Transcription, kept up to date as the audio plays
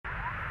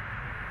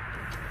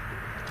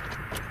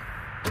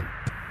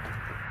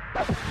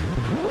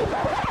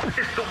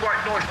It's the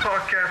White Noise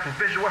Podcast from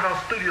Visual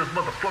House Studios,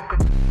 motherfucker.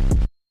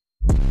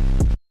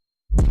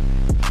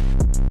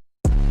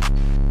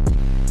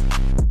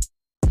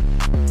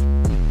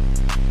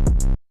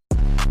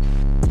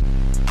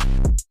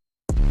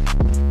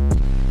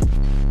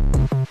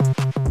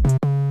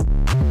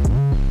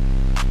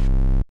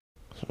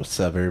 What's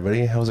up,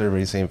 everybody? How's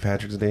everybody St.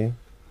 Patrick's Day?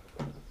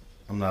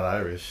 I'm not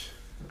Irish.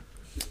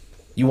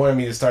 You wanted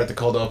me to start the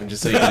cold open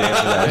just so you could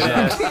answer that.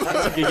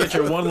 Yeah. You get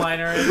your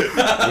one-liner in.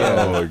 Yeah.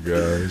 Oh my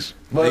gosh.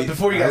 But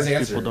before you guys Irish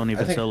answer, people don't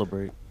even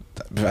celebrate.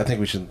 I think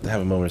we should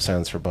have a moment of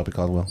silence for Bobby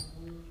Caldwell.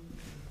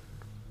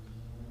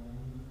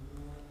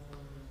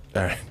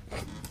 All right.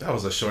 That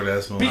was a short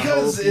ass moment.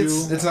 Because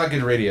it's not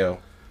good radio.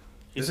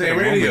 This ain't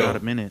radio. About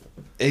a minute.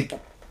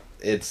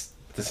 It's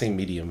the same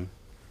medium.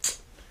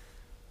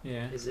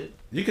 Yeah. Is it?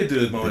 You could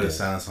do a moment of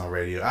silence on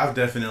radio. I've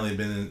definitely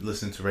been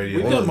listening to radio.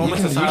 We did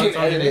moments of silence. You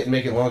can edit it and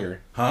make it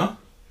longer. Huh?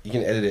 You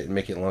can edit it and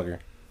make it longer.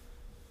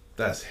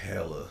 That's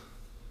hella.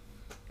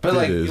 But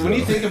like when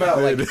you think about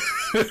like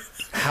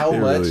how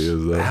much,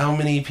 really is, how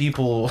many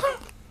people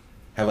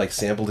have like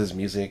sampled his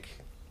music,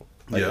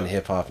 like in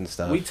hip hop and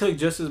stuff. We took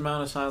just as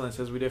amount of silence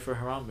as we did for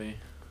Harambe.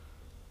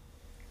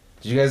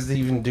 Did you guys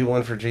even do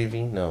one for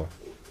JV? No.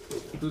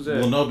 Who's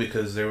that? Well, no,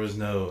 because there was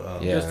no.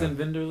 Justin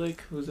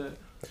Vinderlick. Who's that?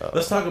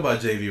 Let's talk about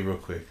JV real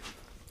quick.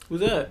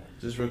 Who's that?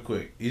 Just real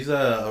quick. He's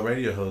a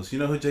radio host. You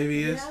know who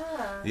JV is?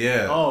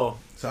 Yeah. Oh.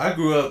 So I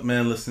grew up,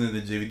 man, listening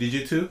to JV. Did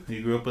you too?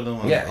 You grew up with him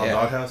on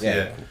Doghouse?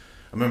 Yeah.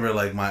 I remember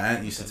like my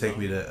aunt used to take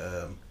me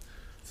to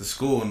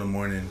school in the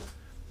morning,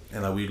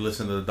 and like we'd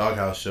listen to the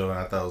Doghouse show, and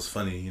I thought it was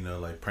funny, you know,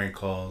 like prank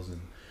calls, and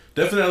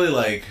definitely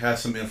like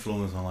has some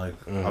influence on like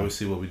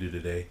obviously what we do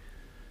today.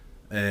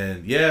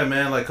 And yeah,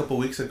 man, like a couple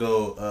weeks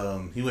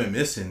ago, he went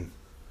missing.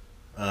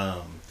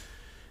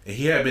 And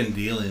he had been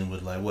dealing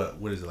with like what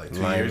is it, like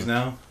 2 years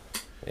now?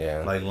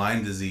 Yeah. Like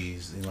Lyme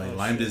disease. And like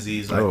Lyme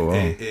disease, like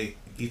it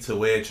eats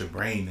away at your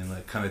brain and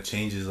like kind of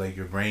changes like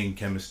your brain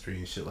chemistry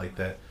and shit like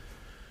that.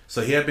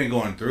 So he had been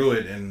going through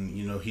it, and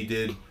you know he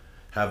did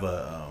have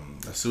a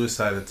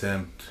suicide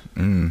attempt,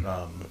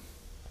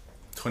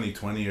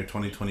 2020 or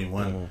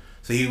 2021.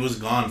 So he was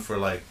gone for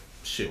like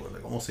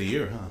like almost a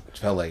year, huh? It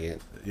felt like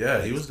it.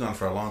 Yeah, he was gone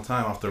for a long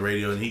time off the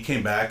radio, and he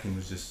came back and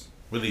was just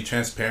really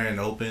transparent and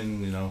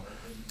open, you know.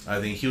 I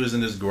think he was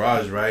in his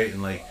garage, right?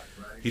 And like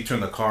he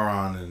turned the car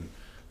on and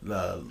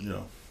you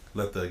know,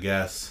 let the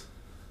gas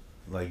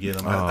like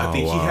get him. I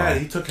think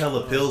he took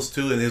hella pills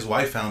too, and his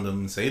wife found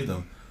him and saved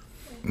him.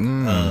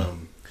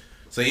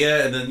 So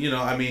yeah, and then you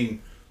know, I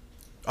mean,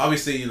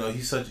 obviously, you know,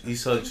 he's such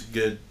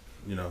good,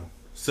 you know,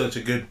 such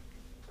a good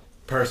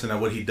person at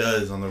what he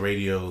does on the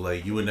radio.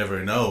 Like you would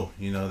never know,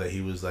 you know, that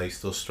he was like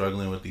still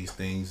struggling with these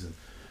things. And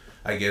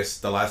I guess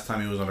the last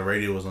time he was on the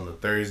radio was on the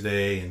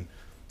Thursday, and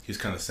he's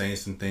kind of saying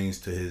some things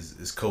to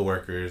his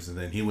coworkers, and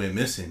then he went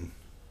missing.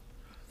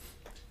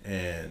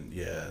 And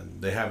yeah,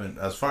 they haven't,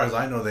 as far as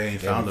I know, they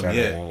ain't found him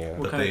yet.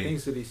 What kind of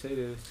things did he say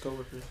to his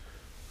coworkers?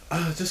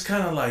 Just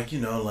kind of like, you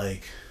know,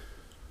 like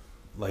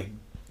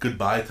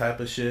goodbye type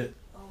of shit.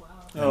 Oh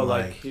wow. Oh,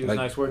 like he was like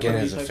nice working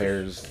his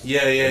affairs.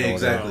 Yeah,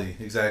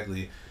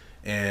 exactly.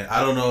 And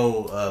I don't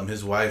know,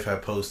 his wife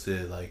had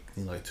posted like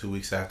 2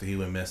 weeks after he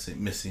went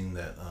missing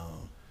that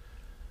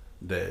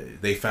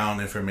they found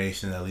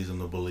information that leads them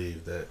to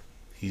believe that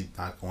he's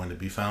not going to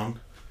be found.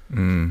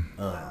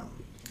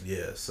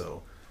 Yeah,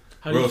 so.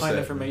 How do you find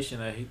information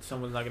that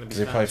someone's not going to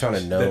be found? They probably found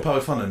a note. They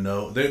probably found a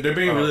note. They're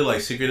being really like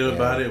secretive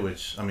about it,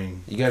 which I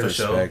mean, you gotta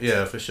respect.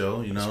 Yeah, for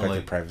sure. You know, respect like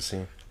your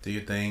privacy. Do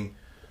your thing.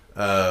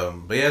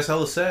 But yeah, it's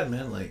hella sad,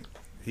 man. Like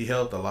he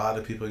helped a lot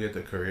of people get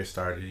their career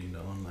started. You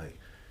know, and like,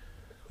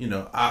 you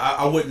know,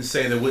 I wouldn't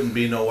say there wouldn't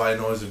be no White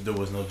Noise if there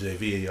was no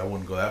JV. I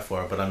wouldn't go that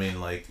far, but I mean,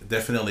 like,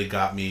 definitely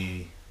got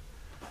me.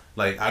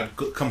 Like I'd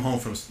come home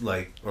from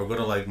like or go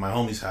to like my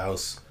homie's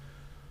house,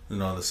 you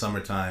know, in the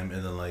summertime,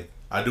 and then like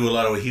I do a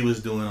lot of what he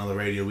was doing on the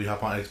radio. We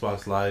hop on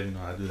Xbox Live, you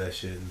know, I do that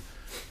shit, and,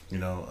 you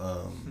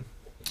know,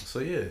 so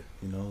yeah,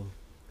 you know,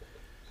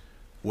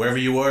 wherever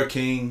you are,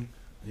 King,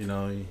 you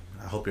know,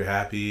 I hope you're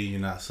happy, you're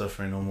not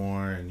suffering no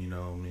more, and you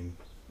know, I mean,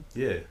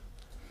 yeah,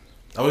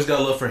 I always got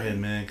love for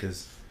him, man,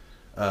 because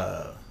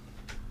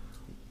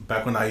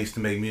back when I used to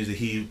make music,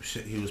 he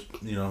was,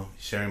 you know,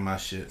 sharing my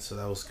shit, so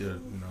that was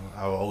good. You know,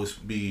 I'll always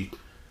be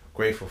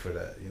grateful for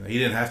that. You know, he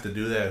didn't have to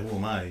do that. Who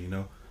am I? You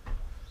know,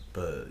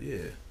 but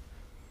yeah.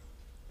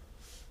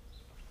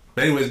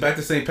 But anyways, back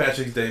to St.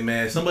 Patrick's Day,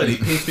 man. Somebody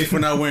pinched me for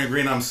not wearing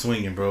green. I'm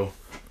swinging, bro.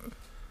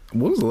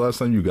 When was the last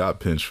time you got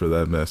pinched for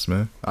that mess,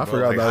 man? I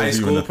forgot like that was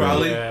even a thing.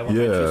 Probably.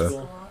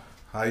 Yeah.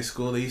 High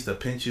school, they used to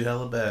pinch you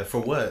hella bad. For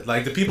what?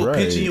 Like, the people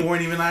pinching you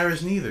weren't even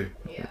Irish neither.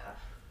 Yeah.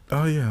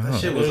 Oh yeah, That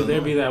shit was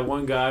There'd be that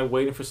one guy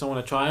waiting for someone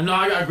to try him. No,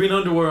 I got green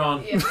underwear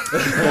on. Yeah.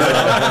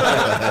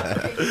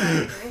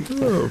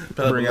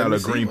 Bring out a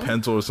green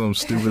pencil or something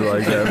stupid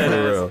like that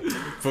for real.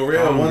 For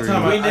real, one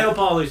time Green nail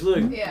polish.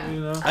 Look. Yeah. You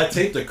know. I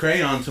taped a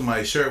crayon to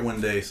my shirt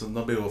one day so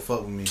nobody will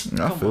fuck with me.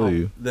 I feel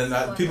you.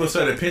 Then people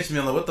started pinching me.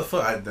 I'm like, what the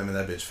fuck? I mean,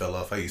 that bitch fell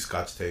off. I used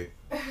Scotch tape.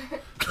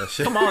 That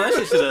shit. Come on, that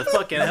shit should have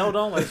fucking held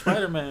on like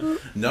Spider-Man.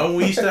 No,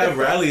 we used to have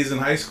rallies in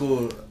high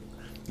school.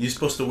 You're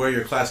supposed to wear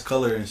your class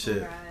color and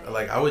shit. Right.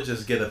 Like, I would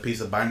just get a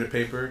piece of binder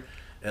paper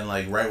and,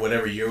 like, write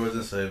whatever year was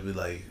in. So it'd be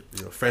like,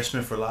 you know,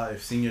 freshmen for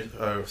life, seniors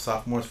or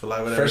sophomores for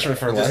life, whatever. Freshmen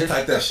for just life.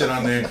 type that shit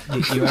on there.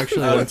 You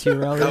actually went to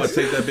your I would rallies?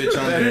 take that bitch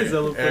on That is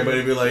there. hella funny.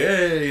 Everybody be like,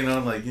 hey, you know,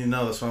 like, you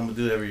know, that's what I'm gonna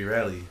do every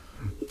rally.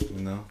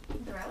 You know,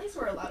 The rallies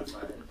were a lot of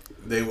fun.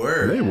 they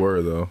were. They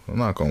were though. I'm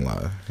not gonna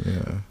lie.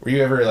 Yeah. Were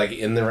you ever like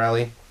in the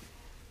rally?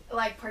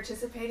 Like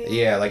participating.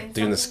 Yeah, like in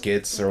doing the something?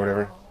 skits or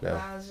whatever? No.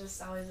 I was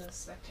just always a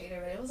spectator,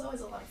 but it was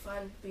always a lot of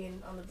fun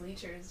being on the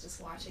bleachers,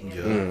 just watching it,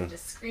 Yeah. and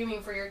just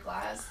screaming for your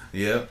class.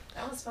 Yep.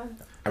 That was fun.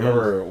 I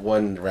remember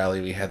one rally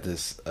we had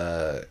this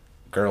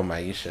girl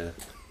Maisha.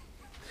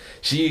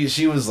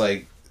 She was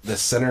like the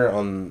center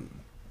on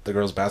the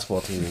girls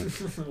basketball team,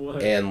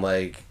 What? and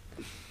like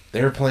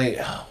they were playing.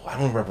 Oh, I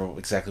don't remember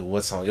exactly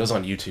what song. It was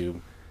on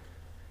YouTube.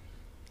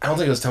 I don't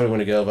think it was "Tell Me When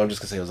to Go," but I'm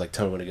just gonna say it was like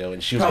 "Tell Me When to Go,"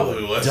 and she was Probably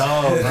going was.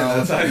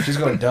 dumb, bro. She was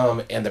going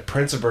dumb, and the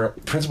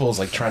principal was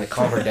like trying to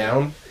calm her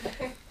down,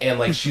 and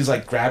like she's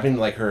like grabbing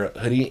like her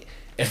hoodie,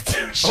 and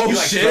she Oh, like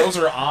shit. throws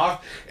her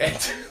off, and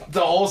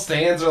the whole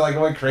stands are like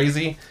going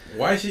crazy.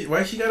 Why she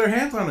got her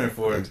hands on her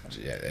for?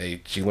 Yeah, hey,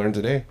 she learned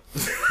today.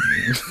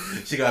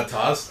 She got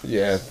tossed.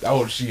 Yeah.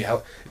 Oh,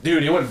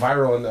 dude, it went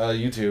viral on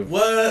YouTube.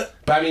 What?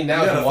 But I mean, now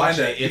You if gotta you watch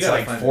find it, it. You it's gotta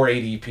like find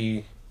it.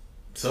 480p.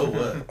 So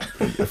what?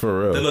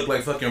 For real. They look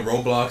like fucking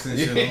Roblox and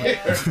shit.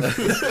 Yeah.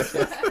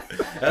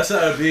 That's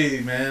how it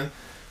be, man.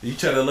 You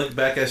try to look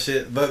back at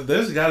shit, but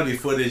there's got to be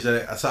footage.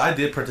 So I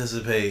did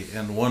participate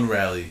in one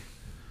rally,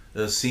 it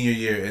was senior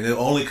year, and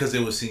only because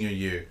it was senior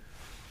year,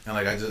 and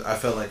like I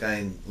felt like I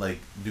didn't like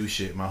do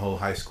shit my whole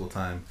high school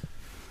time.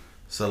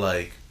 So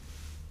like,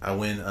 I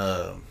went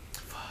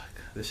fuck,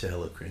 this shit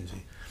hella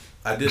cringy.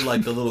 I did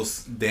like the little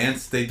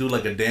dance. They do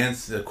like a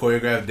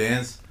choreographed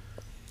dance.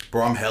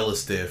 Bro, I'm hella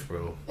stiff,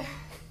 bro.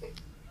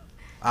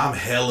 I'm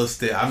hella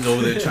stiff. I'm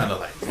over there trying to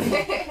like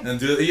and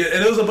do it. Yeah,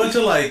 and it was a bunch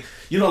of like,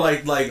 you know,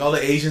 like all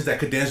the Asians that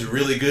could dance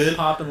really good.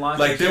 Popping locks.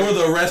 Like they were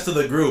the rest of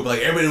the group. Like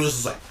everybody was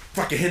just like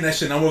fucking hitting that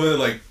shit. And I'm over there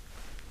like,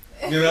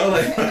 you know,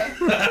 like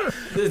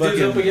This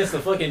dude's up against the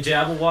fucking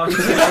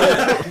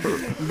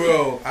Jabberwock.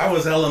 bro, I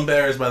was hella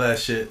embarrassed by that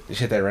shit. You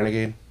hit that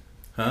Renegade?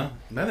 Huh?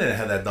 Man, they didn't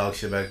have that dog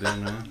shit back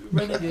then, man.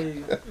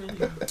 Renegade.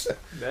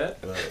 That?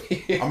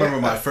 I remember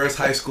my first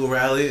high school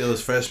rally. It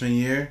was freshman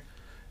year,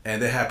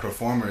 and they had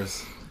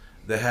performers.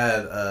 They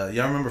had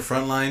y'all remember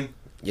Frontline?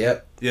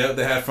 Yep. Yep,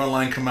 they had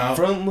Frontline come out.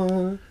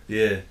 Frontline.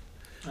 Yeah.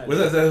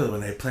 Was that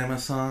when they play my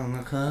song in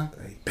the club?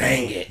 They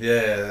Bang it.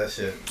 Yeah, that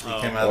shit. He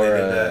Oh. came out. Or They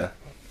did that.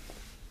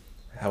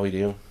 How We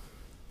Do.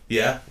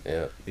 Yeah,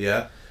 Yeah.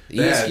 yeah.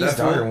 ESK's that's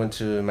daughter cool. went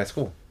to my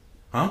school.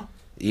 Huh?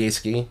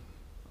 ESK.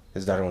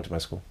 His daughter went to my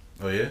school.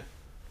 Oh yeah.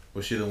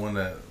 Was she the one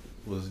that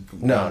was?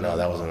 No,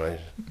 that wasn't my.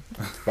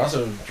 But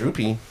also,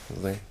 Droopy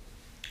was there.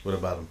 What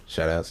about him?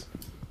 Shout outs.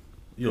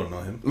 You don't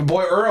know him. My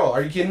boy Earl,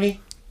 are you kidding me?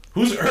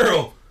 Who's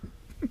Earl?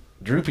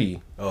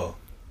 Droopy. Oh,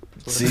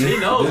 See? He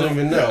knows They don't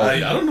even know. I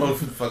don't know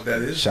who the fuck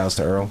that is. Shouts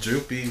to Earl.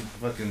 Droopy,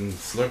 fucking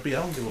Slurpee.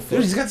 I don't give a Dude, fuck.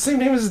 he's got the same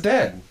name as his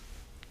dad.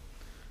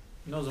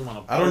 Knows him on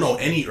a I don't know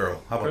any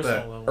Earl. How about that?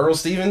 personal level. Earl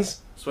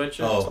Stevens?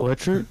 Sweatshirt. Oh,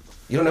 Sweatshirt?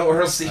 You don't know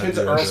Earl Stevens?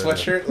 I do, Earl yeah.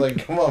 Sweatshirt?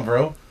 Like, come on,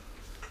 bro.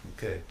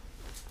 okay.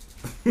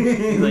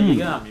 He's like, you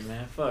got me,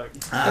 man. Fuck.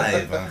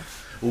 Alright, man.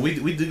 Well,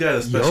 we do got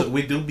a special.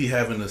 We do be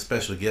having a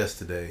special guest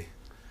today.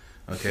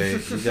 Okay,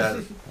 we got.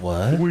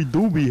 What? We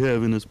do be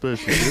having a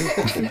special.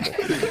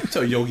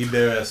 Tell Yogi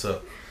Bear ass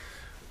up.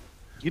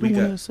 You We the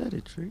one got- that said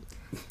it, Tree.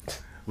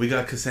 We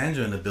got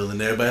Cassandra in the building.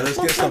 Everybody, let's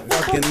get some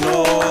fucking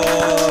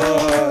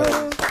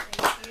noise.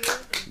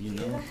 You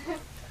know.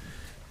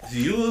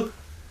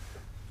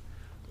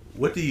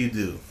 What do you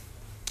do?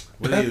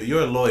 What do you?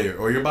 You're a lawyer,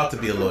 or you're about to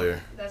be a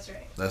lawyer. That's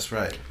right. That's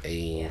right.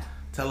 Hey.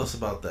 Tell us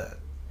about that.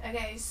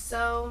 Okay,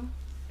 so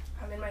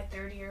I'm in my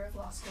third year of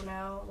law school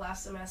now.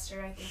 Last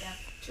semester, I think I have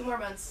 2 more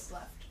months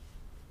left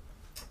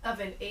of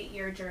an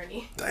 8-year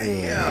journey.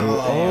 Damn.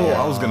 Oh,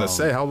 I was gonna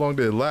say how long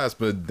did it last,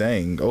 but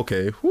dang,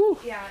 okay. Whew.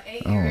 Yeah,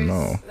 8 Oh, years.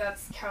 no.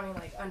 That's counting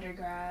like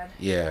undergrad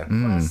Yeah.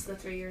 plus the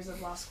 3 years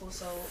of law school.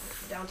 So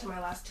down to my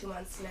last 2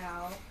 months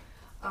now.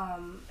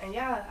 And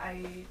yeah,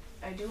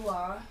 I do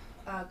law,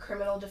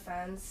 criminal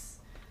defense,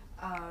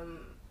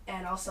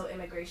 and also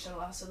immigration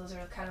law. So those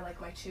are kind of like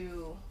my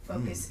 2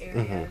 focus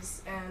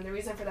areas. And the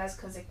reason for that is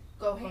because they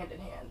go hand in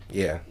hand.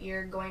 Yeah.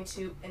 You're going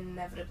to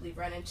inevitably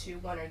run into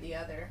one or the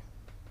other,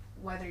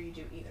 whether you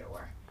do either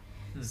or.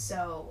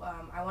 So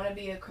I want to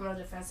be a criminal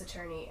defense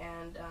attorney,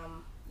 and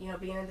you know,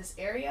 being in this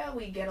area,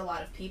 we get a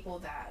lot of people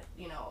that,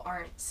 you know,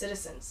 aren't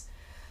citizens.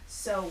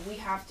 So we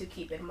have to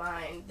keep in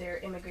mind their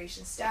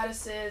immigration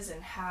statuses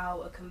and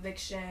how a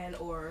conviction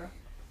or,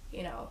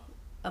 you know,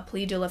 a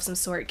plea deal of some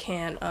sort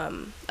can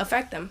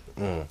affect them.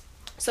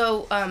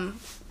 So,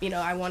 you know,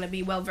 I want to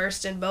be well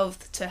versed in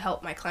both to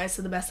help my clients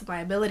to the best of my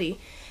ability,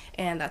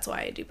 and that's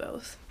why I do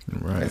both.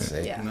 Right.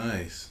 Yeah.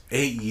 Nice.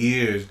 8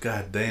 years.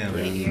 God damn.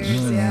 8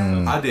 years,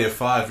 yeah. I did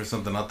 5 for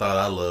something I thought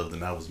I loved,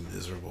 and I was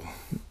miserable.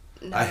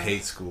 No. I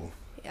hate school.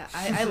 Yeah,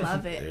 I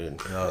love it.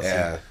 Dude. Oh,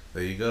 Yeah. see,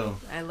 there you go.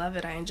 I love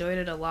it. I enjoyed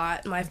it a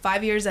lot. My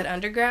 5 years at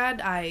undergrad,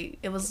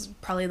 it was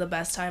probably the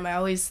best time. I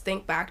always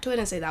think back to it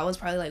and say that was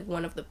probably like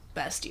one of the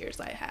best years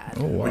I had.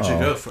 Oh, wow. Where'd you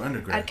go for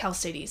undergrad? At Cal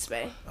State East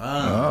Bay.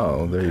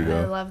 Oh, there you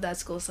I go. love that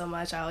school so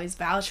much. I always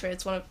vouch for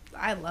it.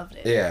 I loved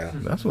it. Yeah.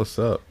 That's what's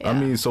up. I Yeah.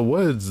 mean, so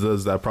what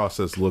does that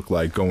process look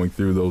like going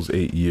through those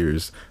 8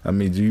 years? I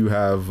mean, do you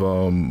have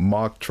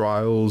mock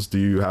trials? Do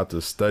you have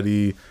to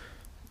study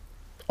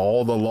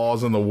all the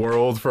laws in the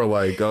world for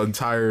like an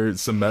entire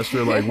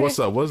semester? Like, what's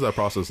up? What does that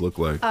process look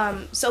like?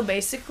 So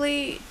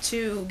basically,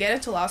 to get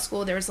into law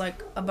school, there's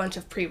like a bunch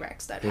of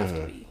prereqs that have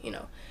to be, you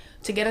know,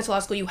 to get into law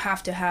school, you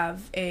have to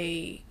have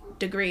a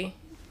degree,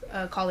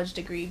 a college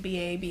degree,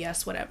 BA,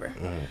 BS, whatever.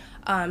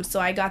 So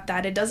I got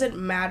that. It doesn't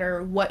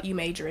matter what you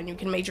major in. You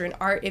can major in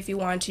art if you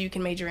want to. You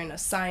can major in a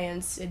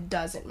science. It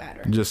doesn't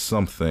matter. Just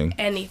something.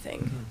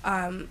 Anything.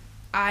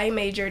 I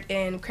majored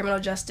in criminal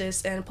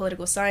justice and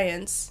political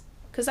science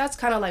because that's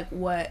kind of like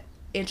what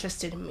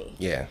interested me.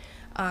 Yeah.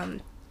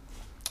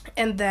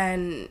 And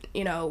then,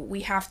 you know,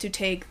 we have to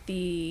take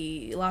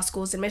the law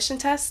school's admission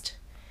test,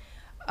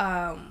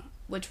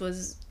 which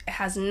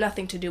has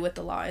nothing to do with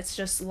the law. It's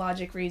just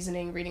logic,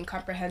 reasoning, reading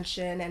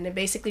comprehension, and it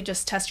basically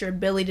just tests your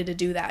ability to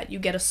do that. You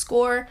get a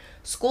score.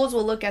 Schools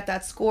will look at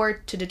that score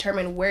to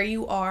determine where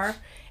you are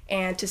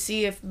and to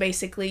see if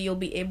basically you'll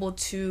be able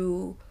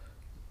to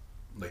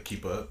Like,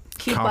 keep up.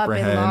 keep up in law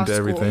Comprehend school.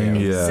 everything,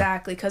 yeah.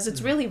 Exactly, because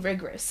it's really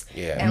rigorous.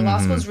 Yeah. And law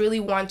schools really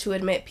want to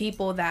admit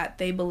people that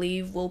they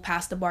believe will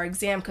pass the bar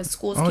exam because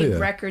schools Oh, keep yeah.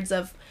 records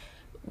of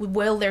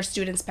will their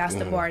students pass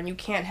the bar, and you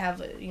can't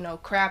have a, you know,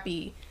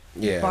 crappy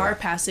Yeah. bar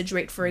passage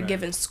rate for a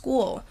given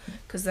school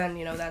because then,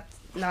 you know, that's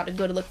not a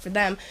good look for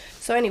them.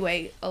 So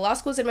anyway, a law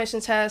school's admission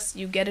test,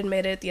 you get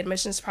admitted. The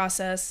admissions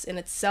process in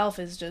itself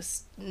is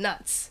just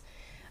nuts.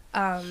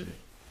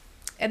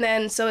 And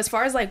then, so as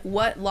far as like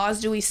what laws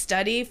do we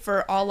study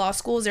for all law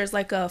schools, there's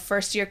like a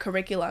first year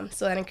curriculum.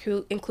 So that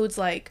includes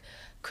like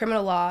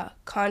criminal law,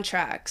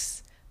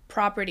 contracts,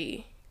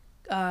 property,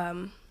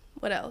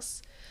 what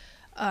else?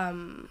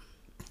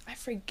 I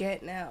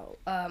forget now.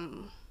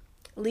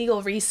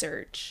 Legal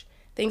research,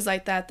 things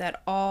like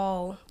that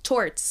all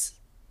torts,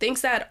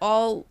 things that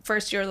all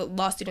first year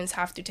law students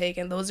have to take.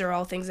 And those are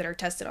all things that are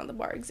tested on the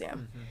bar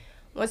exam.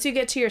 Once you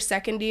get to your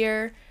second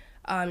year,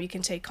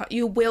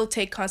 you will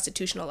take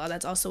constitutional law.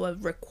 That's also a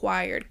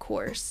required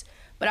course.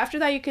 But after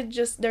that, you could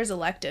there's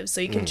electives.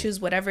 So you can choose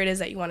whatever it is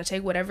that you want to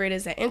take, whatever it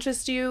is that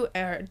interests you,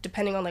 or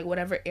depending on like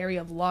whatever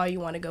area of law you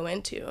want to go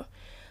into.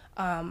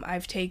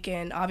 I've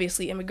taken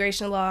obviously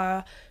immigration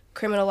law,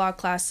 criminal law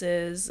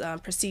classes,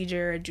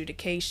 procedure,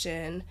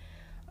 adjudication,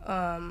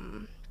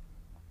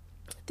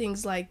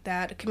 things like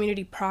that.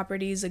 Community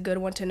property is a good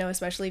one to know,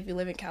 especially if you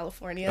live in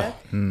California.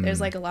 There's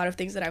like a lot of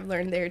things that I've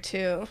learned there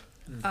too.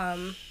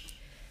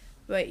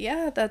 But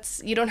yeah,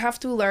 you don't have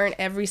to learn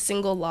every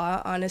single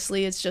law.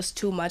 Honestly, it's just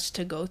too much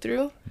to go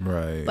through.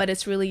 Right. But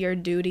it's really your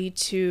duty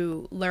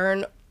to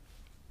learn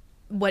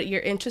what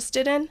you're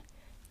interested in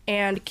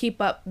and keep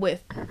up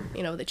with,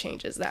 you know, the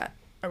changes that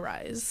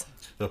arise.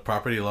 The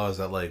property law is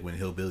that like when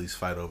hillbillies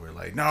fight over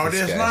like, no,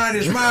 This this guy. land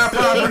is my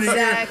property.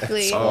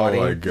 Exactly. Oh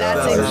my god.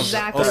 That's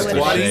exactly what it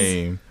squatting? is.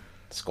 Shame.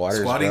 Squatters,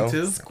 Squatting bro.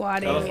 too?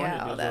 Squatting, California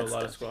yeah, all does that a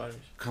lot of stuff. squatters.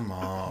 Come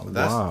on,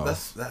 Wow.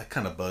 that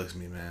kind of bugs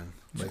me, man.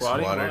 Like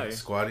Squatting? Why?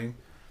 squatting,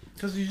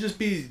 because you just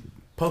be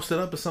posted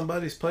up at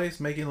somebody's place,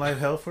 making life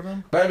hell for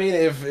them. But I mean,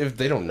 if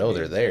they don't know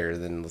they're there,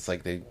 then it's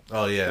like they.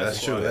 Oh yeah, that's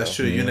true. squat, That's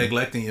yeah. true. You're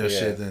neglecting your Yeah.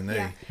 shit, then they.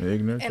 Yeah.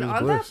 Ignorance And is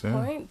on bliss, that yeah.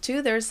 point,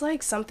 too, there's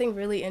like something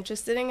really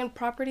interesting in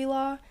property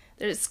law.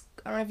 I don't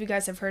know if you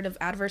guys have heard of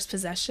adverse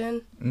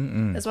possession.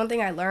 That's one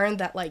thing I learned,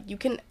 that like you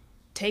can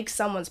take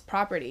someone's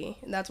property,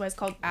 and that's why it's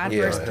called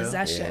adverse Yeah.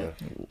 possession,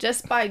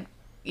 just by,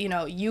 you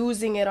know,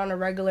 using it on a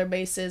regular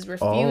basis,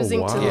 refusing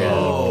to wow. leave.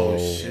 Oh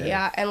shit.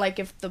 Yeah, and like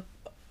if the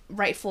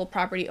rightful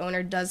property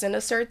owner doesn't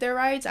assert their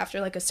rights after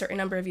like a certain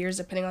number of years,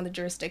 depending on the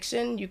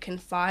jurisdiction, you can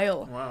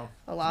file Wow.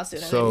 a lawsuit.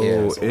 So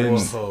Yeah.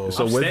 so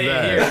I'm with staying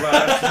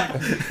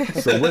that, here,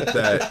 bro. so with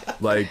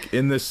that, like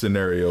in this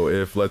scenario,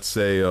 if let's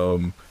say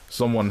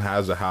someone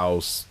has a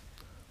house,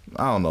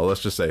 I don't know,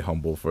 let's just say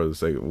humble for the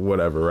sake of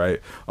whatever, right?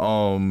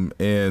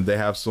 And they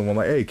have someone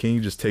like, hey, can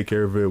you just take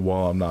care of it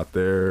while I'm not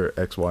there,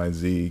 X, Y, and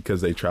Z, because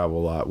they travel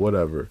a lot,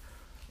 whatever.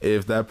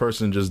 If that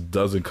person just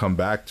doesn't come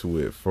back to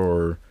it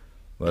for,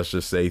 let's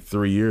just say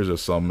 3 years or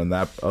something, and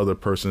that other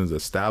person has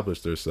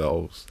established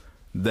themselves,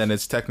 then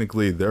it's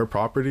technically their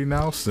property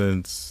now,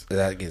 since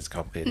That gets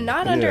complicated.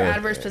 Not under Yeah.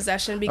 adverse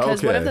possession,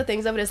 because one of Okay. the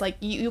things of it is like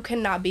you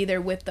cannot be there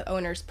with the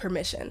owner's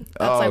permission.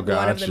 That's Oh, like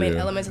one of the main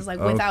gotcha. elements is like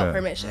without Okay.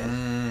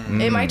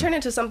 permission. It might turn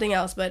into something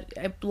else, but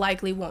it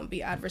likely won't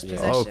be adverse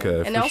possession.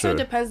 Okay, and for also sure.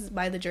 depends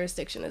by the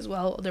jurisdiction as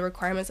well, the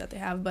requirements that they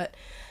have. But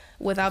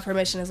without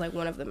permission is like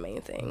one of the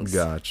main things.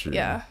 Gotcha.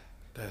 Yeah.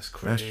 That's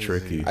crazy. That's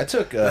tricky. I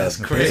took That's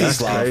business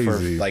crazy. law for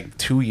Crazy. like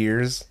 2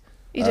 years.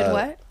 You did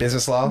what?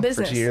 Business law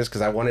Business. for 2 years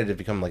because I wanted to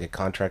become like a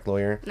contract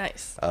lawyer.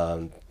 Nice.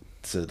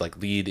 To like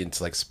lead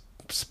into like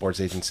sports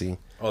agency.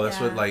 Oh, that's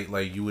what Yeah.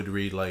 like you would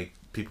read like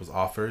people's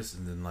offers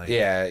and then like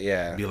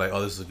Yeah. be like,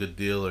 oh, this is a good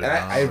deal or And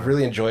not. I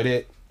really enjoyed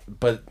it,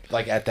 but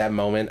like at that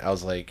moment, I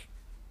was like,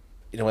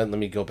 you know what? Let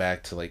me go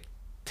back to like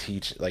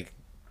teach, like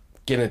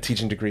getting a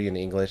teaching degree in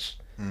English,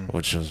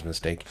 which was a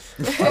mistake.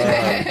 Because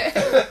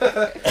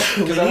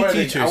I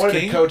wanted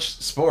to coach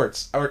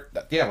sports. I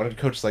wanted to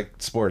coach like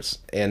sports,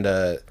 and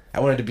I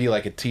wanted to be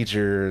like a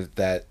teacher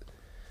that.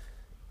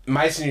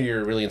 My senior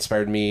year really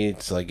inspired me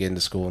to like get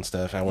into school and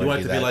stuff. I You wanted want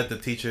to to do be that. like the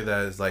teacher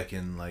that is like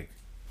in like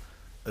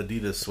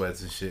Adidas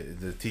sweats and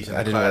shit. The teacher.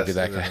 I didn't want to be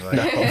that guy.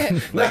 No.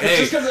 Like,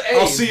 hey,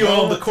 I'll see you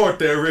on the court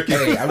there, Ricky.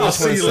 Hey, I I'll just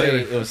see want to you say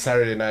later. it was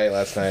Saturday night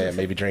last night. I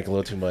maybe drank a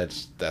little too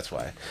much. That's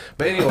why.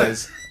 But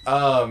anyways,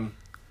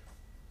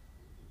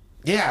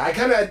 yeah, I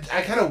kind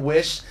of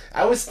wish.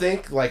 I always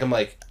think like I'm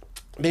like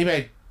maybe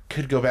I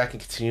could go back and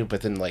continue,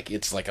 but then like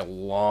it's like a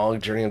long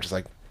journey. I'm just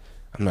like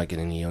I'm not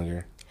getting any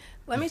younger.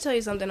 Let me tell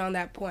you something on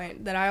that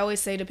point that I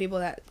always say to people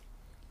that,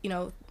 you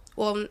know,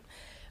 well,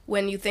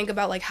 when you think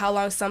about like how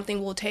long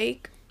something will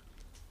take,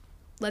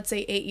 let's say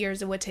 8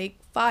 years, it would take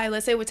 5.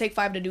 Let's say it would take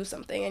 5 to do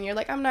something, and you're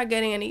like, I'm not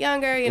getting any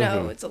younger, you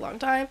know, it's a long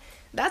time.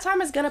 That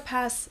time is gonna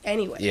pass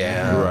anyway.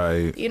 Yeah.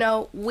 Right. You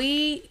know,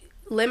 we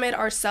limit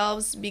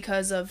ourselves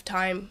because of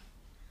time.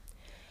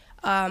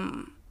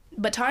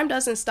 But time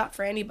doesn't stop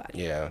for anybody.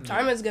 Yeah.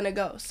 Time is gonna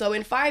go. So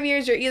in 5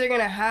 years, you're either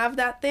gonna have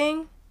that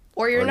thing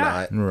or you're Or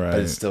not. Right. But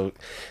it's still.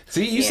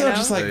 See, you You sound know?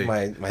 just like Hey,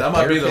 my that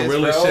might be the therapist,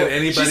 realest bro. shit She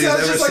anybody's sounds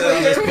ever just like said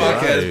on this my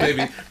podcast, Right.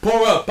 baby.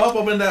 Pour up, pop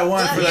up in that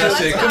wine for Yeah, that let's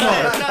shit. go. Come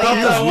on, No, pop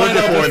yeah. that wine Looking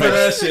up for for an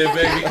that shit,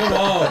 baby. Come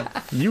on.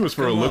 You was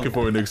for Come looking on.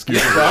 for an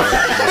excuse.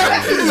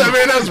 I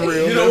mean, that's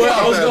real. You know what?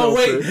 I was gonna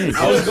wait.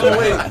 I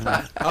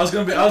was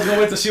gonna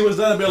wait till she was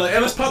done and be like, hey,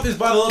 let's pop this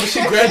bottle up. Is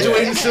she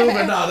graduating soon?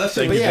 But nah, that's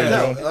But it. yeah,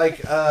 no, like,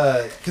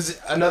 because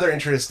another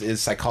interest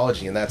is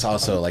psychology, and that's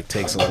also like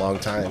takes a long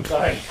time.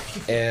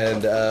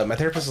 And my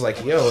therapist was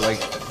like, "Yo,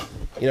 like,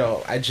 you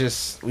know,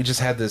 we just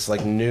had this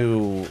like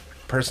new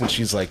person.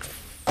 She's like,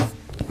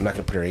 I'm not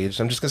gonna put her age.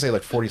 I'm just gonna say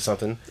like 40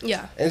 something.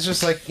 Yeah. And it's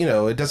just like, you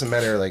know, it doesn't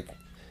matter. Like,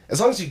 as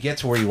long as you get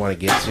to where you want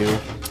to get to,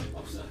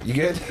 you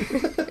good.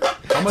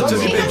 How much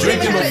have you been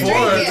drinking Gotta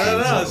before? drink it.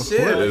 No, What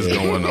shit. is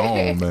going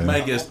on, man?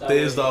 Might get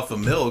thizzed off of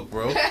milk,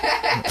 bro.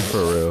 For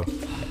real.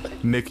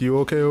 Nick, you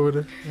okay over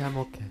there? Yeah, I'm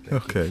okay.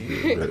 Okay,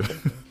 good.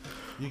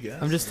 You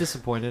got I'm just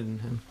disappointed in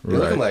him. You're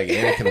looking like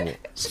Anakin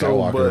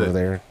Skywalker but- over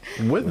there.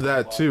 With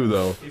that too,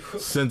 though,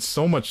 since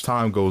so much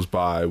time goes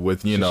by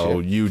with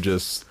you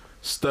just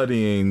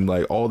studying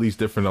like all these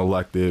different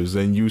electives,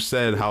 and you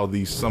said how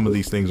some of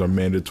these things are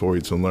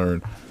mandatory to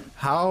learn.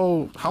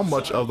 How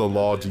much of the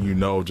law do you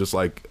know, just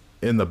like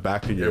in the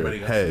back of your Everybody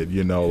got head?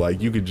 You know,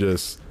 like you could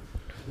just,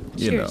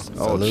 Cheers.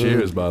 Oh, Salute.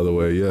 cheers, by the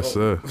way, yes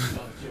sir.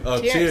 Oh,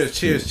 Cheers.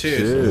 cheers.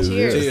 Cheers.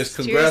 Cheers.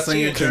 Congrats on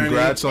your Cheers. journey.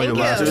 Congrats on your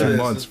Thank last you. 2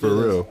 months, for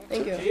real.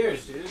 Thank you.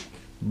 Cheers, dude.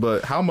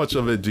 But how much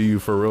of it do you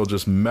for real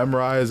just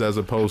memorize as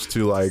opposed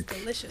to like?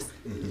 Delicious.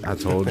 I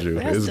told you,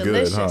 That's it's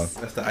delicious. good, huh?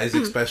 That's the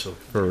Isaac special.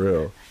 For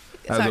real.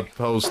 As Sorry.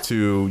 opposed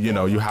to,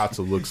 you have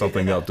to look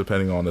something up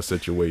depending on the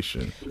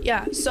situation.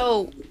 Yeah.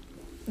 So,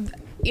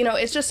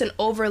 it's just an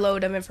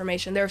overload of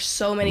information. There are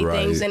so many Right.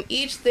 things, and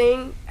each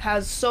thing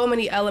has so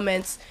many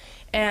elements.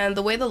 And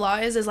the way the law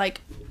is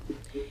like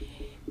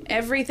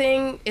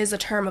everything is a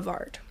term of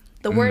art.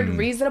 The word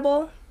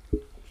reasonable,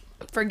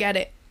 forget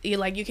it.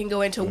 You can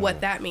go into what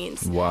that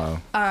means. Wow.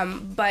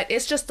 But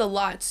it's just a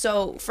lot.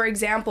 So, for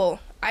example,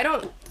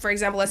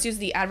 let's use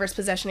the adverse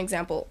possession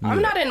example.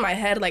 I'm not in my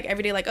head like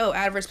every day, like, oh,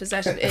 adverse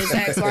possession is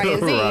X, Y, and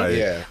Z. Right.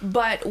 Yeah.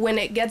 But when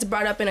it gets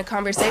brought up in a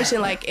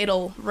conversation, like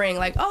it'll ring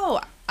like, oh,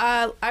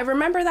 I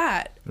remember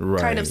that,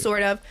 kind of, Right.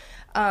 sort of.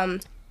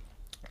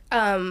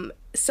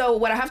 So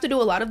what I have to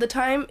do a lot of the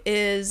time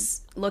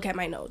is look at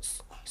my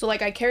notes. So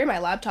like I carry my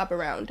laptop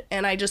around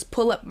and I just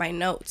pull up my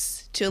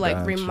notes to like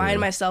Gotcha. remind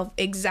myself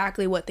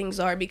exactly what things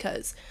are,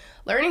 because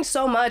learning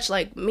so much,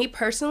 like me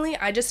personally,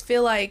 I just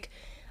feel like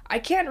I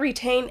can't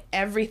retain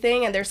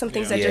everything, and there's some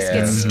things that just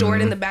get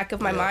stored in the back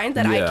of my mind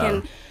that I Yeah.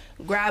 can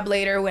grab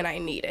later when I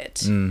need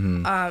it.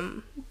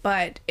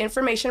 But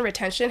information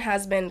retention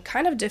has been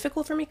kind of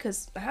difficult for me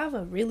because I have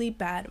a really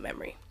bad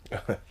memory.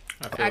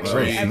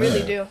 Actually, I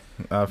really do.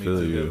 I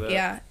feel you.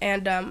 Yeah,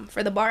 and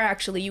for the bar,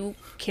 actually, you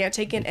can't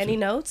take in any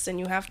notes, and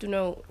you have to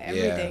know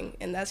everything,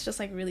 and that's just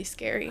like really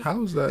scary.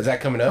 How's that? Is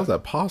that coming up? How's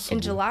that possible?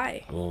 In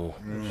July, Oh.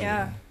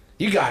 yeah.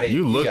 You got it.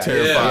 You look got it.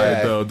 terrified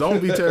Yeah. though.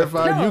 Don't be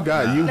terrified. No.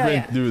 You've No, been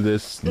yeah. through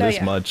this No,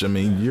 yeah. much. I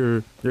mean,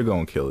 you're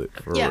gonna kill it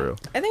for Yeah, real.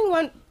 I think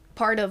one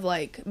part of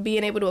like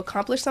being able to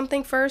accomplish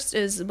something first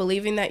is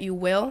believing that you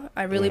will.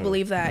 I really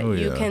believe that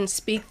you can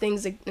speak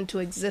things into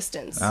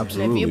existence.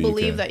 Absolutely, and if you you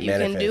believe can. that you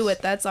can do Manifest.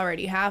 it, that's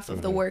already half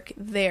of the work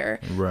there.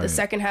 Right. The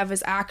second half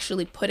is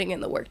actually putting in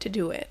the work to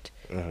do it.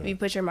 If you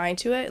put your mind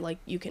to it, like,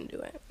 you can do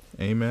it.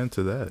 Amen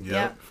to that.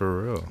 Yeah.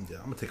 For real. Yeah,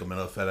 I'm gonna take a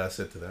mental fat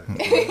asset to that.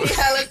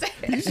 Yeah, let's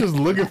He's just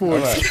looking for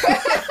it.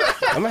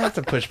 I'm gonna have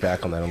to push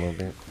back on that a little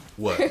bit.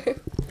 What?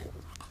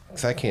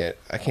 Cause I can't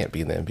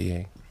be in the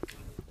NBA.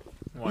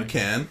 You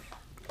can.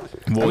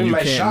 Well, I mean, you my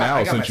can't shot, now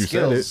I got since my you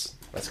skills. said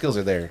it. My skills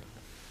are there.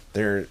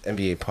 They're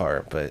NBA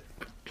par, but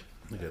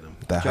Look at him.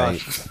 the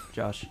height.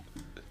 Josh.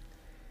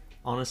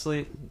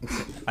 Honestly,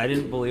 I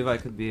didn't believe I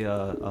could be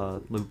a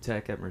lube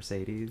tech at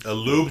Mercedes. A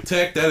lube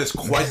tech? That is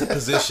quite the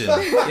position.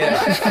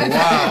 Yeah.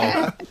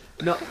 Wow.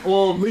 No,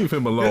 well, Leave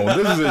him alone.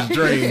 This is his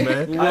dream,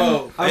 man.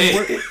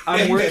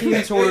 I'm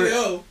working toward.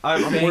 yo.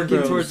 I'm Bang working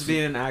bros. towards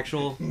being an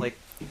actual like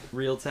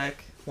real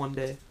tech one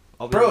day.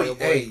 I'll be a Bro, real boy.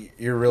 hey,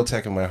 you're a real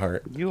tech in my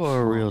heart. You are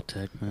a real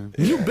tech, man.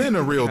 You've been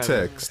a real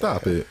tech.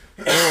 Stop it.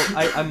 Well,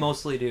 I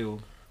mostly do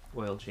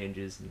oil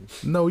changes and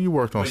No, you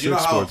worked on But six you know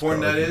how sports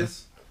important cars, that man.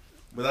 is?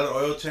 Without an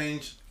oil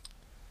change,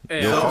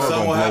 Hey, Your car something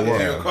will gonna happen blow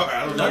to your up. car.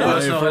 I don't none know. of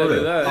us know how to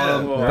do that.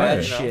 Yeah. Well,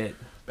 bad you know. shit. Bad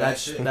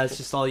That's shit. that's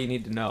just all you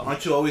need to know.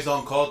 Aren't you always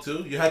on call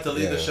too? You had to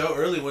leave the Yeah. show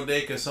early one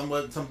day because some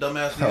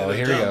dumbass needed Oh, to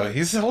here we jump. go.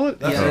 He's holding.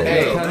 That's Yeah, a they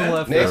hero, kinda man.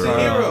 left Nick, us, That's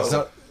a hero.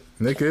 so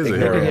Nick is a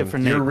ignore hero. hit him. for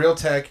You're a Nick. real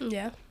tech.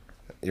 Yeah.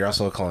 You're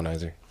also a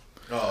colonizer.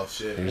 Oh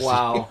shit.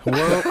 Wow.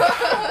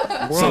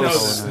 Well, She so knows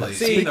this place.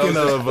 She speaking knows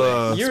this of,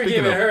 place. You were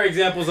speaking giving of, her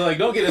examples of like,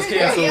 don't get us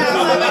canceled.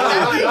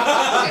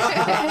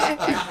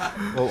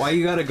 Well, why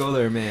you gotta go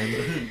there,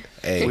 man?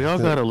 Hey, We all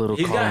got a little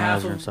He's got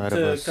half colonizer of inside of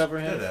to us. cover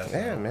him. Good ass.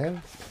 yeah,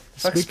 man.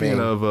 Fuck speaking Spain.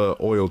 of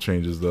oil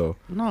changes, though,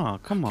 No,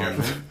 come on,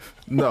 Careful. man.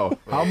 no,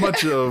 how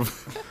much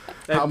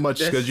That's-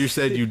 because you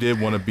said you did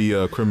want to be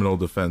a criminal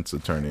defense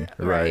attorney,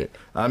 right? Right.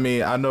 I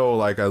mean, I know,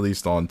 like, at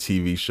least on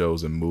TV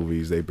shows and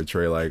movies, they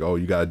portray like, oh,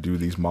 you gotta do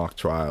these mock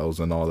trials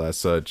and all that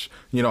such.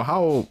 You know,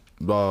 how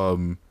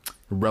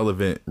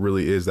relevant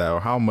really is that,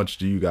 or how much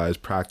do you guys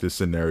practice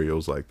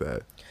scenarios like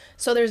that?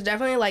 So there's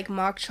definitely like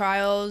mock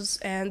trials,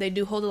 and they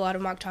do hold a lot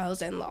of mock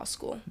trials in law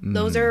school.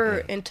 Those are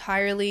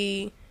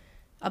entirely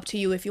up to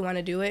you if you want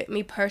to do it.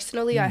 Me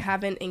personally, I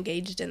haven't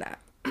engaged in that.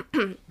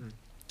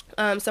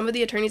 Some of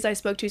the attorneys I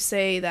spoke to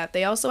say that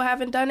they also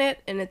haven't done it,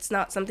 and it's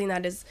not something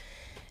that is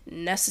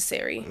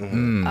necessary.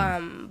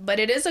 But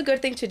it is a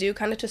good thing to do,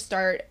 kind of to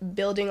start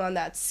building on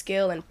that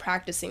skill and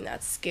practicing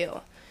that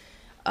skill.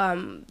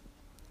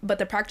 But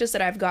the practice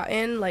that I've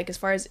gotten, like as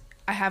far as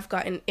I have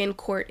gotten in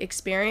court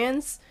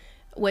experience,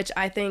 which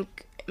I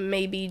think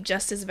may be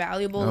just as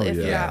valuable, Oh, if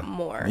yeah. not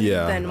more,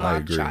 Yeah, than I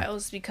mock agree.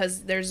 trials,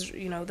 because there's,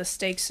 the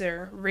stakes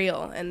are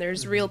real and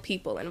there's real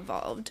people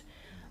involved.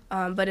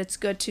 But it's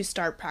good to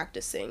start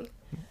practicing.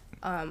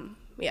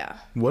 Yeah.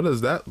 What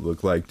does that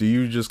look like? Do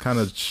you just kind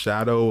of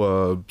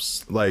shadow,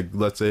 like,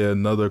 let's say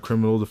another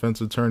criminal defense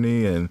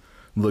attorney and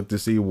look to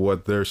see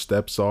what their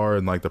steps are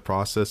and like the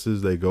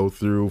processes they go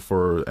through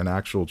for an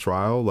actual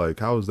trial? Like,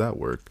 how does that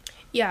work?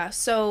 Yeah,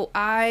 so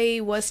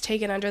I was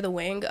taken under the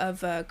wing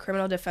of a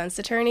criminal defense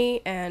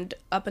attorney, and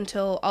up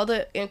until all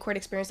the in-court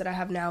experience that I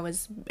have now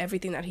is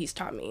everything that he's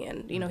taught me,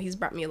 and, he's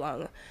brought me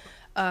along.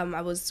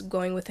 I was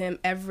going with him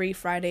every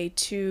Friday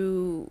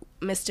to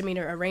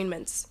misdemeanor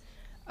arraignments,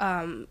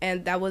 and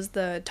that was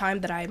the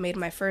time that I made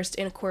my first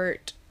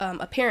in-court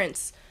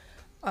appearance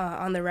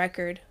on the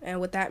record.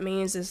 And what that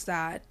means is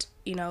that,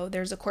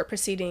 there's a court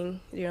proceeding,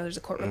 there's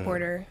a court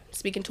reporter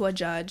speaking to a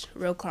judge,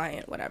 real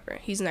client, whatever.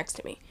 He's next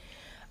to me.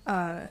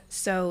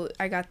 So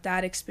I got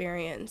that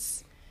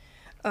experience.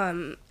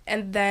 And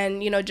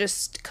then,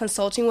 just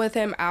consulting with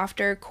him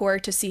after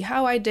court to see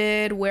how I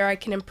did, where I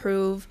can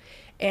improve.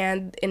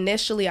 And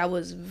initially I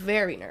was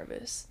very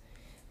nervous.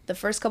 The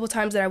first couple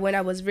times that I went,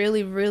 I was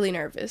really, really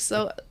nervous.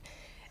 So,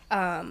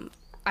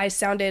 I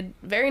sounded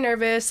very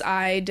nervous.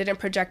 I didn't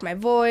project my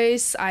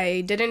voice.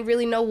 I didn't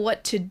really know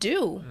what to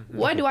do.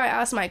 What do I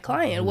ask my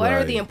client? What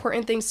are the Right.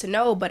 important things to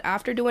know? But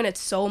after doing it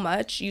so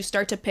much, you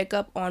start to pick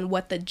up on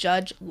what the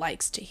judge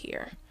likes to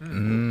hear.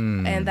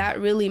 And that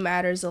really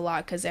matters a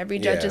lot, because every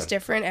judge is Yeah.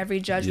 different. Every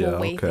judge Yeah, will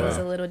weigh okay. things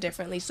a little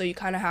differently. So you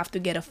kind of have to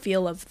get a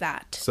feel of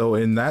that. So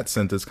in that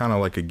sense, it's kind of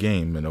like a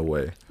game in a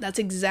way. That's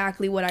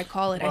exactly what I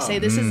call it. I say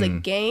this is a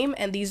game,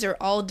 and these are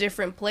all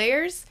different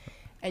players.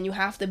 And you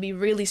have to be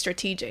really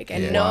strategic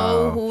and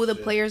know Wow. who the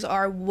players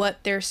are,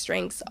 what their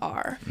strengths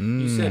are.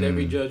 You said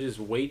every judge's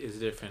weight is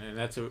different, and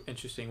that's an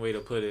interesting way to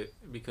put it,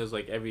 because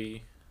like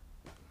every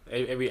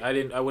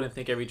I wouldn't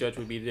think every judge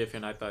would be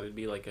different. I thought it'd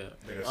be like a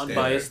Like a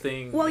unbiased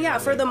standard. thing. Well, yeah,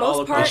 for the all most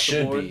across part- the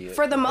Should board. be.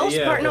 For the most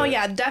Yeah, part, no, but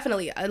yeah,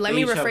 definitely. Let they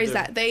me each have rephrase their-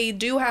 that. They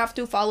do have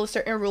to follow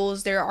certain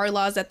rules. There are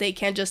laws that they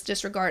can't just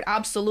disregard.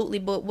 Absolutely.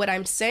 But what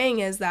I'm saying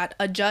is that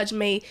a judge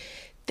may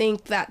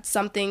think that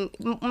something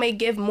may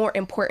give more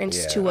importance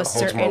Yeah, to a holds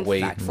more certain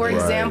weight. fact. For Right.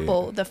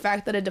 example, the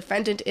fact that a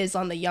defendant is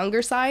on the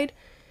younger side,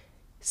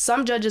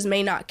 some judges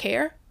may not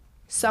care.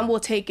 some will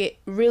take it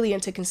really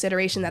into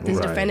consideration that this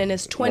Right. defendant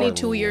is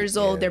 22 More years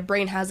lenient, old, yeah. their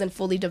brain hasn't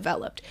fully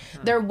developed.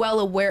 They're well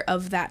aware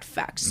of that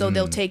fact, so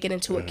they'll take it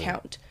into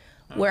account.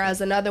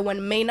 Whereas another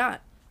one may not,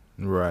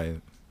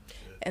 Right.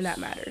 and that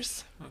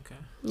matters. Okay.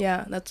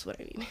 Yeah, that's what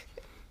I mean.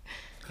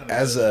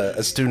 As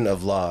a student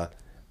of law,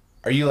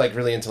 are you like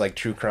really into like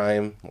true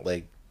crime,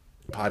 like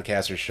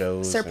podcasts or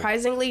shows?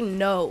 Surprisingly,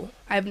 no.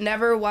 I've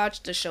never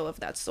watched a show of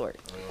that sort.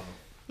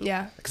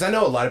 Yeah. Because I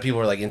know a lot of people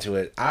are like into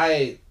it.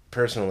 I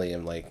personally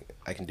am like,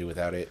 I can do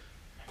without it.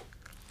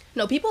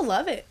 No, people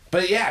love it.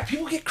 But yeah,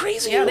 people get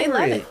crazy. Yeah, they over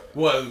love it.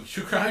 What,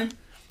 true crime?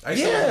 I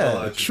used to Yeah. listen to a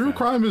lot of True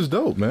crime is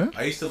dope, man.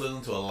 I used to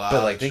listen to a lot.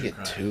 But like of they true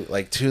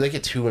get crime. they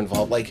get too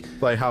involved. Like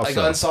How like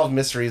so? unsolved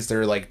mysteries.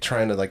 They're like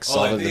trying to like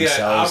solve it Yeah,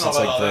 I themselves. don't know It's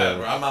about like all that, the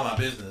bro. I'm not my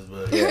business,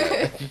 but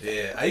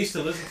yeah, I used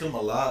to listen to them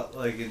a lot.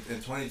 Like in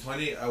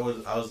 2020, I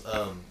was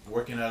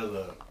working out of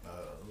a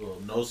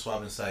little nose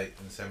swabbing site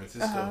in San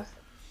Francisco,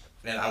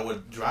 and I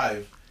would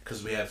drive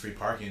because we had free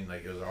parking,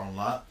 like it was our own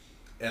lot,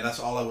 and that's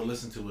all I would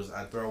listen to was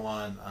I'd throw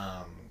on.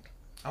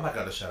 I'm not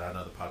gonna shout out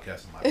another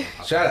podcast on my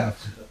podcast. shout out.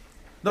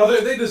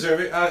 No, they deserve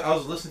it. I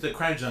was listening to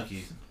Crime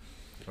Junkies,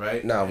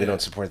 right? No, we don't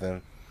support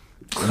them.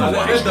 No,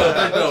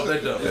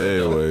 they're dope.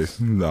 Anyways,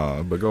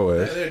 nah, but go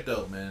ahead. They're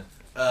dope, man.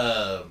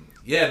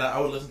 Yeah, and I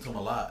would listen to them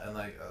a lot, and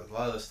like a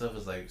lot of the stuff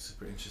is like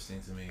super interesting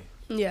to me.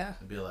 Yeah.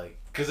 To be like,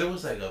 because it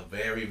was like a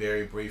very,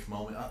 very brief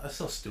moment. That's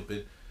so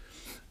stupid.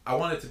 I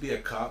wanted to be a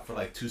cop for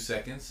like 2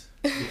 seconds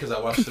because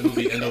I watched the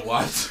movie End of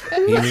Watch.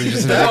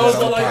 That I was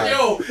like,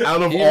 yo,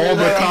 Out of all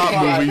the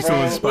cop movies to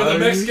with inspire a you,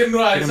 Mexican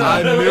rice.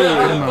 I knew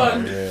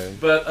it. Yeah.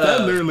 But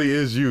That literally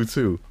is you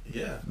too.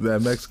 yeah,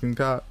 That Mexican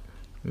cop.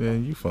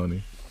 Man, you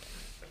funny.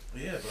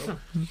 yeah, bro.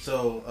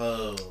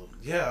 So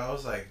yeah, I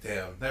was like,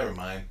 damn, never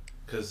mind,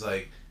 because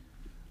like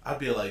I'd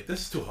be like,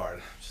 this is too hard.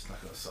 I'm just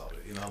not gonna solve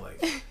it, you know,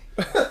 like.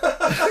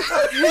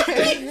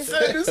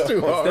 It's too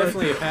It's hard.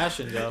 definitely a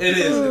passion, though. It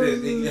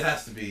is. It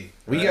has to be.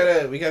 We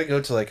right? gotta go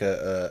to like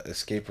a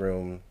escape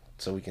room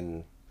so we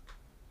can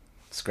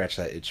scratch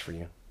that itch for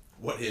you.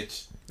 What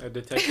itch? A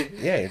detective.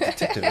 Yeah, you're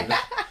detective. itch.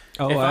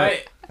 Oh, If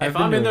I've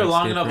I'm been in to there an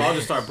long escape enough, room. I'll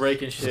just start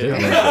breaking shit. Yeah.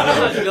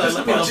 Let me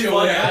the Punch your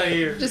fuck way out of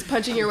here. Just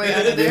punching your way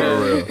out of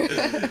there. For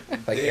real.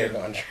 Like air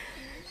laundry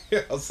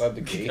outside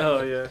the gate.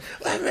 Oh yeah.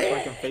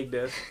 Fucking fake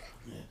death.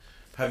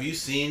 Have you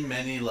seen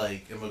many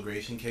like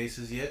immigration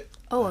cases yet?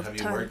 Oh, a have you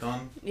ton. worked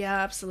on? Yeah,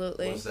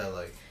 absolutely. What's that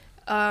like?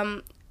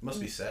 Must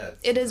be sad.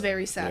 It is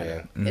very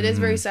sad. Yeah. It is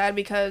very sad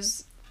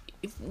because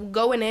if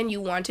going in, you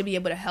want to be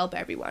able to help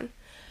everyone.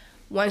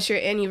 Once you're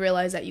in, you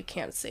realize that you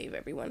can't save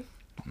everyone.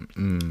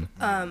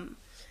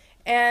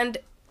 And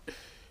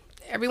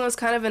everyone's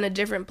kind of in a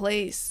different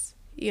place.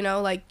 You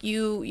know, like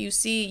you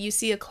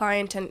see a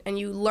client and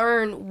you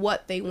learn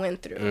what they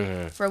went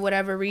through for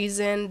whatever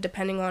reason,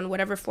 depending on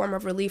whatever form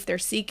of relief they're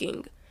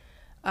seeking.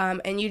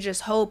 And you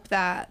just hope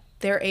that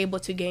they're able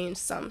to gain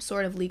some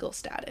sort of legal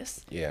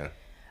status. Yeah.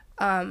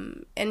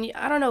 And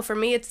I don't know, for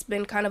me, it's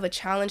been kind of a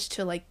challenge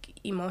to like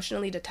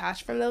emotionally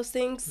detach from those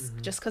things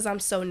just because I'm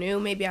so new.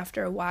 Maybe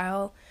after a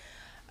while,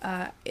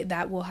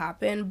 that will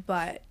happen.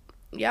 But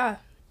yeah,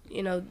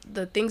 you know,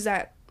 the things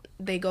that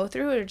they go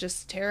through are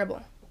just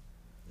terrible.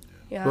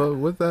 Yeah. But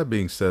with that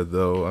being said,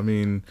 though, I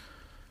mean,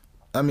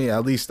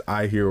 at least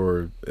I hear,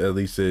 or at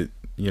least it,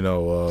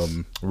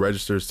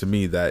 registers to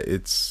me that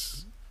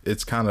it's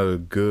kind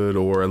of good,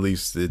 or at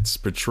least it's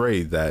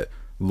portrayed that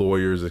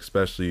lawyers,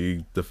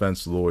 especially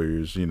defense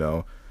lawyers,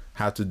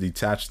 have to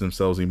detach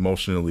themselves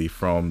emotionally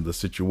from the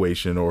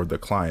situation or the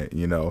client,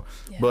 Yeah.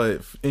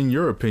 But in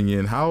your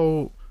opinion,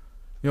 how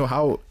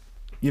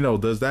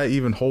does that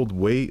even hold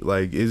weight?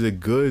 Like, is it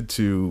good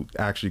to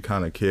actually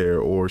kind of care,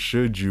 or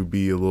should you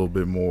be a little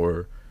bit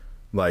more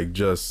like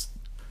just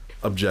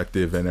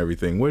objective and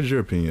everything? What is your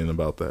opinion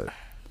about that?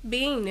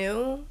 Being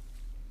new,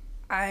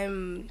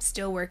 I'm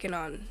still working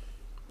on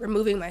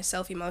removing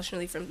myself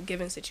emotionally from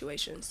given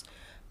situations.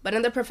 But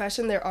in the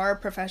profession, there are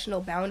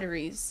professional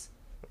boundaries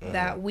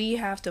that we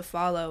have to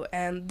follow.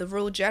 And the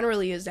rule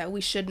generally is that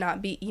we should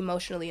not be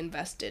emotionally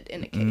invested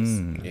in a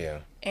case. Yeah.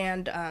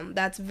 And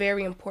that's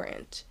very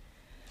important.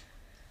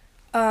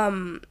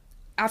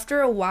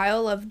 After a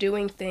while of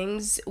doing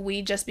things,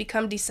 we just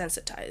become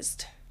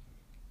desensitized.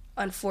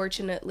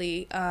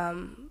 Unfortunately,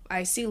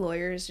 I see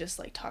lawyers just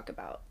like talk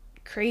about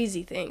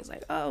crazy things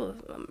like, oh,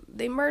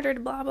 they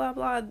murdered blah blah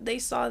blah, they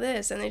saw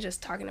this, and they're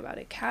just talking about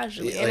it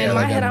casually. Yeah, and in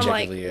like my head I'm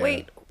like, objectively, yeah.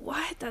 wait,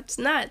 what? That's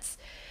nuts.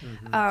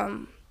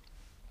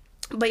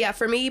 But yeah,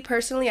 for me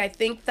personally, I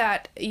think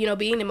that,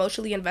 being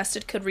emotionally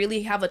invested could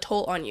really have a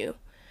toll on you.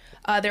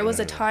 There was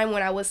a time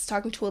when I was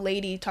talking to a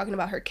lady talking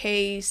about her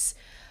case,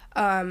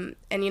 and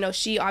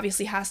she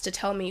obviously has to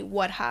tell me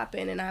what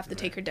happened, and I have to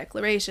take her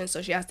declaration,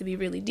 so she has to be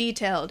really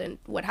detailed and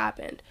what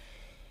happened.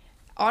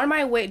 On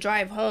my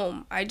drive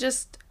home,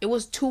 it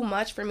was too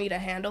much for me to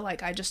handle.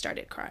 Like, I just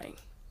started crying.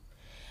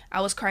 I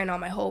was crying on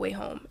my whole way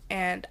home.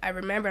 And I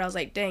remembered, I was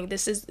like, dang,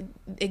 this is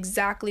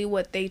exactly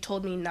what they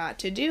told me not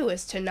to do,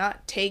 is to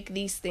not take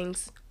these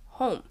things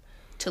home.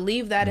 To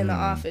leave that in the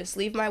office,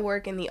 leave my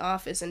work in the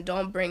office, and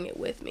don't bring it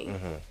with me.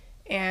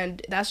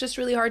 And that's just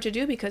really hard to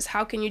do, because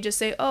how can you just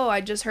say, oh,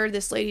 I just heard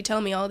this lady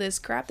tell me all this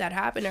crap that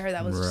happened to her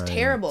that was just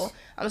terrible.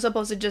 I'm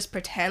supposed to just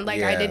pretend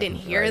like I didn't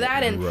hear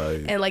that,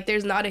 and like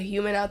there's not a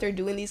human out there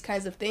doing these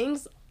kinds of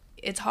things.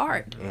 It's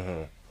hard,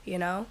 you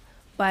know?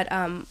 But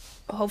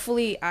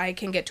hopefully I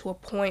can get to a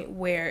point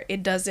where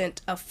it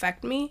doesn't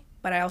affect me,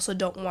 but I also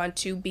don't want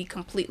to be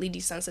completely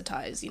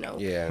desensitized, you know?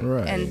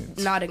 And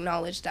not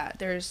acknowledge that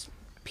there's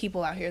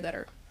people out here that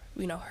are,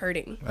 you know,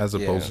 hurting. As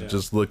opposed to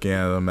just looking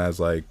at them as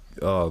like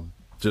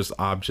just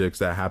objects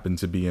that happen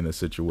to be in a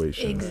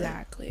situation.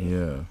 Exactly.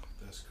 Yeah.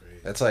 That's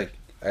great. That's like,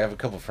 I have a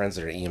couple friends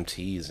that are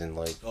EMTs, and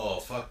like, oh,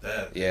 fuck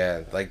that.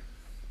 Yeah, like,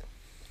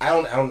 I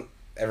don't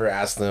ever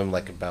ask them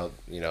like about,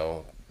 you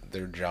know,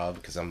 their job,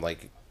 because I'm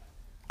like,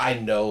 I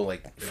know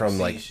like from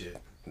like shit.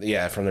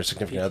 From their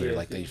significant other,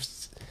 like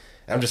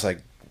I'm just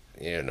like,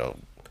 you know,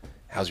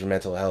 how's your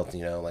mental health,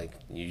 you know, like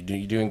you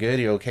doing good,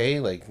 you okay,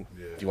 like do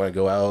you want to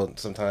go out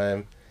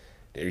sometime,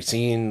 are you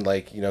seeing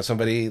like, you know,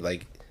 somebody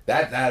like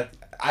that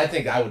I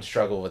think I would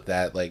struggle with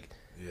that, like,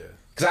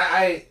 because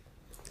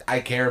I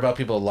care about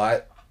people a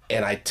lot,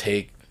 and I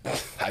take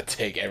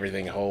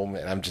everything home,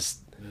 and I'm just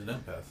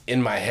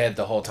in my head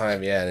the whole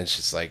time, and it's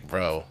just like,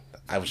 bro,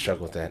 I would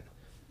struggle with that.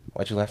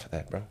 Why'd you laugh at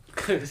that, bro?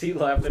 Because he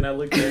laughed and I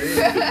looked at him.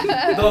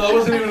 No, that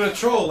wasn't even a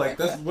troll. Like,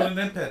 that's what an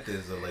empath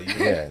is. Though.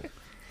 Like,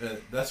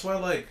 that's why,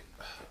 like,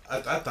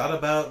 I thought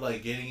about,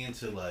 like, getting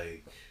into,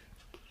 like,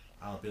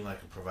 I don't know, being,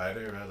 like, a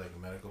provider, right? Like, a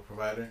medical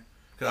provider.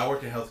 Because I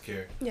work in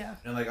healthcare. Yeah.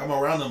 And, like, I'm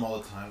around them all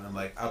the time. And,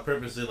 like, I'll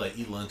purposely, like,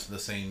 eat lunch in the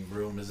same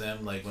room as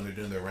them, like, when they're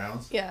doing their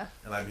rounds. Yeah.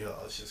 And I'd be like,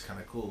 oh, this shit's kind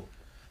of cool.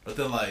 But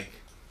then, like,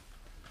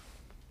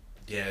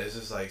 yeah, it's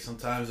just, like,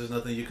 sometimes there's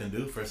nothing you can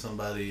do for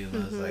somebody. And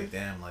it's like,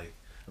 damn, like,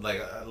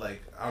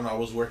 I don't know, I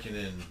was working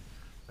in,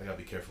 I gotta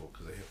be careful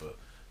because of HIPAA,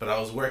 but I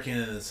was working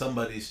in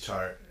somebody's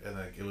chart, and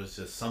like it was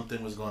just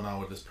something was going on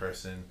with this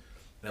person,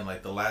 and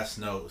like the last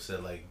note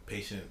said like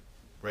patient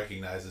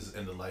recognizes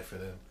end of life for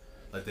them,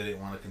 like they didn't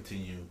want to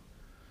continue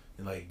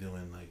like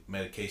doing like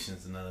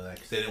medications and none of that,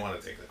 because they didn't want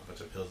to take like a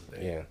bunch of pills a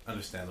day. Yeah.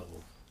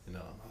 Understandable, you know.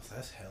 I was like,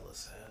 that's hella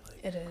sad.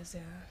 Like, it is,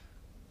 yeah.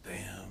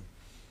 Damn.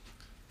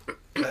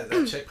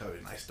 That check probably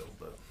nice though,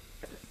 but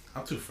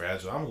I'm too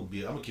fragile. I'm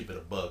gonna keep it a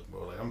buck,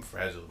 bro. Like, I'm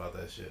fragile about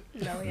that shit.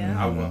 No,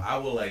 yeah. I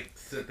will like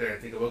sit there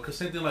and think about, cause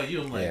same thing like you.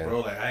 I'm like,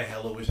 bro, like I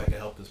hella wish I could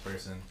help this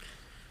person,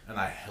 and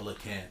I hella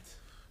can't.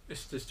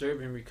 It's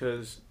disturbing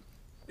because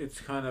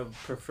it's kind of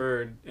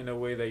preferred in a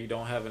way that you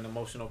don't have an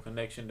emotional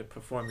connection to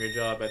perform your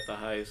job at the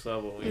highest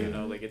level. You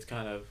know, like it's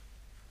kind of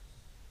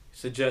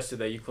suggested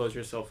that you close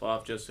yourself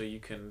off just so you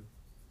can,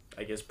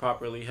 I guess,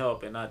 properly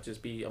help and not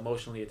just be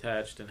emotionally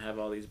attached and have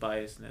all these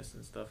biasness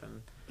and stuff.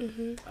 And I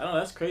don't know,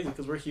 that's crazy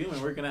because we're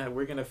human. We're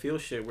gonna feel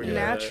shit. We're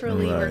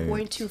naturally we're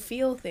going to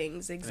feel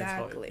things.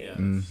 Exactly.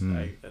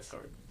 That's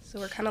hard. So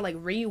we're kind of like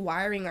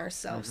rewiring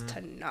ourselves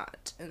to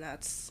not, and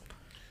that's.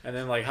 And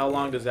then like, how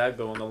long does that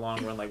go in the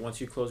long run? Like once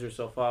you close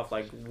yourself off,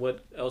 like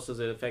what else is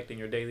it affecting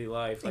your daily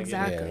life? Like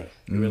your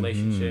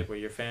relationship or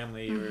your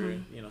family or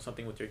you know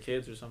something with your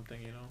kids or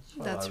something. You know.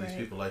 Well, that's a lot of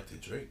these people like to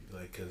drink,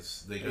 like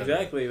because they got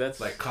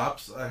that's like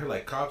cops. I hear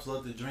like cops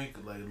love to drink.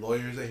 Like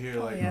lawyers, I hear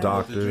like doctors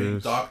love to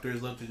drink.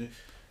 Doctors love to drink.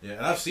 Yeah,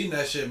 and I've seen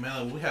that shit,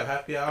 man. Like, we have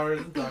happy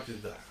hours, and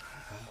doctors die.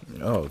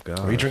 Oh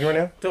god. Are you drinking right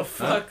now? The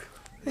fuck?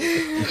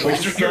 These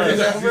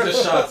are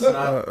shots,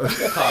 not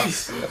cops.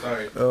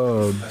 Sorry.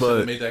 I should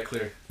have made that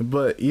clear.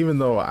 But even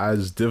though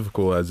as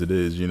difficult as it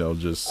is, you know,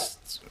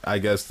 just I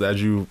guess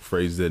as you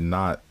phrased it,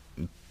 not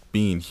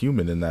being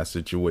human in that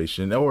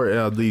situation, or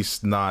at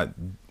least not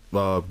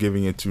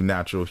giving it to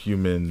natural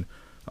human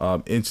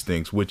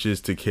instincts, which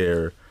is to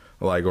care,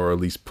 like, or at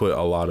least put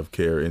a lot of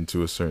care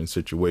into a certain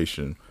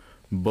situation.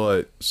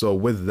 But so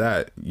with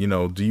that, you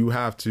know, do you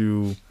have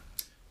to,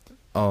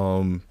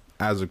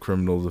 as a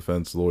criminal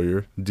defense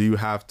lawyer, do you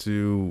have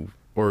to,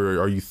 or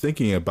are you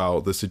thinking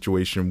about the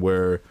situation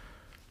where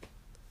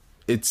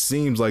it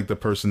seems like the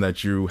person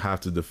that you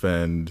have to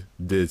defend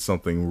did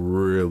something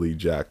really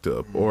jacked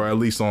up, or at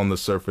least on the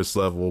surface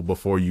level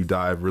before you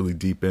dive really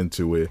deep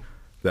into it,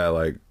 that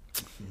like,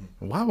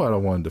 why would I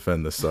want to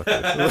defend this sucker?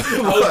 I was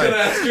gonna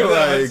ask you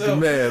that myself.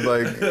 Man,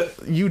 like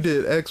you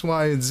did X,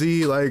 Y, and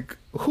Z. Like,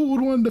 who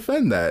would want to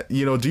defend that?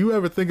 You know, do you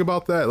ever think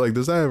about that? Like,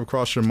 does that ever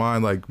cross your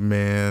mind? Like,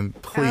 man,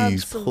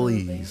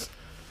 please.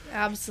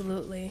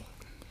 Absolutely.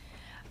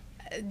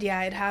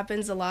 Yeah, it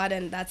happens a lot,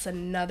 and that's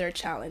another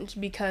challenge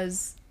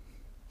because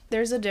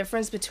there's a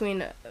difference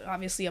between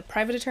obviously a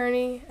private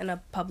attorney and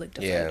a public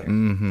defender.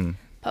 Yeah.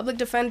 Public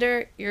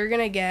defender, you're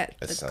gonna get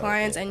the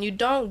clients, and you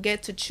don't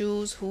get to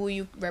choose who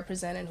you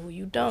represent and who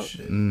you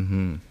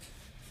don't.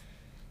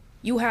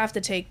 You have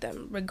to take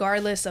them,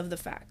 regardless of the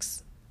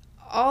facts.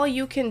 All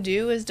you can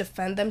do is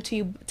defend them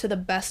to the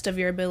best of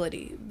your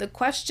ability. The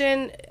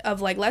question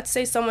of, like, let's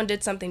say someone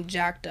did something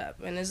jacked up,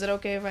 and is it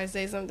okay if I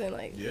say something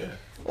like,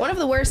 one of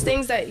the worst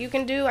things that you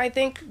can do, I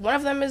think, one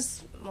of them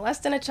is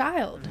molesting a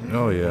child.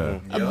 Oh, yeah.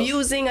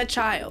 Abusing a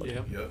child.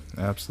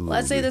 Absolutely.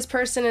 Let's say this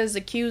person is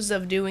accused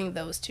of doing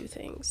those two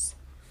things.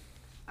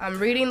 I'm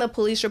reading the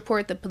police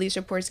report. The police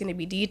report is going to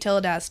be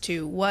detailed as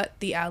to what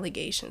the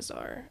allegations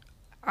are.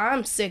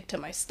 I'm sick to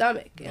my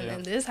stomach, and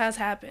then this has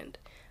happened.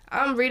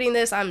 I'm reading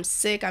this. I'm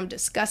sick. I'm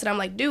disgusted. I'm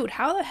like, dude,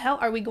 how the hell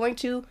are we going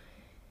to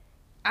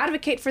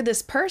advocate for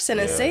this person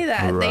and say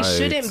that they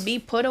shouldn't be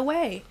put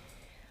away?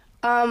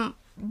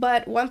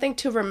 But one thing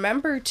to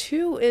remember,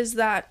 too, is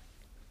that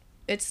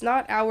it's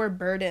not our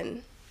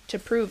burden to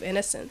prove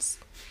innocence.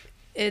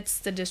 It's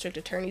the district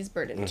attorney's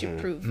burden to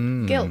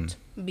prove guilt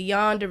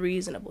beyond a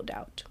reasonable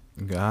doubt.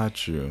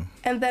 Got you.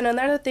 And then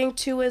another thing,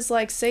 too, is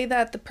like, say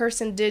that the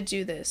person did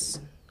do this,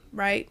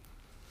 right?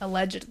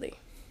 Allegedly.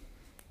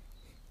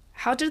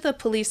 How did the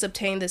police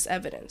obtain this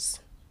evidence?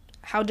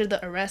 How did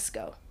the arrest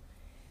go?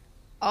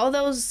 All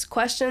those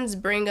questions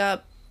bring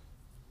up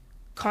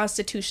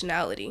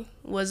constitutionality.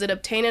 Was it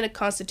obtained in a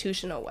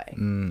constitutional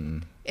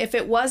way? If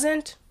it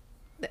wasn't,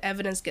 the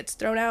evidence gets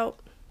thrown out.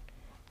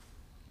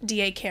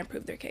 DA can't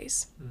prove their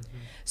case.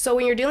 So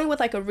when you're dealing with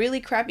like a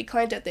really crappy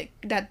client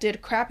that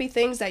did crappy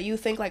things that you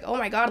think like, oh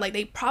my God, like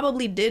they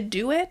probably did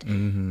do it.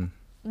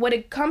 What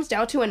it comes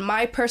down to, in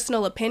my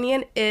personal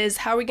opinion, is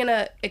how are we going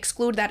to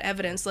exclude that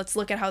evidence? Let's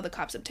look at how the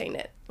cops obtained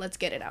it. Let's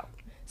get it out.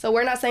 So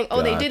we're not saying,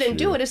 oh, they didn't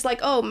do it. It's like,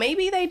 oh,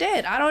 maybe they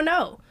did. I don't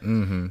know.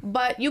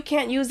 But you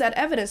can't use that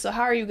evidence. So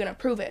how are you going to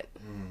prove it?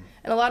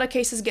 And a lot of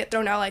cases get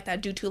thrown out like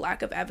that due to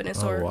lack of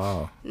evidence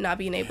not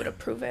being able to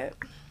prove it.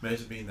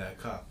 Imagine being that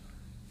cop.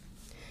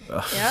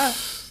 Yeah.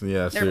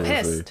 Yeah, They're seriously.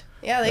 pissed.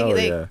 Yeah,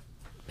 they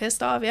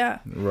pissed off, yeah.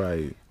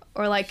 Right.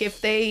 Or like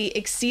if they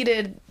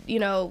exceeded, you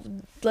know,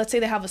 let's say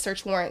they have a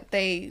search warrant.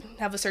 They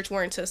have a search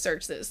warrant to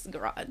search this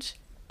garage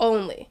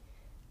only.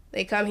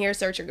 They come here,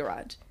 search your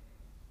garage.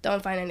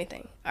 Don't find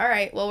anything. All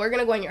right, well, we're going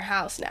to go in your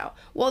house now.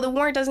 Well, the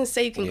warrant doesn't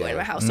say you can go in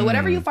my house. So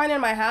whatever you find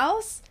in my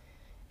house,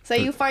 say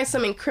you find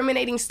some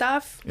incriminating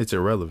stuff. It's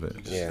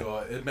irrelevant.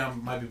 It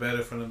might be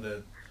better for them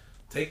to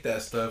take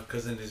that stuff,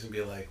 because then they just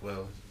be like,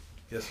 well,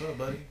 guess what,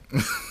 buddy?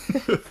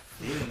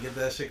 You didn't get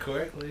that shit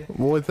correctly.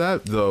 Well, with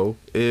that, though,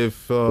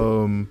 if,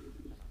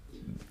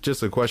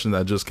 just a question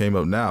that just came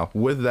up now,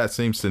 with that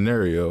same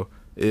scenario,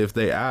 if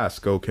they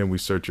ask, oh, can we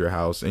search your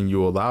house, and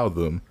you allow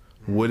them,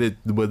 would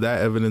that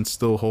evidence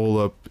still hold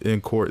up in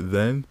court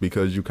then?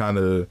 Because you kind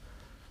of,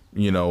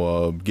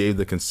 gave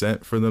the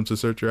consent for them to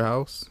search your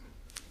house?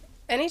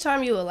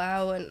 Anytime you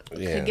allow and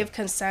give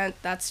consent,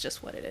 that's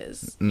just what it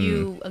is.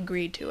 You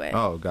agreed to it.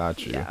 Oh,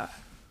 got you.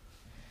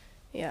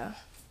 Yeah.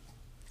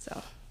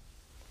 So.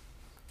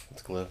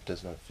 This glove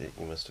does not fit.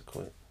 You must have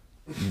quit.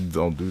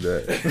 Don't do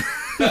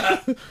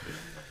that.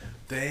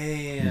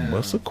 Damn. You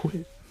must have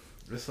quit.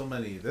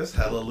 There's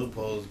hella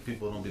loopholes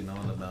people don't be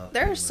knowing about.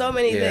 There are so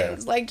many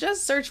things. Like,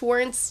 just search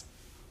warrants.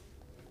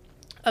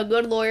 A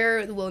good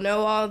lawyer will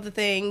know all the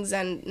things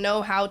and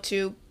know how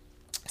to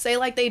say,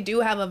 like, they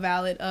do have a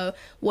valid,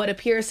 what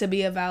appears to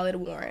be a valid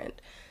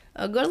warrant.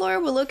 A good lawyer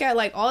will look at,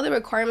 like, all the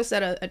requirements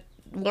that a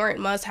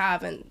warrant must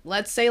have, and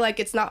let's say, like,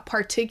 it's not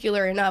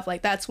particular enough.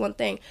 Like, that's one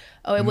thing.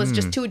 Oh, it was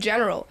just too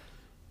general.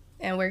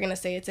 And we're going to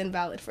say it's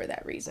invalid for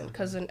that reason,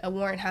 because a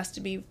warrant has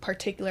to be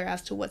particular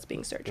as to what's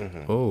being searched.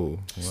 Oh, wow.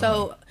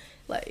 So,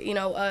 like,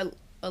 a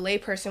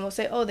layperson will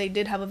say, oh, they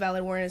did have a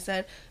valid warrant and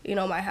said,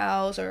 my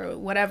house or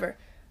whatever.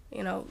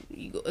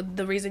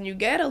 The reason you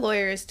get a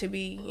lawyer is to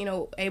be,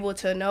 able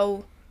to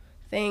know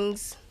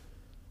things.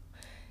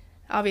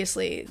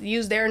 Obviously,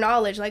 use their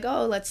knowledge, like,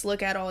 oh, let's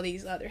look at all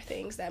these other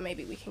things that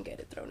maybe we can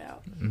get it thrown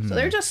out. So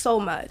there's just so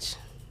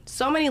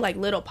many, like,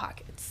 little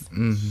pockets.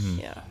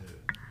 Yeah.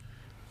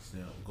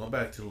 Going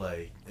back to,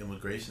 like,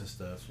 immigration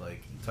stuff,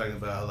 like, talking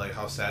about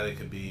how sad it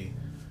could be.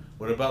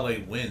 What about,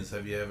 like, wins?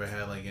 Have you ever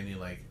had, like, any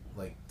like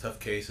tough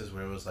cases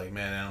where it was like,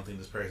 man, I don't think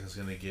this person's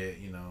gonna get,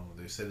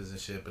 their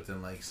citizenship, but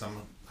then, like,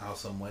 somehow,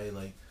 some way,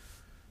 like,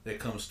 it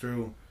comes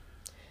through,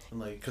 and,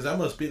 like, because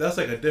that's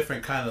like a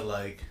different kind of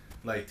like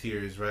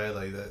tears, right?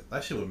 Like,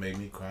 that shit would make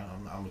me cry.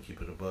 I'm gonna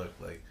keep it a buck.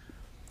 Like,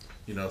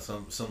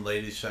 some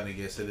ladies trying to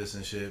get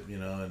citizenship,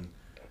 and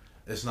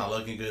it's not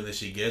looking good that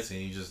she gets it,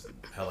 and you just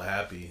hella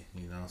happy,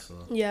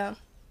 so. Yeah.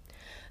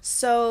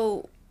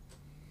 So,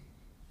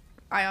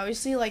 I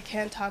obviously, like,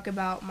 can't talk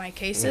about my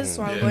cases,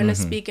 so I'm going to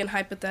speak in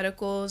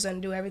hypotheticals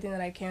and do everything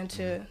that I can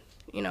to,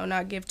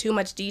 not give too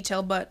much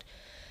detail. But,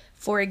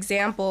 for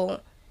example,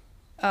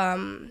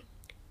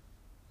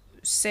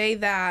 say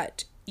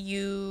that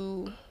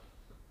you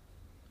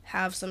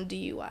have some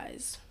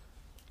DUIs.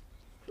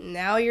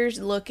 Now you're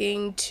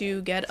looking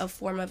to get a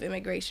form of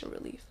immigration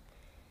relief.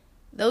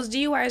 Those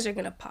DUIs are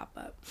going to pop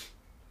up.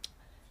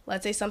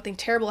 Let's say something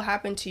terrible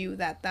happened to you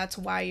that's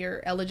why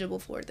you're eligible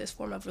for this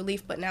form of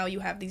relief, but now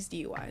you have these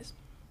DUIs.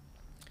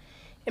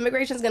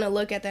 Immigration's going to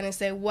look at that and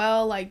say,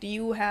 well, like, do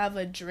you have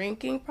a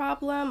drinking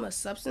problem, a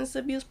substance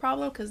abuse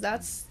problem? Because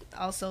that's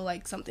also,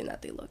 like, something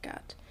that they look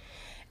at.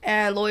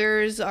 And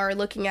lawyers are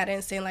looking at it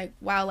and saying, like,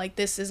 wow, like,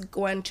 this is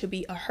going to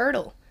be a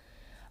hurdle.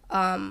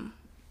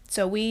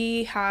 So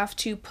we have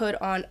to put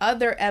on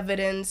other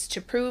evidence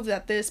to prove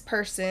that this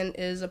person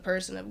is a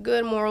person of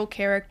good moral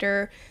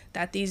character,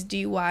 that these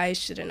DUIs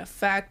shouldn't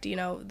affect,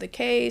 the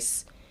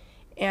case.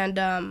 And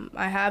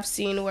I have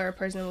seen where a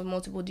person with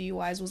multiple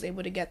DUIs was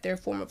able to get their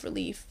form of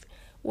relief.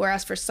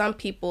 Whereas for some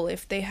people,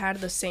 if they had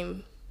the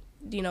same,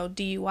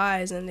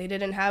 DUIs and they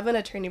didn't have an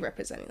attorney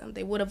representing them,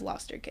 they would have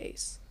lost their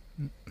case.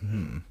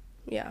 Mm-hmm.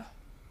 Yeah.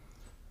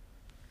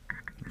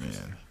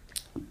 Man.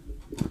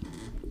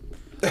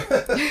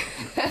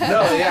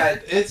 No, yeah,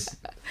 it's.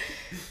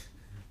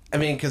 I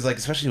mean, because like,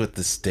 especially with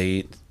the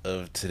state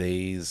of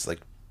today's like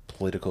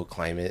political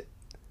climate,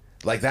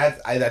 like that,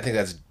 I think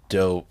that's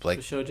dope. Like,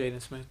 For sure,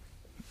 Jaden Smith.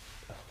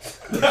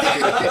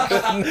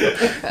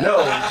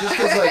 no, just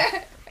because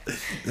like,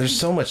 there's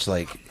so much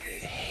like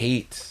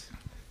hate,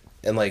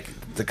 and like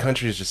the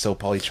country is just so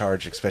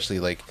polycharged, especially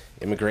like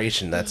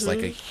immigration. That's like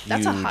a huge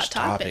That's a hot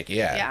topic.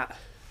 Yeah.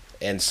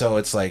 And so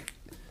it's like,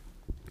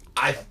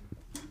 I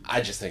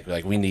just think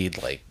like we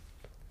need like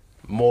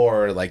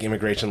more like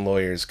immigration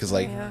lawyers, because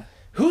like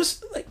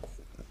who's like,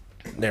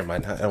 never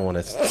mind, I don't want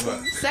to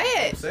Say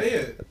it. Say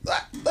it.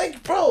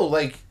 like, bro,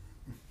 like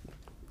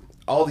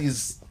all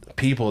these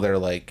people, they're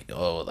like,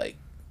 oh, like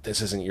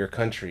this isn't your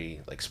country,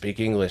 like speak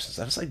English and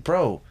stuff. It's like,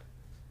 bro,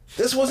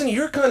 this wasn't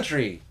your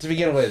country to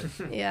begin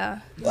with.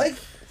 Yeah. Like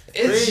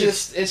it's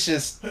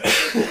just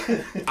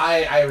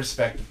I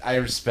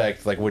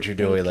respect like what you're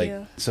doing, Thank like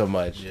you. so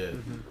much. Yeah.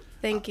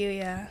 Thank you.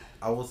 Yeah.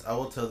 I will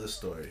tell this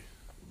story,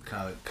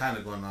 kind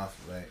of going off,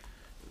 right?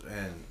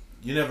 And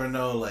you never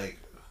know, like,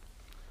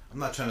 I'm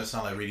not trying to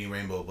sound like Reading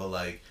Rainbow, but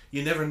like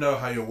you never know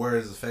how your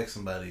words affect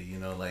somebody,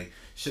 like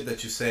shit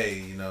that you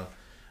say,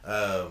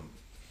 I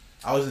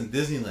was in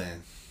Disneyland,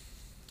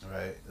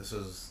 right? This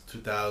was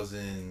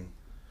 2000,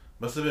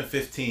 must have been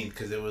 15,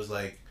 because it was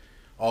like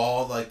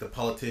all like the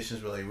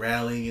politicians were like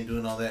rallying and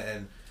doing all that,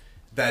 and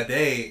that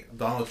day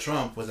Donald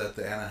Trump was at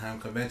the Anaheim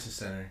Convention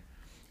Center,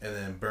 and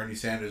then Bernie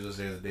Sanders was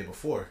there the day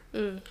before,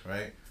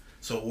 right?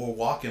 So we're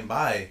walking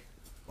by.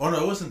 Oh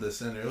no, it wasn't the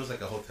center. It was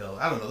like a hotel.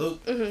 I don't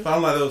know.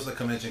 Found like there was a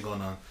convention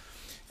going on,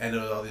 and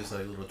there was all these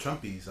like little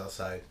Trumpies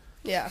outside.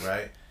 Yeah.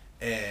 Right.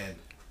 And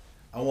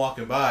I'm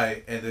walking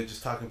by, and they're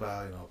just talking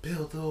about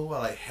Bill do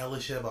like hella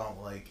shit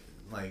about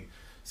like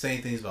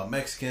saying things about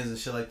Mexicans and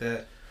shit like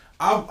that.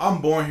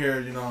 I'm born here.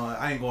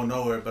 I ain't going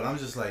nowhere. But I'm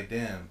just like,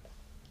 damn,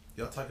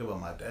 y'all talking about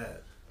my dad.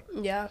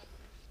 Yeah.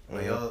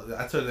 Like,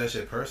 I took that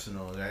shit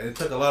personal. Right? It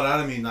took a lot out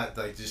of me not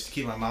like just to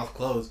keep my mouth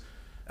closed.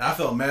 And I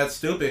felt mad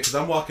stupid because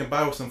I'm walking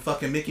by with some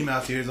fucking Mickey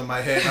Mouse ears on my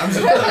head. I'm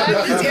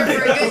just Just here for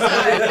a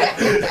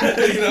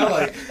good time.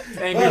 like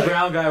Angry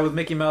brown guy with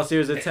Mickey Mouse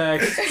ears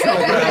attacks.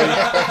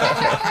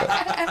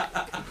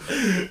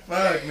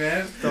 fuck,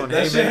 man. Throwing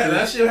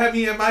That shit had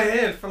me in my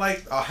head for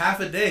like a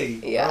half a day.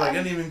 Yeah. I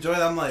didn't even enjoy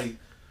that. I'm like,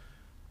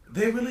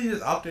 they really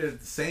just out there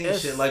saying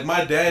Yes. shit. Like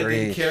my dad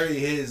didn't Preach. carry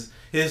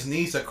his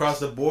niece across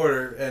the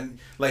border, and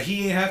like he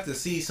didn't have to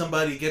see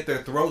somebody get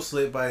their throat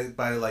slit by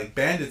like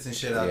bandits and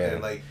shit out there.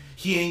 Like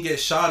he ain't get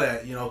shot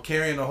at,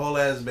 carrying a whole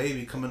ass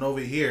baby coming over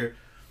here,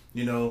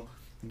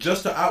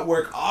 just to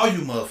outwork all you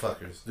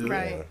motherfuckers, dude.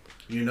 Right.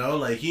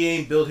 Like he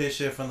ain't built his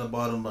shit from the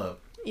bottom up.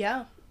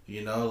 Yeah.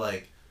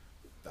 Like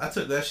I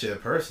took that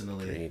shit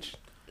personally. Preach.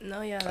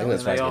 No, yeah. I That think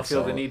was that's why They all it's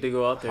feel so the need to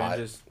go out there hot.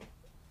 and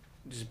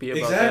just be about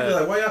Exactly. that.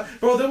 Like why y'all,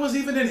 bro? There was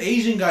even an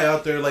Asian guy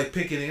out there like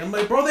picketing. I'm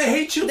like, bro, they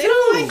hate you They too.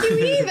 don't like you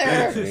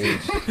either.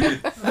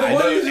 Preach. Like,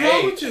 what is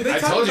wrong with you? They I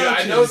talk told you, about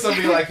I know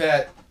somebody like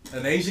that.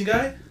 An Asian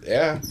guy?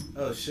 Yeah.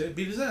 Oh shit,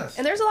 beat his ass.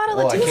 And there's a lot of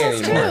Well, I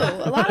can't Latinos anymore.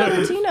 too. A lot of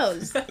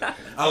Latinos.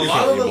 A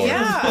lot of them. anymore.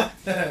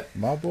 Yeah.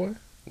 My boy?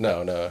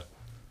 No.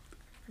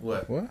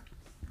 What? What?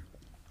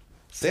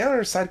 Stay on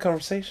our side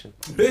conversation.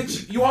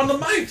 Bitch, you on the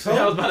mic, so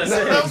I was about to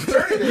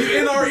say.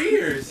 you in our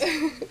ears.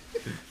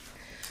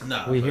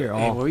 Nah, We but- hear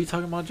Hey, all. what were you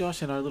talking about,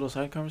 Josh, in our little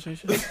side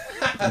conversation?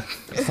 I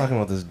was talking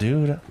about this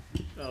dude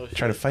Oh, shit.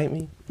 trying to fight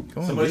me.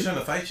 Go on, Somebody's B. trying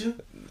to fight you?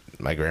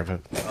 My grandpa,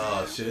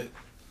 Oh shit.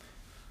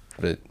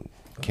 but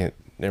can't.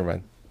 Never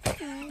mind.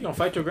 You gonna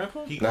fight your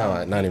grandpa? He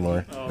No, not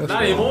anymore. Oh, That's not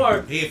fine.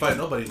 anymore. He ain't fight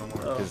nobody no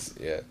more. Oh. 'Cause,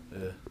 yeah.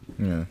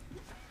 Yeah.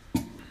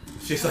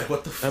 She's like,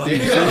 what the fuck? What's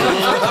going on?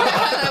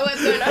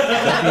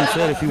 That being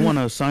said, if you want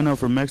to sign up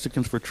for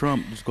Mexicans for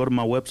Trump, just go to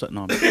my website.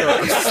 No,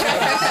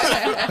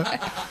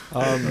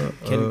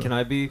 Can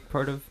I be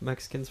part of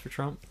Mexicans for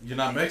Trump? You're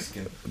not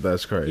Mexican.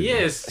 That's crazy.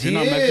 Yes. He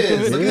not is.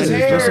 Mexican. Look at his You're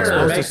just hair.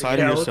 supposed to cite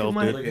Yeah, yourself,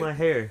 look at dude. my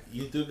hair.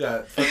 You do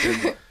got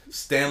fucking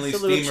Stanley It's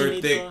a little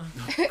Steamer thick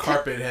chinito.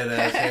 carpet head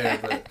ass hair,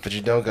 but But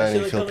you don't got That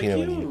any shit look Filipino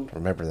kinda in you. cute.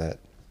 Remember that.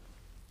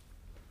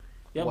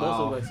 Yeah, Wow. both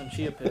look like some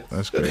chia pets.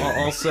 That's crazy.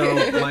 Also,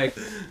 my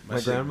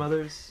shit-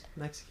 grandmother's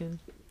Mexican,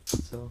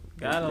 so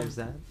Got 'em. there's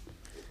that.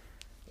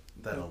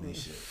 that don't mean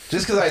shit.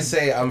 Just because I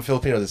say I'm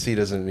Filipino to the sea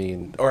doesn't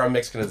mean, or I'm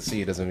Mexican to the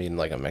sea doesn't mean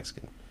like I'm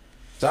Mexican.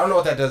 So I don't know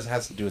what that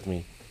has to do with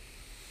me.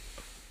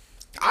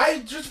 I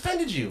just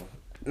offended you.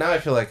 Now I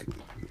feel like,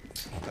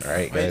 all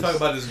right, Why you guys. talking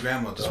about his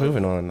grandma, Just dog?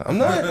 moving on. I'm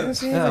not. I didn't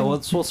see Yeah,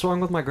 anything. what's wrong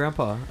with my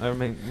grandpa? I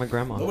mean, my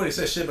grandma. Nobody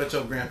said shit about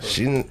your grandpa.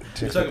 She didn't You're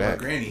take me talking about back.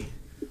 Granny.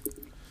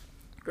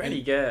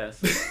 Granny gas.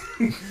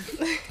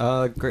 Granny's Watch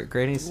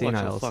your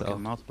senile, fucking so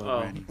mouth,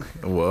 Oh. Granny.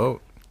 Whoa.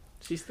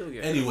 She's still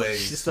gas. Anyways,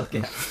 she's still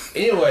gas.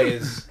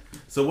 Anyways,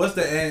 so what's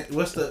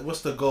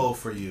the goal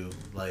for you?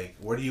 Like,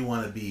 where do you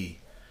want to be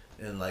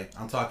And like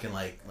I'm talking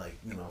like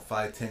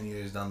 5-10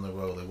 years down the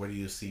road, like where do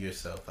you see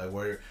yourself? Like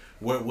where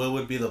what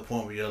would be the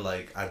point where you're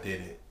like, I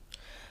did it?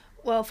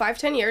 Well,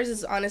 5-10 years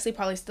is honestly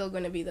probably still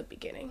going to be the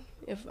beginning,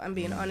 if I'm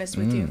being honest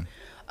with you.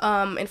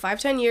 In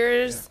 5-10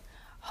 years,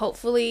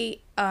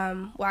 hopefully,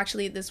 well,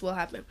 actually, this will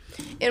happen.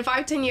 In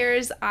 5-10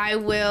 years, I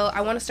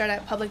want to start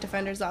at public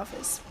defender's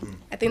office.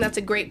 I think that's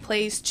a great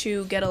place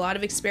to get a lot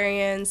of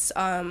experience,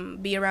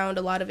 be around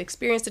a lot of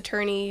experienced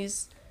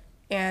attorneys,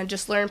 and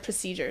just learn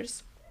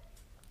procedures.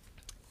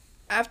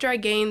 After I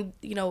gain,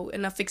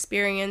 enough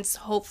experience,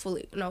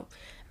 hopefully,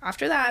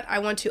 after that, I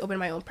want to open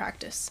my own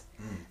practice.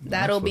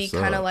 That'll be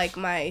kind of like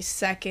my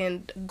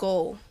second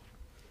goal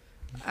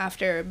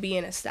after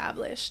being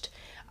established.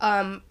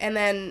 And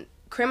then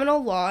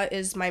criminal law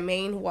is my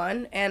main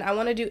one, and I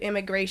want to do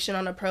immigration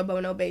on a pro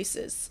bono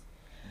basis.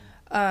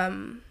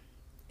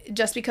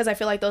 Just because I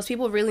feel like those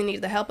people really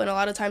need the help, and a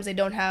lot of times they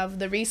don't have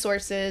the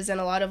resources,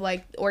 and a lot of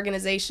like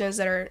organizations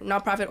that are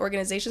nonprofit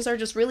organizations are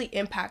just really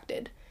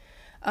impacted.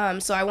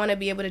 So I want to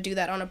be able to do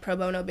that on a pro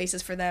bono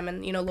basis for them.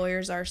 And,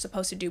 lawyers are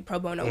supposed to do pro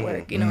bono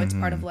work. It's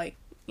part of like,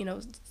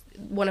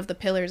 one of the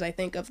pillars, I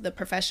think, of the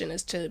profession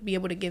is to be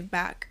able to give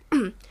back.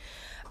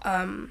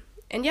 And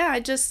yeah,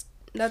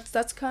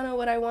 that's kind of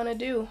what I want to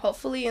do.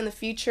 Hopefully in the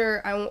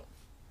future,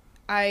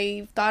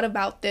 I thought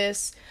about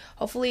this.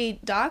 Hopefully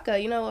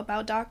DACA,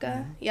 about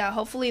DACA. Yeah,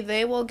 hopefully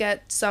they will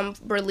get some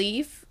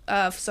relief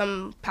of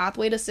some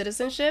pathway to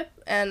citizenship.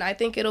 And I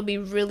think it'll be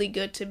really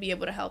good to be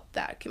able to help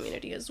that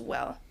community as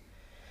well.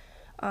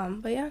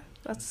 But yeah,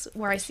 that's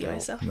where I see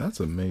myself.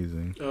 That's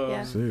amazing.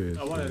 Yeah. Seriously.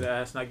 I wanted to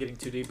ask, not getting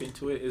too deep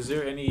into it, is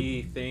there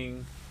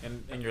anything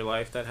in your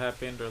life that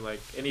happened, or like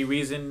any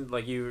reason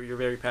like you're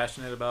very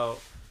passionate about,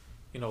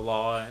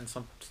 law and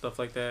some stuff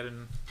like that,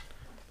 and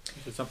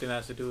is it something that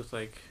has to do with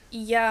like?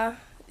 Yeah,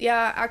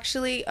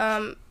 actually,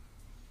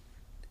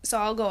 so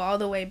I'll go all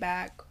the way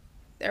back.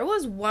 There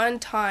was one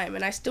time,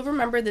 and I still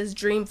remember this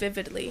dream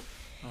vividly.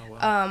 Oh,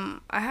 wow.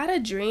 I had a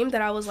dream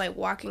that I was like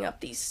walking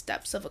up these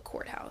steps of a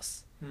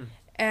courthouse.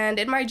 And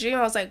in my dream,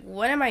 I was like,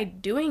 what am I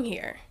doing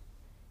here?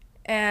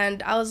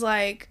 And I was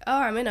like, oh,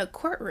 I'm in a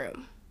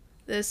courtroom.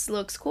 This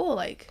looks cool.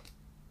 Like,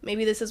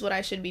 maybe this is what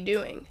I should be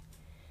doing.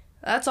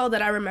 That's all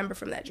that I remember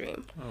from that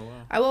dream. Oh, wow.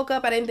 I woke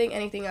up, I didn't think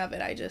anything of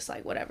it. I just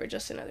like, whatever,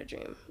 just another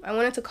dream. I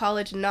went into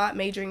college not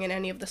majoring in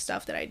any of the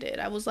stuff that I did.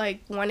 I was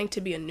like wanting to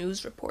be a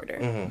news reporter.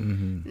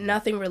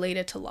 Nothing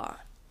related to law.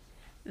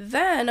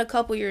 Then a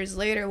couple years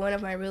later, one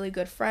of my really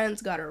good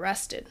friends got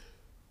arrested.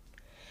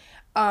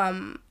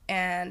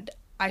 And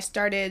I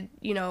started,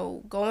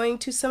 going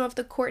to some of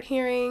the court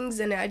hearings,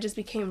 and I just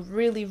became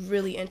really,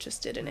 really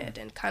interested in it,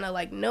 and kind of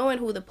like knowing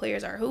who the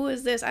players are. Who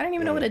is this? I didn't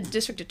even know what a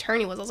district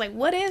attorney was. I was like,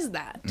 what is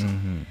that?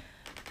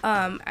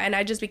 And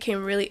I just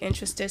became really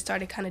interested,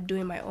 started kind of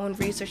doing my own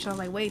research, and I was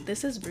like, wait,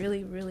 this is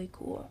really, really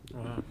cool.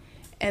 Wow.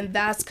 And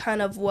that's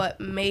kind of what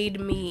made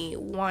me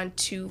want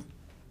to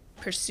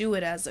pursue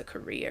it as a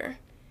career.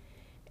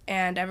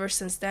 And ever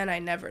since then, I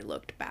never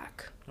looked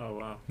back. Oh,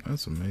 wow.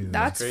 That's amazing.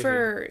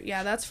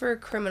 That's for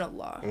criminal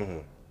law.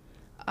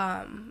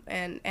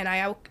 And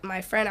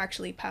my friend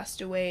actually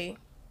passed away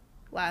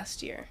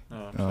last year. Oh,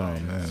 I'm Oh sorry.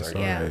 man, Sorry.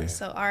 sorry. Yeah,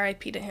 so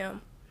R.I.P. to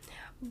him.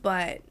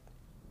 But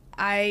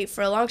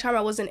for a long time,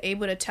 I wasn't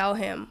able to tell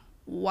him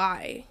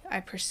why I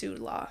pursued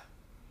law.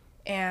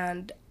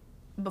 And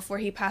before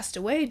he passed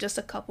away, just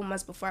a couple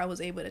months before, I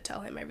was able to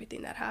tell him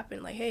everything that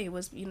happened. Like, hey, it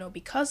was,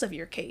 because of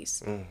your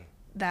case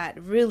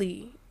that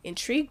really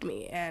intrigued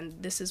me,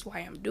 and this is why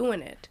I'm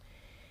doing it.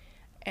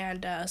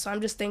 And so I'm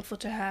just thankful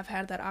to have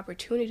had that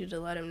opportunity to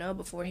let him know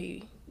before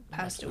he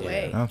passed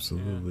away.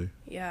 Absolutely.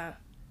 Yeah.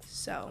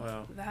 So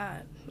Wow.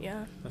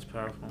 That's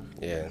powerful.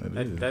 Yeah.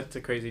 That's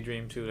a crazy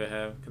dream too to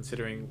have,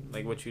 considering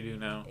like what you do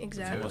now.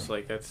 Exactly. It's almost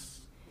like that's.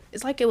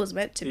 It's like it was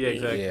meant to be.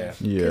 Exactly. Yeah.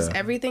 Because Yeah.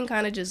 everything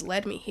kind of just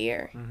led me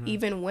here,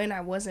 even when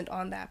I wasn't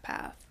on that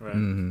path.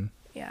 Right.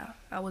 Yeah,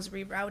 I was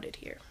rerouted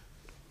here.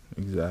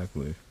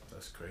 Exactly.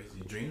 That's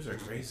crazy. Dreams are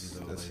crazy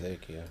though. That's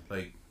sick, yeah.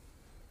 Like,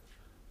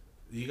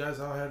 you guys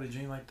all had a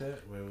dream like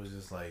that where it was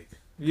just like.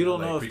 You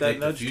don't like, know if that predict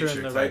the nudged her in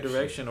future the right type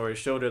direction or it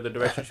showed her the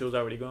direction she was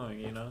already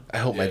going, I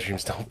hope my Yeah.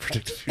 dreams don't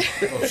predict the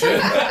future. Oh shit!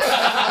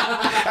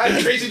 I had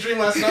a crazy dream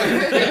last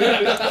night.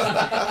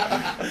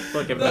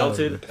 Fucking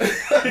melted.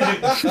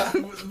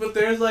 But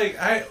there's like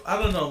I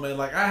don't know, man.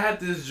 Like I had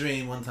this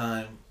dream one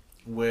time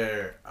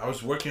where I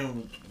was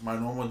working my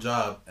normal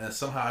job and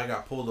somehow I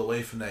got pulled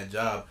away from that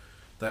job.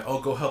 Like, oh,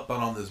 go help out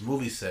on this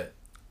movie set,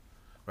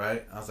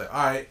 right? I was like,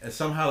 all right, and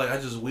somehow like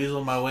I just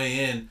weaseled my way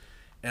in,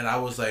 and I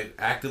was like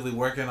actively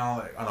working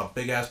on a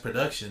big ass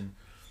production,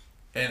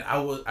 and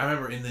I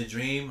remember in the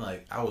dream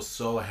like I was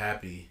so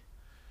happy.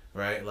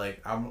 Right,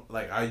 like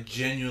I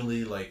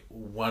genuinely like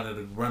wanted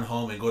to run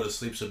home and go to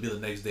sleep, so it'd be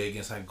the next day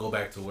again, so I can go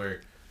back to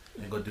work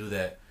and go do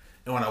that.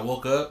 And when I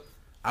woke up,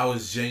 I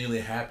was genuinely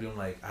happy. I'm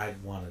like, I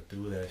want to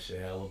do that shit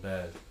hella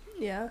bad.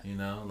 Yeah.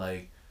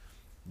 Like,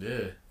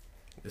 yeah,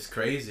 it's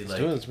crazy. Let's Like,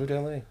 do it. Let's move to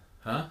LA.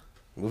 huh?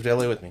 Move to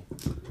LA with me.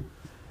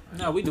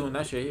 No, we doing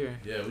that shit here.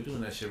 Yeah, we're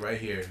doing that shit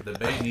right here. The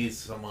Bay needs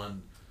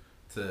someone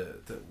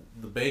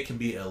the Bay can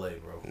be LA,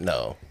 bro.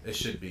 No. It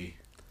should be.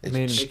 It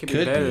mean, could it could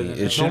be better be. than It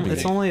that. should be.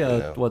 It's only a you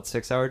know.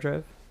 6-hour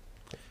drive.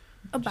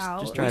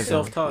 About. just We drive down.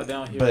 self-taught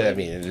down here. But I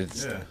mean,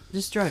 it's Yeah.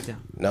 Just drive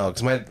down. no,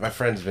 because my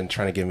friend's been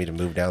trying to get me to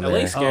move down LA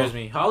there. scares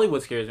me.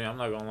 Hollywood scares me. I'm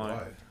not gonna lie.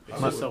 Why? It's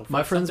My, just so-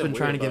 my friend's something been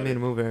trying to weird get me about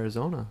to move to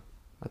Arizona.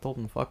 I told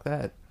him, fuck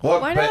that.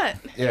 Well, Why but-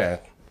 not? Yeah,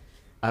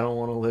 I don't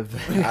want to live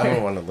there. I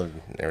don't want to live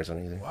in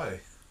Arizona either. Why?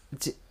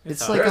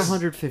 It's hot. like There's-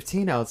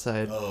 115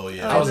 outside. Oh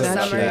yeah. Oh, I was in the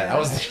thinking summer. that. I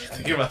was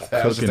thinking about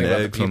that. I was just Cooking thinking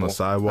about eggs the on the people.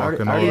 sidewalk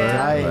and all Already that.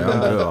 died. Like,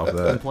 I'm good off In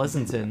that.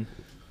 Pleasanton.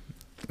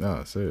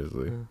 No,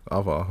 seriously.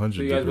 Off 100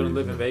 So you guys want to degrees,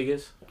 live in man.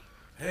 Vegas?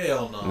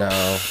 Hell no.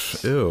 No,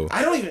 Ew.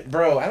 I don't even,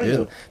 bro. I don't Ew.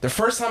 even. The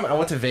first time I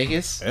went to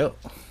Vegas, Ew.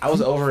 I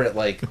was over it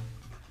like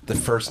the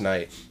first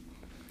night.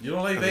 You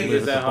don't like Is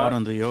Vegas? that hot?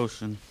 Bottom of the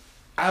ocean.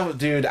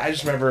 Dude, I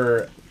just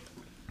remember,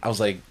 I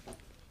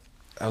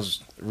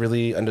was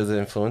really under the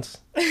influence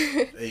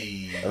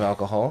Hey. of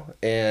alcohol,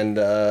 and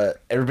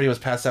everybody was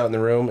passed out in the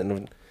room,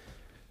 and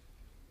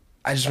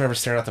I just remember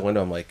staring out the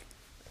window. I'm like,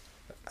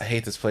 I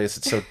hate this place.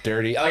 It's so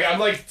dirty. Like I'm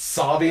like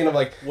sobbing. I'm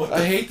like, What I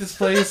the- hate this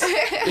place.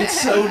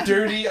 It's so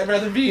dirty. I'd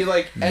rather be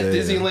like at Yeah.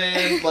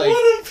 Disneyland. Like,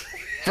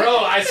 bro,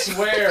 I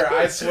swear.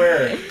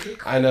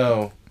 I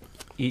know.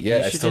 You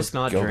I should still just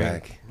not go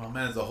drink. back, My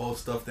man's a whole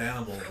stuffed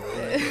animal,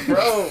 bro.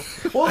 bro.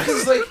 Well,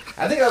 because like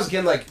I think I was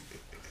getting like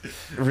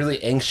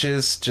really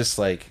anxious. Just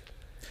like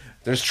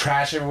there's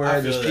trash everywhere. I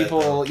feel There's that, people,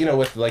 bro. you know,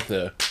 with like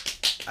the.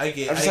 I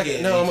get. I'm just I like,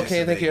 get no, I'm anxious okay.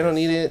 in Thank you. I don't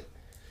Vegas. need it.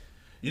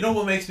 You know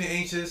what makes me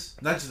anxious?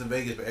 Not just in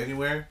Vegas, but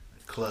everywhere.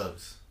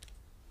 Clubs.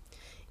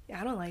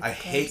 Yeah, I don't like. I the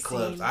hate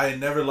club clubs. scene. I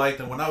never liked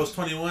them. When I was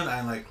 21, I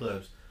didn't like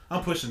clubs.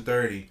 I'm pushing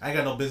 30. I ain't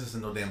got no business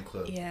in no damn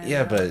club. Yeah.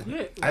 Yeah, but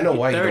Yeah, I know you're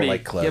why you 30. don't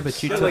like clubs. Yeah,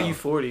 but you That's took- like you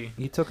 40.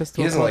 You took us to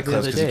He a doesn't club like the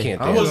clubs other 'cause he day.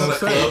 can't I dance. wasn't a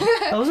club.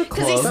 That was a Because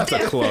club. he's That's a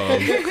stiff. club.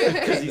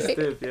 Because he's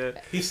stiff, yeah.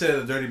 He said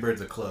a Dirty Bird's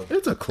a club.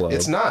 It's a club.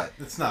 It's not.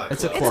 It's not a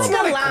It's a club. club. It's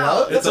like a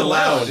lounge. It's a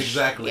lounge,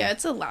 exactly. Yeah,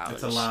 it's a lounge.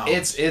 It's a lounge.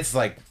 It's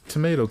like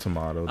tomato.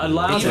 A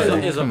lounge Yeah.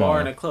 is a Come bar on.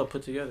 and a club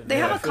put together. They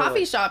Yeah, have I a feel coffee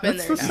like- shop in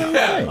That's there the now. same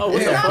Yeah. thing. Oh, what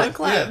It's the not a fuck?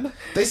 club.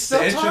 they sell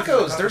The entrance is a tacos.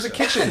 coffee There's a shop.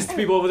 kitchen.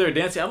 People over there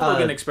dancing. I'm gonna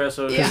get an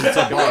espresso. 'cause Yeah. it's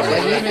a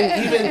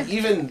bar. Like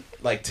even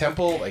like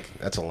Temple, like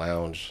that's a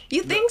lounge.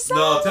 You think so?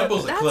 No,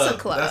 Temple's a That's club. a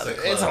club. That's a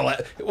club.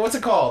 It's a what's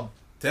it called?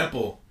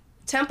 Temple.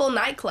 Temple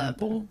nightclub.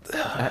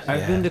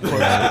 I've been to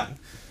clubs.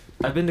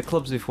 I've been to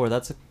clubs before.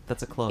 That's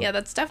a club. Yeah,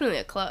 that's definitely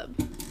a club.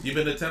 You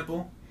been to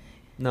Temple?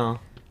 No.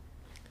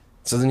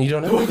 So then you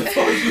don't know. What the fuck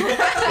you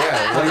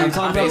Yeah, what are I'm you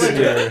talking about basing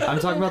your- I'm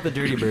talking about the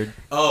Dirty Bird.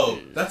 Oh,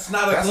 that's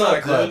not a That's club, not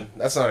a club. dude.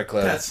 That's not a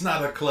club. That's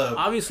not a club.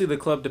 Obviously, the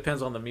club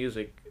depends on the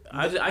music.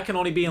 I can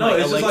only be in No,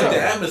 like it's LA just like the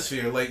club.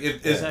 atmosphere. Like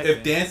Exactly.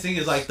 if dancing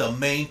is like the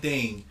main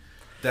thing,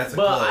 that's a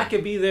But club. I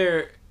could be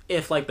there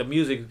if like the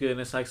music's good and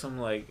it's like some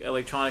like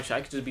electronic shit.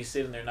 I could just be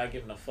sitting there not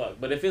giving a fuck.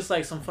 But if it's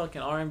like some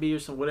fucking R&B or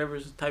some whatever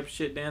type of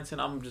shit dancing,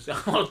 I'm just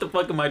what the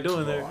fuck am I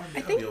doing there?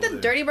 I think the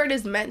Dirty Bird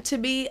is meant to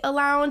be a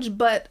lounge,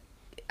 but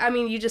I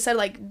mean, you just said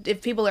like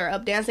if people are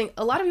up dancing,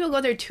 a lot of people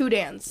go there to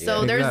dance. So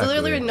Yeah, there's exactly.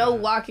 literally no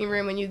walking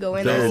room when you go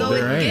in No, there. So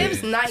there it ain't.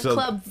 gives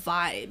nightclub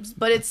vibes,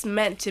 but it's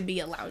meant to be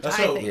a lounge. That's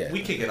I how think. Yeah.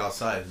 we kick it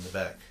outside in the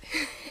back.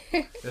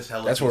 That's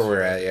hella That's where peaceful.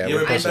 we're at. Yeah, You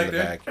we're ever been close in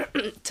back the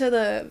there? back. To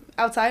the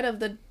outside of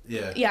the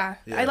Yeah. yeah,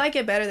 Yeah. I like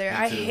it better there. Me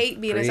I too.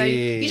 hate being inside.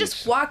 You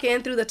just walk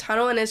in through the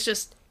tunnel and it's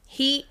just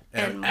heat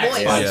and Axe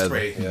moist. body Yeah,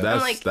 spray. Yeah. that's I'm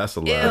like, that's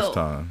the ew. last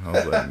time. I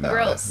was like, nah,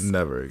 Gross.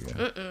 never again.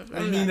 What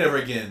do you mean never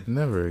again?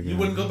 Never again. You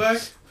wouldn't go back?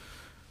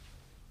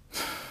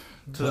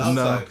 To the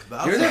No. outside.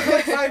 The You're there for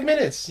outside. like 5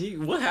 minutes. See,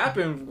 what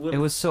happened? With, It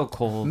was so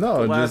cold. No,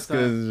 The just last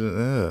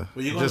because.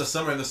 Well, you go in the just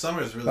summer, and the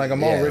summer is really like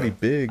I'm Yeah. already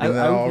big, I- and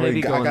then I I would already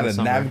maybe go I in the gotta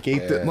summer.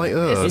 navigate the Yeah. like.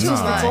 It's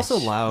just nah. It's also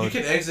You loud.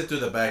 can exit through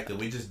the back though.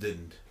 We just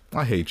didn't.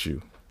 I hate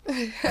you.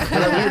 We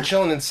were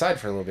chilling inside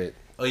for a little bit.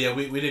 Oh yeah,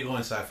 we did go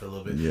inside for a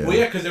little bit. Yeah. Well,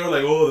 yeah, because they were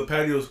like, "Oh, the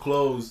patio's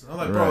closed." I'm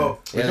like, "Bro,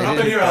 Right. Yeah, I've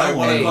they been here at like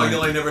 1 Hey, o'clock.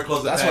 They never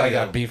closed the That's patio." why I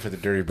got beef with the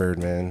Dirty Bird,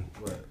 man.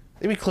 What?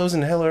 They be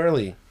closing hell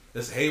early.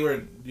 This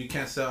Hayward, you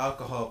can't sell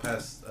alcohol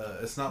past.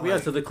 It's not we like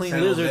got to the Clean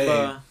San Lizard Jose.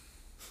 bar.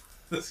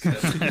 This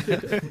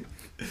guy.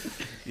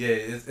 Yeah,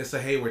 it's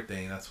a Hayward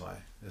thing. That's why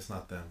it's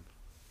not them.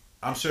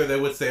 I'm sure they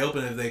would stay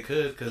open if they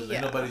could, because Yeah.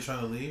 ain't nobody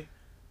trying to leave.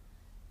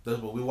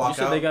 But we You walk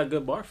said out. they got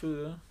good bar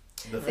food though.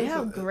 the They food's-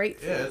 have great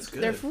food. Yeah, it's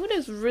good. Their food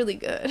is really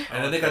good.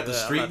 And then they got the I'm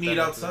street not meat that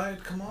into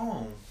outside. Come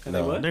on. And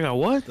they what? They got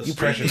what? The You street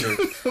pressured meat.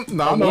 me.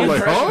 No, I'm not You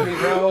like, pressured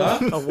huh?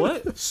 me, bro. A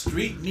what?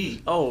 Street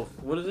meat. Oh,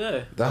 what is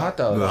that? The hot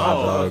dog. The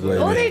hot dog lady.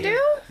 Oh, they do?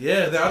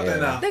 Yeah, they're out there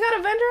Yeah. now. They got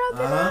a vendor out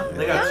there Uh-huh. now?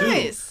 They got two.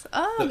 Nice.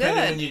 Oh, Depending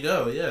when good. you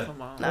go, yeah.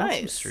 Come on.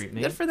 Nice. street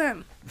meat. Good for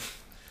them.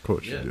 Of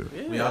course Yeah. you do.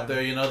 Yeah. We out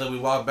there, you know, that we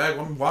walk back.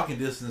 I'm walking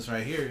distance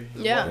right here.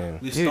 Yeah. Yeah.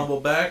 We Dude.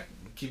 stumble back,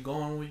 keep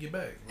going when we get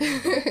back.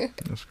 That's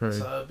That's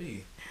crazy. how it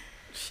be.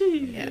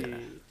 Shit. Yeah.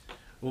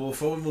 Well,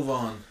 before we move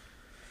on,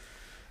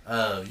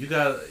 you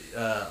got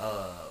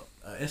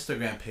an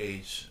Instagram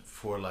page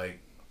for like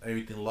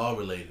everything law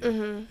related.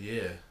 Mm-hmm.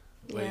 Yeah.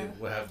 Wait,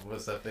 Yeah.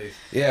 what's that face?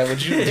 Yeah,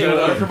 would you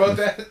want to promote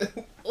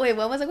that? Wait,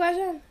 what was the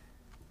question?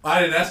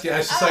 I didn't ask you. I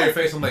just saw your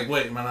face. I'm like,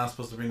 wait, am I not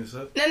supposed to bring this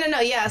up? No.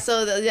 Yeah.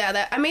 So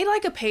I made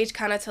like a page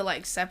kind of to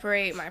like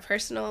separate my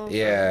personal.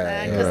 Yeah, From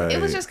that, 'cause right.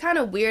 it was just kind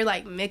of weird,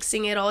 like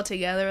mixing it all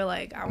together.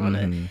 Like I want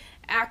to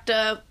act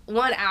up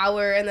 1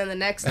 hour and then the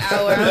next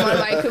hour I'm on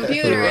my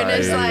computer and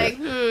it's like,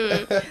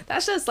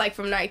 that's just like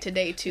from night to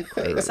day too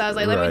quick. So I was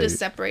like, let me just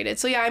separate it.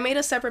 So yeah, I made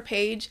a separate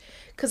page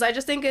because I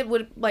just think it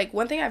would, like,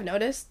 one thing I've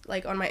noticed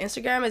like on my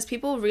Instagram is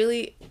people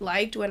really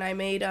liked when I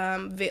made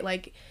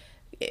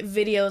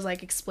videos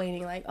like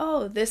explaining like,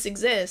 oh, this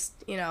exists,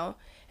 you know,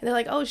 and they're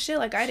like, oh shit,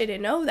 like I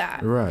didn't know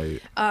that.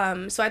 Right.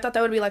 So I thought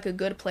that would be like a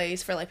good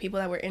place for like people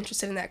that were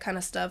interested in that kind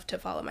of stuff to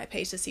follow my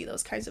page to see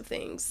those kinds of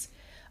things.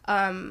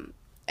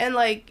 And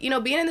like, you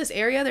know, being in this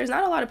area, there's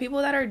not a lot of people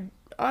that are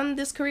on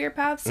this career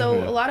path.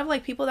 So a lot of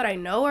like people that I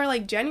know are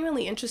like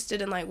genuinely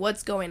interested in like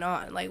what's going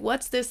on, like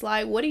what's this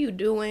like, what are you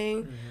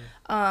doing,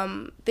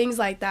 things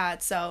like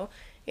that. So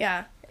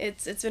yeah,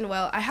 it's been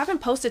well. I haven't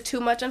posted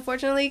too much,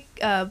 unfortunately,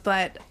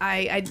 but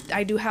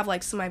I do have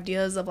like some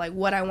ideas of like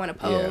what I want to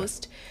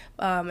post,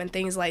 and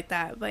things like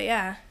that. But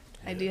yeah,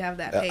 I do have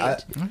that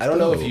page. I don't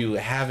know if you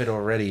have it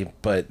already,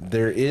 but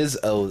there is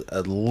a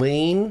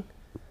lane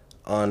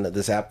on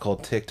this app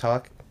called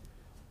TikTok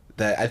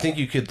that I think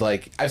you could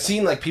like. I've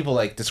seen like people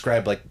like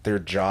describe like their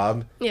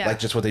job, like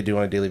just what they do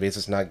on a daily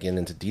basis, not getting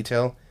into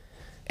detail,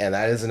 and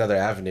that is another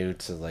avenue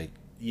to like.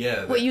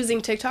 Yeah. What,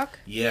 using TikTok?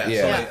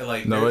 Yeah. So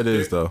like no, it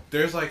is though.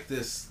 There's like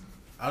this.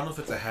 I don't know if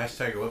it's a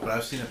hashtag or what, but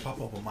I've seen it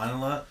pop up on mine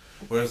a lot.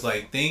 Where it's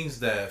like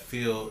things that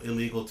feel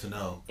illegal to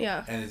know.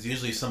 Yeah. And it's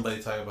usually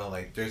somebody talking about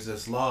like there's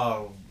this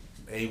law,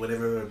 A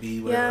whatever or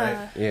B whatever,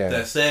 right? Yeah.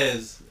 That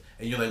says,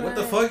 and you're like, what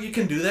the fuck? You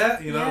can do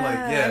that? You know, like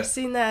I've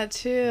seen that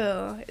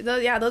too.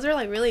 Those are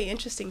like really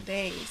interesting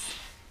things.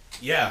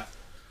 Yeah.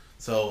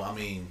 So I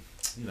mean,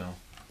 you know,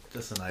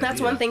 just an idea.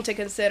 That's one thing to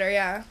consider.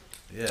 Yeah.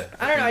 Yeah.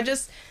 I don't know.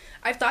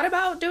 I've thought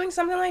about doing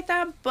something like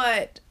that,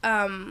 but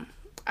I'm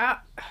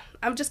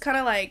just kind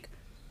of like,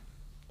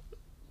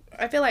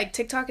 I feel like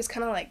TikTok is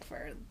kind of like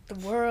for the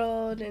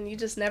world, and you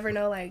just never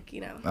know, like, you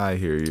know. I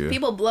hear you.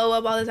 People blow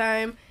up all the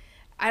time,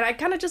 and I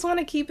kind of just want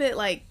to keep it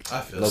like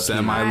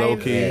semi low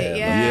key.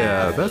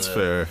 Yeah, that's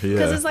fair. Yeah.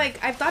 Because it's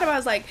like I've thought about,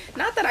 it's like,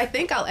 not that I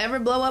think I'll ever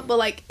blow up, but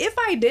like if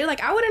I did,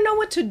 like I wouldn't know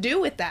what to do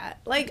with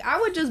that. Like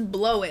I would just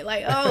blow it.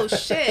 Like, oh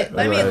shit,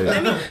 let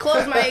me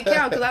close my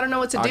account because I don't know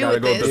what to do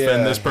with this. I gotta go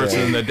defend this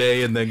person in the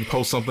day and then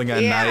post something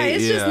at night.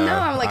 It's just no.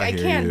 I'm like I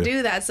can't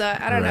do that. So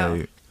I don't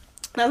know.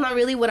 That's not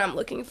really what I'm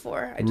looking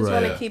for. I just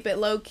want to keep it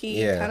low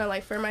key, kind of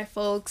like for my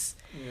folks.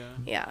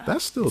 Yeah.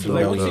 That's still so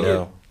dope.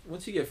 like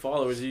once you get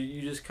followers,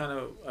 you just kind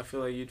of, I feel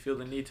like you'd feel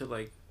the need to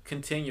like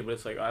continue, but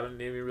it's like I don't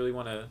even really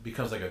want to.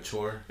 Becomes like a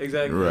chore.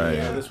 Exactly. Right.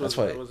 Yeah, that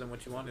wasn't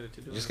what you wanted it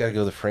to do. You just gotta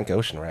go the Frank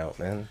Ocean route,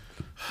 man.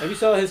 Have you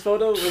saw his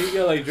photo where he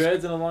got like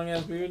dreads and a long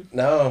ass beard?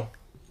 No.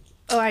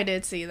 Oh, I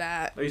did see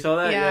that. Oh, you saw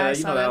that? Yeah, I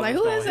saw that. Like,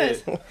 who is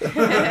this? For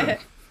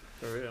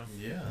real.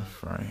 Yeah.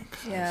 Frank.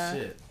 Yeah.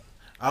 Shit.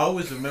 I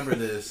always remember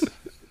this.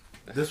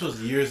 This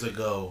was years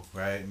ago,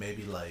 right?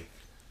 Maybe like,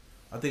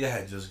 I think I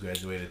had just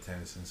graduated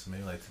Tennessee, so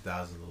maybe like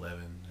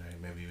 2011,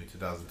 right? Maybe even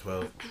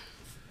 2012.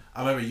 I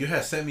remember you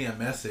had sent me a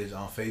message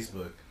on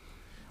Facebook,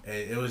 and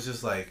it was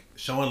just like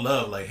showing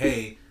love, like,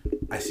 hey,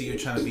 I see you're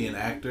trying to be an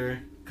actor,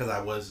 because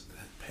I was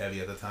heavy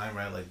at the time,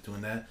 right? Like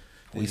doing that.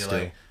 And you're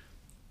like,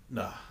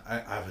 no,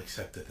 I've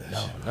accepted that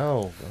shit.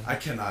 No. I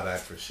cannot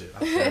act for shit.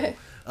 I'm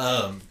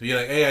terrible. You're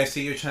like, hey, I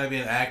see you're trying to be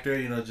an actor,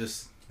 you know,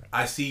 just,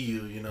 I see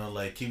you, you know,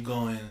 like, keep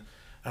going.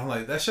 I'm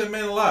like, that shit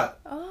meant a lot.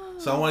 Oh.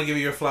 So I want to give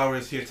you your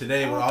flowers here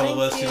today with all of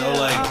us, you know,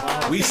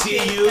 like, we see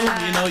you,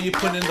 you know, you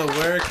put in the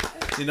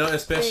work, you know,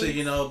 especially,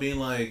 you know, being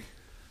like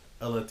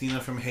a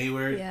Latina from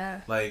Hayward. Yeah.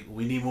 Like,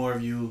 we need more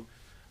of you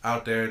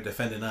out there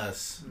defending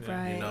us.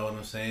 Right. You know what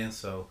I'm saying?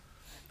 So,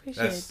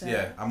 appreciate that.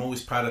 Yeah, I'm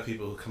always proud of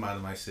people who come out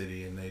of my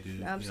city and they do,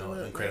 you know,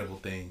 incredible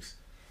things.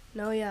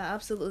 No, yeah,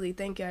 absolutely.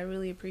 Thank you. I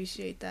really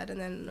appreciate that.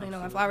 And then, you know,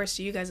 my flowers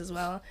to you guys as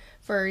well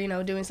for, you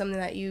know, doing something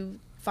that you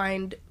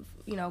find,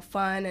 you know,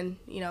 fun, and,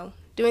 you know,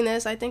 doing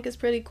this I think is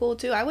pretty cool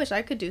too. I wish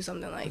I could do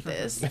something like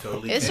this.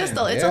 It's just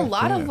it's a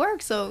lot of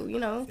work, so, you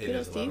know,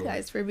 kudos to you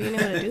guys for being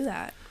able to do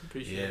that.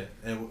 Yeah,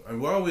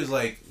 and we're always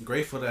like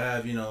grateful to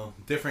have, you know,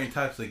 different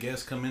types of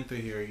guests come in through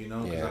here, you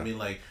know, because I mean,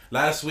 like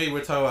last week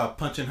we're talking about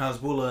punching House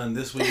Bula, and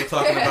this week we're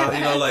talking about, you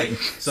know, like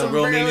some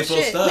real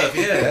meaningful stuff.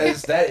 Yeah,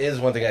 that is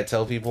one thing I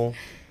tell people.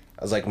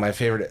 I was like, my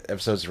favorite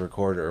episodes to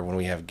record are when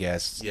we have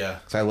guests. Yeah.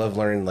 Because I love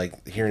learning,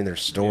 like, hearing their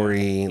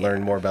story,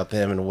 learning more about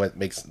them and what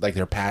makes, like,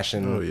 their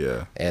passion. Oh,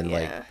 yeah. And,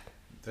 like...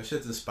 That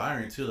shit's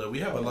inspiring, too. Like, we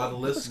have a lot of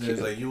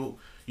listeners. Like, you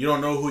don't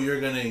know who you're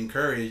going to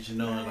encourage, you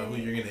know, and like, who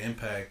you're going to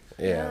impact,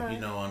 you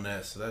know, on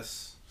that. So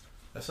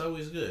that's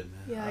always good,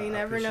 man. Yeah, you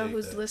never know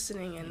who's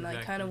listening and,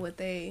 like, kind of what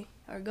they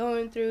are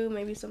going through.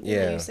 Maybe something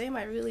that you say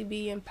might really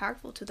be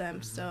impactful to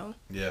them. So,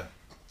 yeah.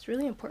 It's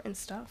really important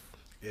stuff.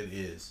 It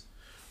is.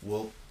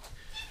 Well,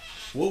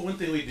 one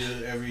thing we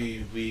do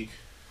every week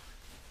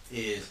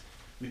is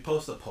we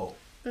post a poll,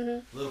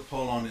 a little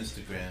poll on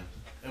Instagram,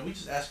 and we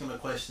just ask them a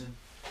question,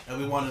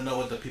 and we want to know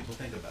what the people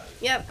think about it.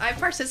 Yep, I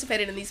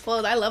participated in these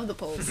polls. I love the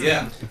polls.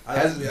 Yeah,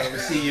 I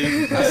see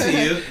you. I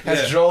see you.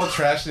 Has Joel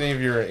trashed any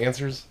of your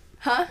answers?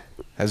 Huh?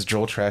 Has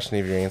Joel trashed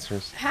any of your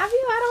answers? Have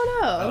you? I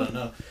don't know. I don't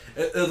know.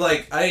 It's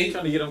like Trying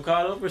to get them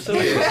caught up or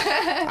something.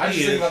 I was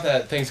thinking about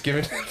that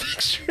Thanksgiving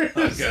picture.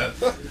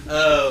 Oh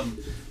God.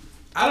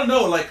 I don't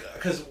know, like,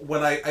 because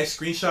when I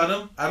screenshot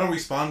them, I don't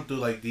respond to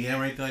like DM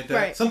or anything like that.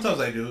 Right. Sometimes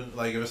I do,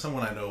 like if it's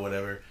someone I know,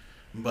 whatever.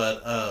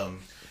 But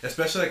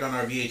especially like on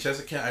our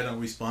VHS account, I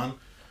don't respond.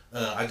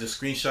 I just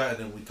screenshot and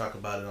then we talk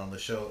about it on the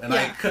show. And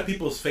I cut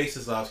people's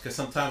faces off because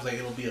sometimes like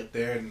it'll be up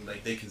there and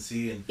like they can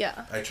see, and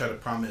I try to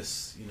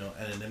promise, you know,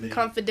 anonymity,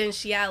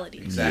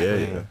 confidentiality.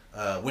 Exactly.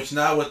 Which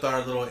now with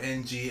our little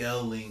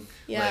NGL link,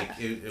 like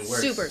it works.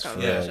 Super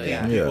confidential.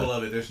 People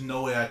love it. There's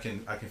no way I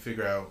can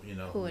figure out, you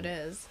know, who it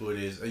is.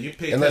 You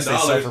pay $10. Unless they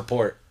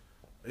self-report.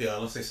 Yeah,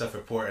 unless they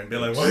self-report and be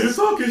like, "Why are you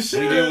talking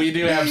shit?" We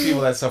do have people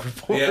that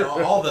self-report. Yeah,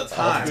 all the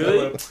time.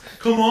 Really?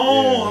 Come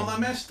on, I'm like,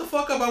 man, shut the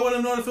fuck up. I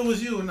wouldn't know if it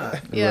was you or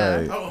not.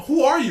 Yeah. Right.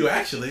 Who are you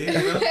actually? You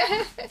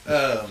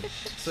know?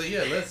 So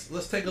yeah,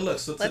 let's take a look.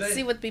 So today, Let's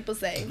see what people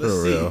say. let's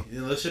For see. real.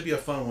 You know, this should be a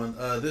fun one.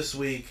 This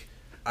week,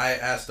 I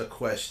asked a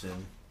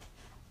question.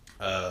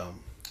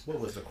 What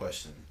was the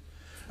question?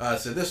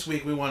 So this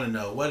week we want to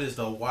know what is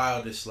the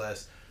wildest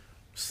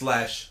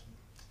slash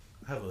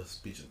I have a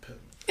speech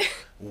impediment.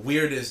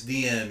 Weirdest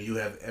DM you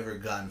have ever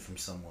gotten from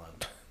someone.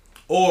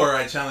 Or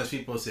I challenge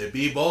people to say,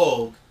 be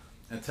bold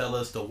and tell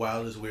us the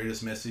wildest,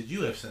 weirdest message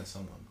you have sent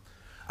someone.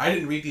 I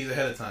didn't read these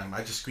ahead of time. I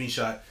just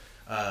screenshot.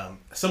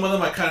 Some of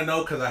them I kind of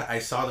know because I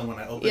saw them when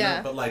I opened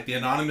them. But like the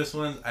anonymous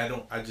ones, I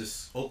don't. I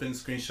just open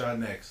screenshot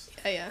next.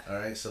 Yeah. All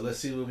right, so let's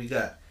see what we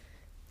got.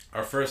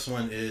 Our first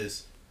one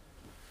is,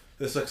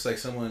 this looks like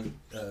someone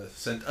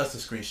sent us a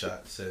screenshot.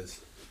 It says,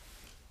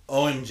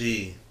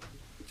 OMG,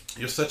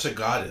 you're such a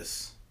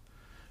goddess.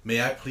 May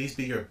I please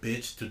be your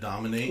bitch to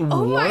dominate?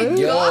 Oh my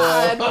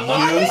god. Use and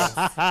humiliate.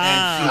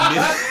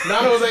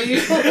 Not was that you.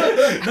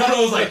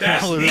 No, was like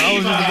that. I was just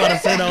about to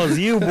say that was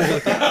you, boy.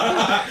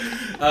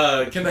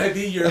 Can I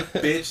be your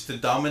bitch to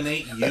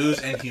dominate, use,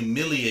 and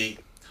humiliate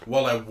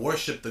while I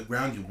worship the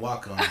ground you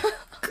walk on?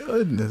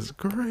 Goodness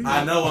gracious.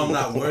 I know I'm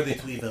not worthy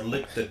to even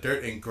lick the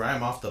dirt and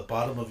grime off the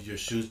bottom of your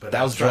shoes, but That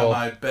I'll was try Joel.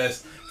 my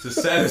best to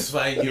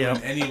satisfy you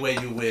in any way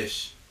you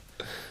wish.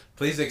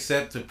 Please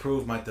accept to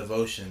prove my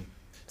devotion.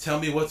 Tell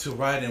me what to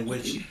write and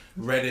which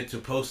Reddit to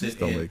post it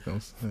Don't in. make no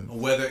sense.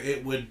 Whether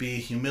it would be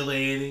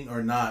humiliating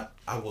or not,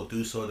 I will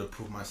do so to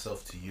prove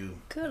myself to you.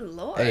 Good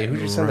lord. Hey,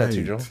 who'd you send that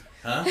to, Joel?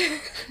 Huh? The you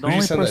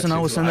only send that person to? I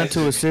would send that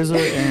to is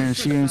SZA, and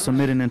she ain't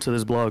submitting into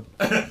this blog.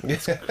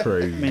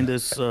 Crazy. I mean,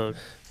 this podcast.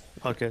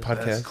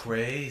 That's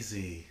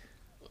crazy.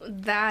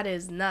 That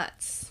is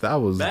nuts. That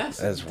was. That's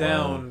That's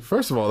down.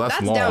 First of all, that's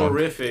That's long. down.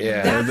 Horrific.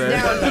 Yeah.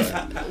 That's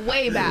down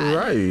way bad.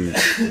 Right.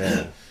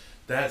 Man.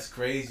 That's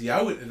crazy.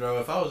 I would, bro.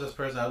 If I was this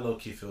person, I low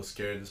key feel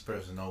scared. This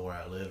person know where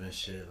I live and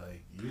shit.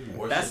 Like you.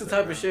 Worship That's the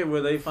type of shit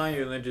where they find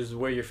you and they just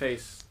wear your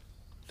face.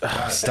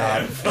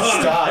 Stop. And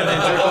then Stop.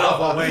 jerk off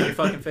while wearing your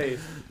fucking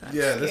face.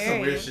 Yeah, that's some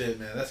scary. weird shit,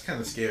 man. That's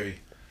kind of scary.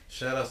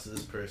 Shout outs to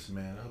this person,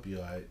 man. I hope you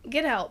alright.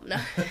 Get help. No.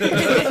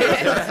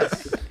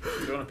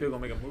 Jordan Peele gonna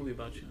make a movie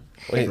about you.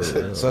 Wait,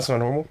 so that's not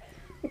normal?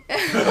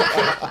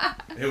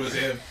 It was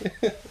him.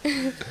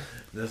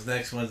 This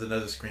next one's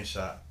another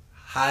screenshot.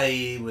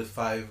 Hi with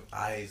 5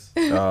 eyes.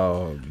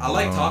 Oh, I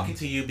like no. talking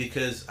to you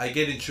because I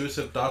get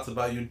intrusive thoughts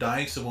about you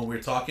dying. So when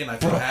we're talking, I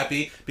feel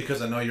happy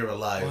because I know you're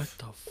alive.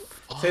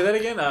 Say that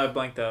again? I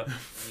blanked out.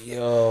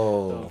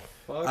 Yo.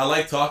 I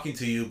like talking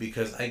to you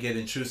because I get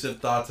intrusive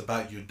thoughts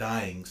about you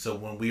dying. So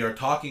when we are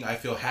talking, I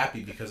feel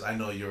happy because I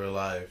know you're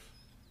alive.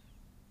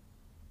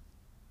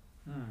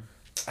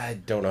 I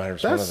don't know how to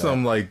respond That's to that.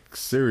 some like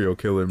serial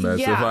killer mess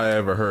if Yeah. I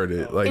ever heard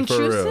it. Like for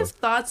Intrusive real.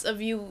 thoughts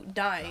of you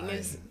dying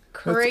is That's-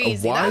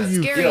 crazy. why That's are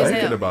you scary as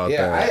thinking hell. about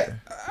Yeah, that?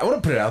 I want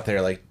to put it out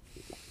there. Like,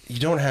 you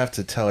don't have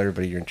to tell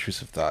everybody your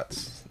intrusive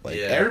thoughts. Like,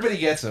 Yeah. everybody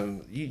gets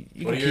them. You What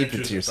can are your keep it to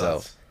intrusive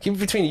yourself. thoughts? Keep it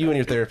between you and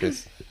your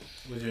therapist.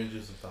 What's your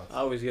intrusive thoughts? I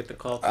always get the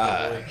call to the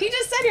boy. He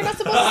just said you're not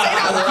supposed to say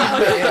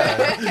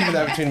that. Yeah, keep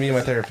that between me and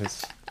my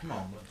therapist. Come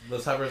on,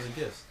 let's have her as a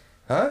guest.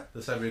 Huh?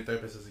 Let's have your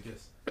therapist as a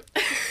guest.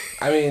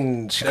 I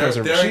mean, she They're- goes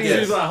to they're she, against-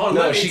 She's like, hold on,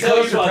 No, let me she tell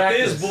goes you to about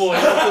practice. this boy.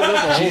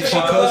 she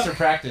goes to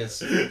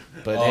practice.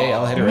 But hey,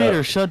 I'll hit You her made up.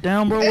 her shut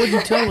down, bro. What'd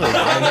you tell her?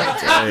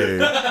 Hey,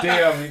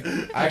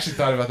 Damn, I actually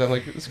thought about that. I'm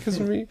like, it's because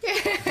of me.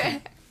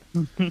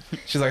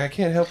 She's like, I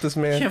can't help this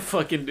man. Can't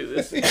fucking do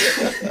this.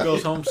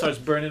 Goes home, starts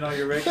burning all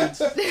your records.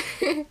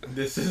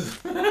 This is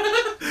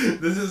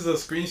this is a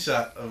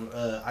screenshot of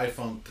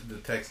iPhone the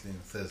texting.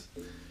 It says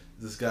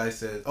this guy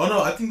said, "Oh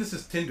no, I think this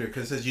is Tinder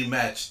because it says you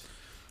matched."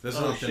 This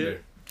is Oh, on Tinder.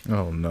 shit.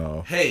 oh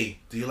no. Hey,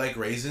 do you like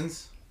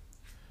raisins?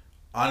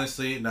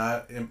 Honestly,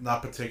 not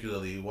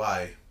particularly.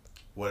 Why?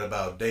 What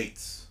about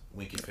dates?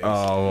 Winky face.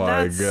 Oh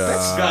my That's-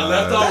 god. Got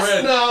left on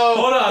red. No,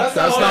 Hold on. That's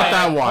hold not on.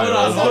 that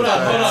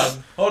wild.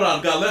 Hold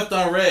on. Got left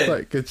on red.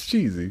 Like it's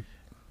cheesy.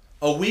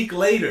 A week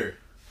later.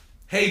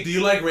 Hey, do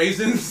you like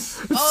raisins?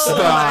 Oh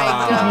my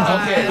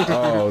god. Okay.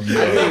 Oh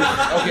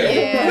no.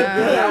 Okay.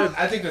 Yeah.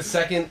 I think the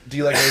second, do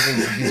you like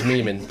raisins? He's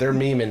memeing. They're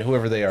memeing.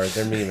 Whoever they are,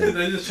 they're memeing.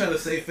 They're just trying to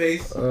save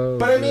face.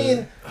 But I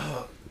mean,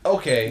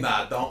 okay.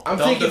 Nah, don't. I'm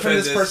don't thinking from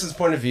defend this person's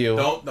point of view.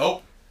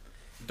 Nope.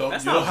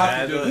 That's You don't not have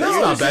bad, to do though. it. No,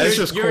 It's not bad. It's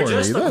just You're corny.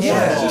 just a That's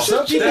Yeah, all.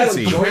 some people That's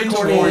enjoy cringe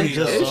corny. corny.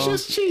 It's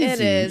just cheesy. It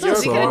is.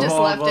 That's You could have all. just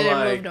left it and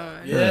Like, moved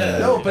on. Yeah.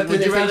 No, but then Would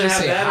if you they rather just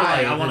have say that or hi,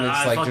 like, I then wanna- it's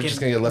I like you're fucking just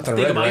gonna get left on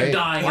think red, about you right?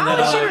 dying. Why and would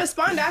then, she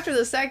respond after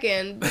the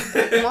second? Why?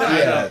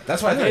 Yeah,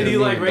 that's why I think Hey, do you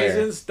they're like memeing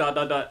there. raisins? ...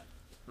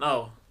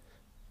 No.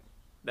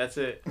 That's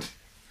it.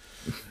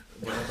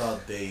 What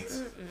about dates?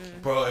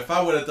 Bro, if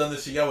I would have done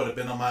this shit, y'all would have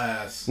been on my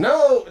ass.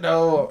 No,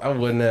 I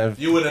wouldn't have.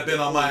 You would have been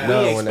on my ass.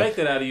 No, We when expect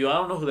it out of you. I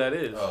don't know who that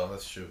is. Oh,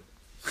 that's true.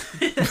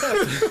 Wait,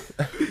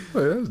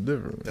 that's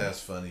different. That's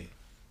funny.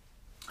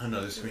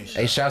 Another screenshot.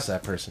 Hey, shouts to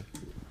that person.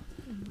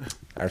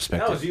 I respect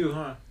That was it. you,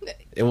 huh?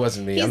 It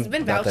wasn't me. He's I'm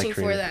been not that vouching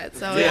for creative. that,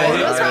 so Yeah,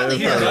 it was probably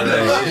he's done him.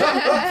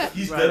 that shit.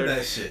 He's done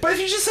that shit. But if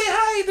you just say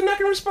hi, they're not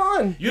gonna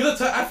respond. You're the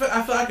type.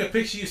 I feel I could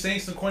picture you saying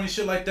some corny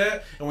shit like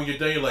that, and when you're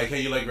done, you're like, "Hey,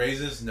 you like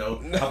raisins?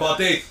 No. How about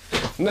dates?"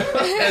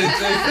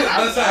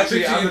 That's how I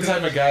picture I'm you. the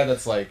type of guy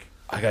that's like,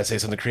 I gotta say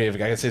something creative. I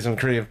gotta say something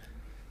creative.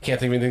 Can't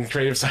think of anything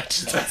creative, so I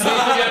just don't say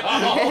anything at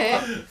all.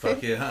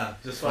 Fuck it, huh?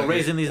 Just Or fucking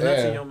raising these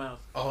nuts Yeah. in your mouth.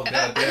 Oh Oh,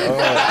 goddamn. that's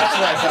where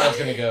I thought I was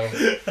gonna go.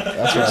 That's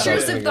where I thought I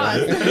was Intrusive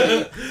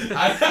gonna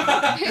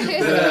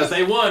thoughts.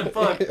 They won.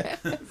 Fuck.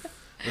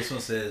 This one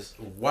says,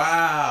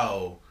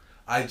 "Wow,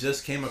 I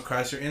just came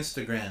across your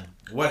Instagram.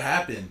 What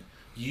happened?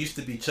 You used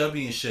to be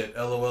chubby and shit.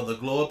 LOL. The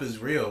glow up is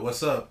real.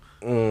 What's up?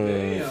 go.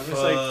 Damn. It's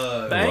Fuck.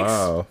 like, thanks.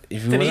 Wow.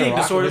 If you Did he wasn't eat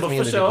rocking disorder with me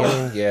in the before show?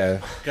 beginning,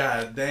 yeah.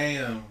 God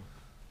damn.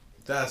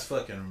 That's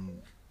fucking.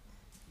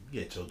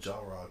 Get your jaw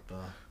rocked, huh?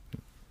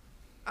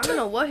 I don't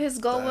know what his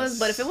goal was,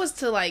 but if it was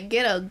to like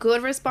get a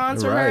good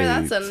response from her, Right.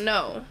 that's a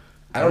no.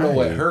 I don't know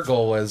what Right. her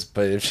goal was,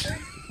 but if she,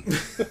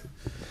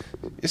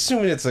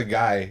 assuming it's a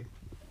guy,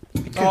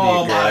 it could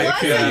Oh be a girl. my It God.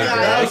 could be a girl.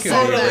 That It was could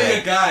Totally be a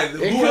girl. a guy. It Who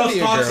could else be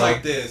a talks girl.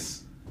 like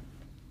this?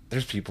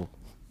 There's people.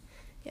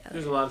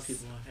 There's a lot of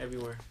people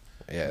everywhere.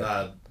 Yeah.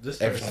 Nah, this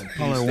Everything.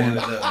 person keeps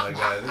standing up, my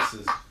guy. This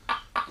is.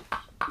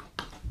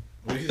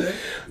 What did you say?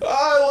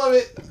 Oh, I love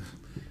it.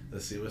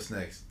 Let's see what's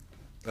next.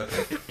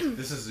 Okay,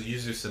 this is a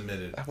user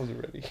submitted. I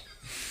wasn't ready.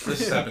 This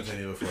has happened to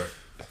me before.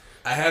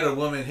 I had a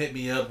woman hit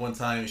me up one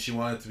time and she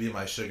wanted to be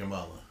my sugar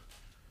mama.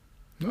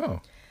 Oh.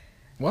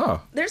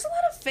 Wow. There's a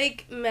lot of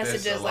fake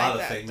messages There's a like lot of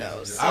that, fake though.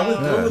 messages. So. I went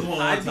through with one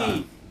I'd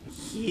time. be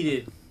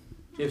heated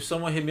if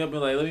someone hit me up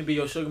and like, let me be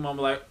your sugar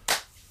mama. Like,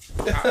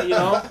 you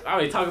know, I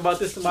already talk about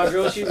this to my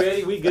girl. She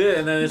ready? We good?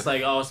 And then it's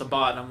like, oh, it's a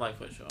bot. And I'm like,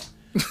 for sure.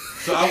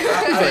 So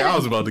I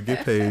was about to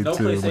get paid No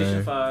too, PlayStation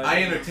man. 5.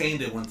 I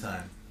entertained it one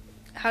time.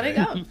 How'd it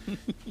go?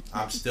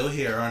 I'm still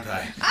here, aren't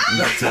I?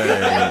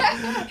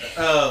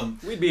 Dang.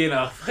 We'd be in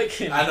a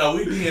fucking. I know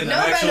we'd be in the No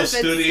actual benefits.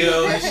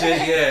 studio and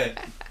shit. Yeah,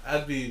 I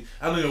don't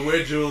even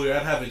wear jewelry.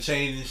 I'd have a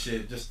chain and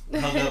shit, just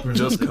hung up or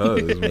Just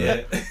something. cause,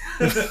 man.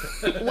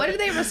 Yeah. What did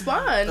they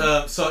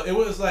respond? So it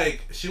was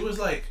like she was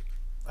like,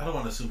 I don't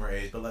want to assume her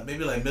age, but like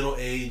maybe like middle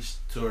aged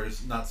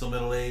towards not so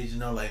middle aged, you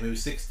know, like maybe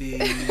 60.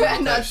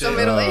 Not so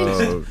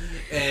middle-aged. Oh,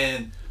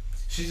 And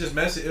she just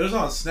messaged. It was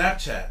on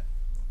Snapchat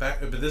back,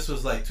 but this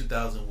was like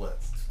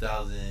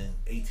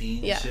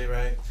 2018 Yeah. and shit,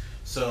 right?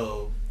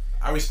 So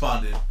I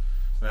responded,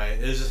 right?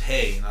 It was just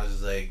hey, and I was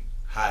just like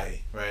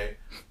hi, right?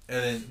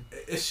 And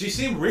then she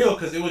seemed real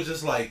because it was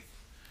just like,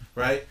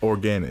 right?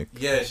 organic.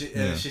 Yeah,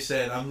 Yeah. and she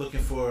said, I'm looking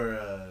for,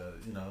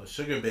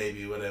 sugar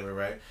baby, whatever,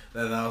 right?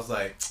 And I was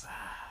like,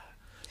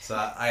 so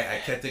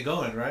I kept it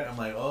going, right? I'm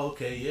like, oh,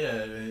 okay,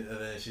 yeah. And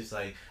then she's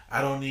like,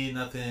 I don't need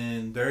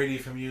nothing dirty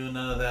from you,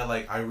 none of that.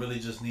 Like, I really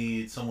just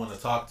need someone to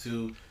talk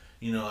to.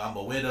 You know, I'm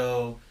a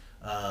widow.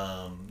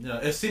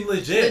 It seemed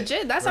legit.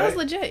 Legit. That sounds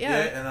legit,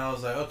 yeah. And I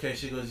was like, okay.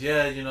 She goes,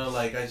 yeah,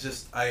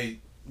 like,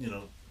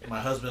 my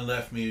husband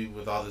left me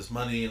with all this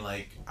money, and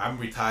like, I'm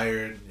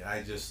retired.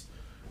 I just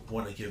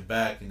want to give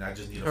back, and I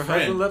just need Her a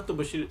friend. husband left her,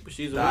 but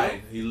she's a Died.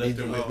 widow? He He left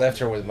her with left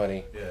her with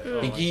money.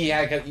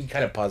 Yeah. He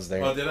kind of paused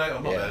there. Oh, did I? Oh,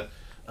 my Yeah. bad.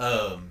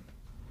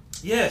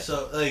 Yeah,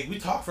 so, like, we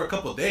talked for a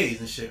couple of days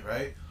and shit,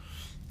 right?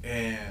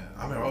 And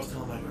I remember I was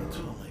telling my girl,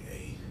 too, I'm like,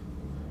 hey,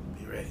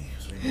 be ready,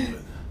 so we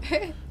moving.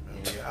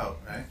 We're out,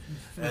 right?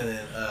 And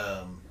then,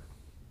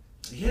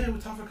 yeah, we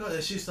talked for a couple,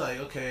 and she's like,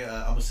 okay,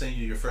 I'm going to send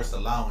you your first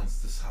allowance.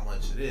 This is how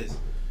much it is.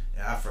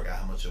 And I forgot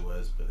how much it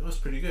was, but it was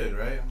pretty good,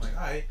 right? I'm like,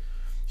 all right.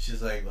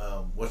 She's like,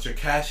 what's your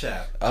Cash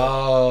App?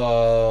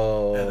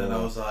 Oh. And then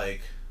I was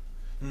like,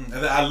 and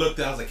then I looked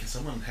at, I was like, can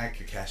someone hack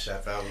your Cash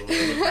App out?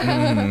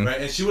 Mhm.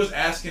 Right? And she was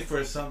asking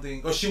for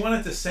something, or she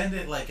wanted to send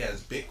it like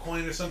as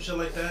Bitcoin or some shit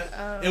like that.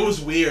 Oh. It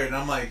was weird, and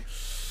I'm like,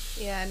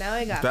 Yeah, now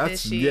I got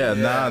That's fishy. yeah.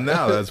 Yeah.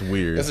 Now that's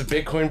weird. That's a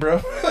Bitcoin, bro.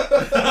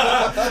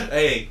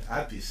 hey,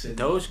 I'd be sitting.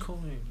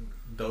 Dogecoin.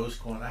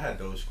 Dogecoin. I had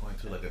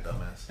Dogecoin too, like a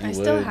dumbass. I You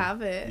still would.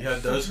 have it. You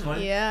have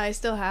Dogecoin? Yeah, I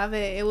still have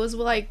it. It was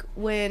like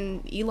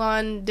when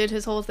Elon did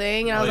his whole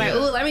thing, and I Oh, was like,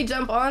 yeah. "Ooh, let me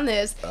jump on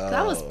this." 'Cause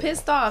I was Oh.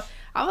 pissed off.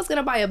 I was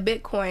gonna buy a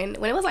Bitcoin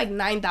when it was like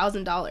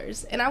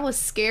 $9,000, and I was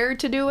scared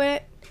to do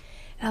it.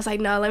 And I was like,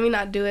 no, let me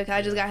not do it, because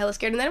I just got hella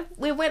scared. And then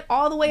it went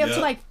all the way up to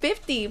like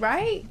 50,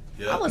 right?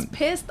 I was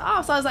pissed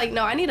off. So I was like,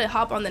 no, I need to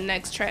hop on the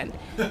next trend.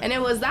 And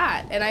it was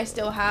that. And I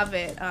still have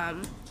it.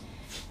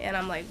 And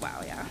I'm like,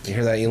 wow, yeah. You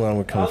hear that, Elon?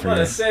 We're coming for you. I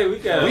was about to say, we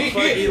got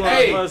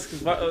Elon Musk.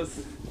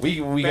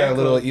 We got a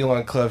little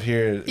Elon club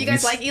here. You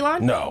guys like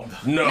Elon? No.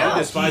 He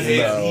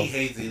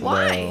hates Elon.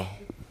 Why? No.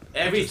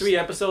 Every 3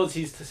 episodes,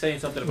 he's saying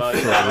something about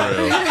it.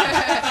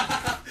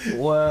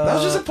 Well, That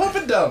was just a pump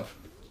and dump.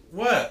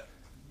 What?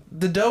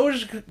 The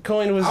Doge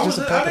coin was just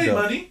a pump I and made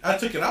dump. money. I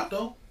took it out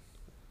though.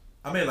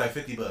 I made like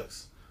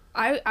 $50.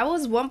 I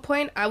was one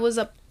point, I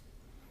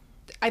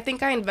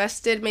think I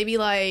invested maybe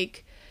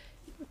like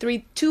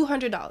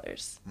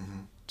 $200.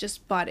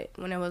 Just bought it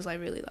when it was like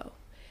really low.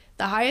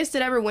 The highest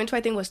it ever went to,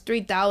 I think, was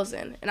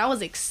 3,000, and I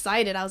was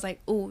excited. I was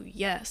like, "Oh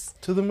yes,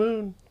 To the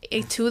moon.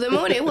 to the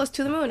moon!" It was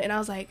to the moon, and I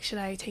was like, "Should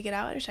I take it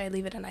out or should I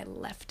leave it?" And I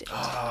left it,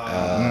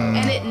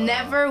 and it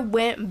never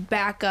went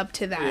back up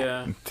to that.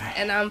 Yeah.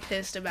 And I'm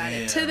pissed about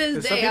it to Some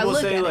this day. I people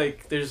look say at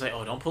like, they're just like,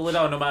 oh, don't pull it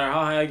out, no matter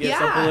how high I get. it.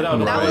 Don't pull it out.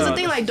 Don't That pull was it the out.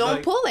 thing. It's Like,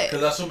 don't pull it.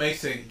 Because that's what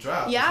makes it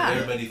drop. Yeah. So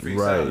everybody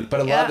freaks Right. out. But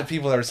a lot of the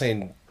people that were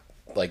saying,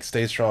 like,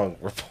 stay strong,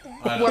 were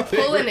We're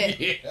pulling it.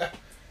 Yeah.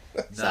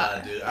 Nah,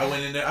 dude. I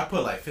went in there. I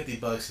put like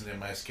 $50 in there,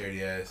 my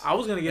scaredy ass. I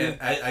was gonna get.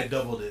 And I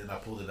doubled it and I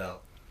pulled it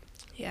out.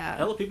 Yeah.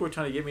 Hella people were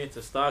trying to get me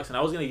into stocks, and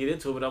I was gonna get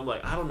into it, but I'm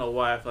like, I don't know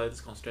why. I feel like it's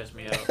gonna stress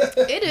me out.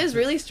 It is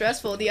really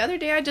stressful. The other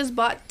day I just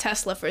bought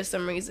Tesla for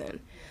some reason.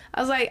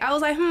 I was like,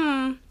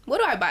 what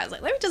do I buy? I was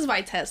like, let me just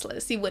buy Tesla to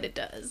see what it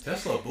does.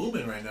 Tesla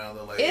booming right now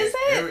though. Like, Is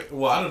it?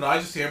 Well, I don't know. I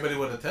just see everybody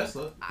with a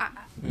Tesla. I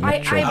don't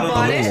know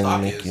bought what it.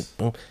 stock Make is.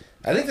 boom.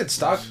 I think that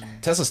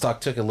Tesla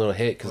stock took a little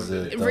hit because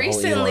the whole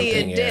Recently Elon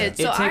thing, it did.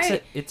 So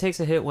it takes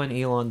a hit when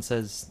Elon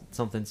says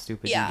something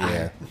stupid.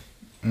 Yeah.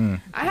 Yeah.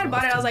 I had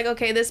bought it. I was like,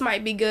 okay, this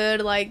might be good.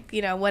 Like,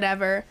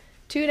 whatever.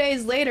 2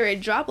 days later, it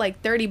dropped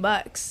like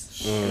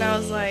 $30, and I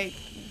was like,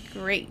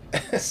 great.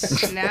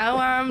 Now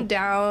I'm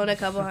down a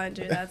couple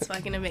hundred. That's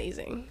fucking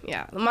amazing.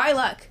 Yeah, my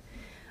luck.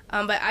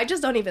 But I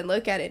just don't even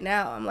look at it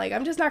now. I'm like,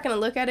 I'm just not gonna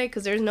look at it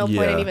because there's no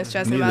point in even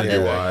stressing about neither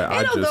this. do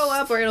I. It'll go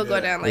up or it'll go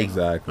down. Like,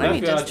 Exactly. let I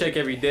me feel I'll just check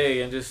every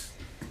day and just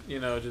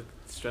just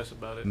stress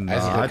about it. Nah,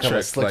 As you I become a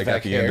check slick like back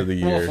at the end of the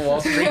year. Wolf of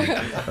Wall Street.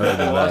 Other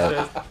than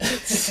that,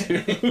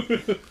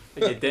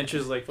 Like your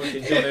dentures like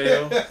fucking Jonah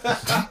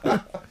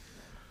Hill.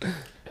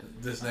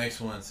 This next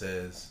one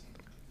says,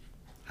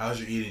 "How's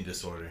your eating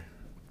disorder?"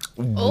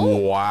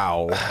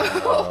 wow.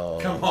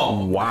 Come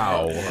on.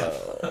 Wow.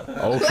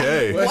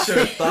 Okay. What's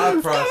your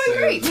thought process?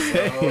 great.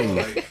 bro?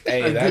 Like,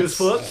 Hey, Good that's as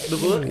fuck. The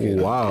book.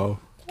 Wow.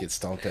 get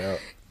stomped out.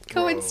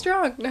 Going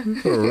strong.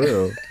 For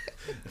real.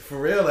 for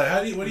real,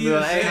 like, what do you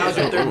even Hey, say? how's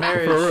your third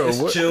marriage? For real.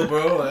 Just What? chill,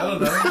 bro. Like, I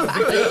don't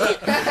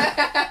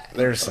know.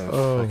 There's some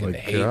Oh fucking my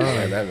hate God.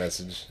 behind that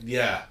message.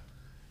 Yeah.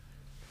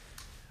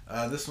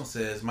 This one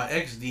says, my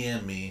ex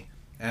DM'd me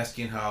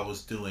asking how I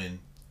was doing,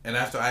 and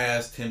after I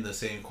asked him the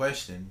same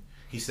question,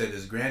 he said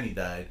his granny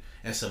died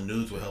and some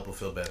nudes would help him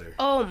feel better.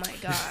 Oh my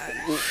god.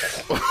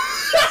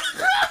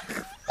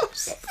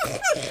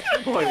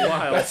 Boy,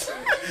 wild.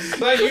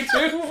 Not you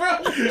too, bro.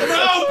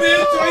 No,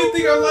 bitch! Why you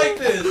think I'm like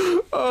this?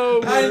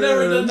 Oh, I ain't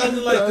never done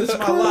nothing like this in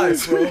my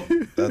life, bro.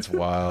 That's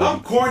wild.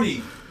 I'm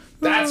corny.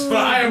 That's fine.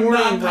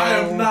 I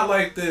am not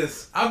like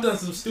this. I've done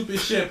some stupid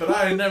shit, but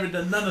I ain't never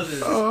done none of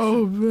this.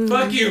 Oh man.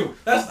 Fuck you.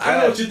 I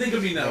know what you think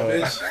of me now,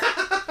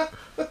 bitch.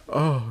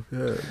 Oh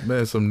yeah,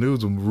 man. Some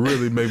nudes will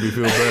really make me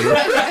feel better.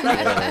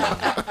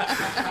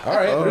 All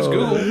right, there's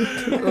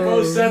Google.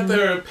 Bro sat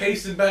there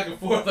pacing back and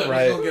forth like,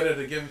 Right. we're gonna get her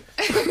to give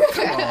me.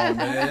 Come on,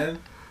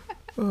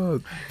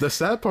 man. The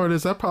sad part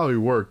is that probably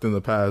worked in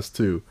the past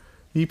too.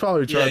 He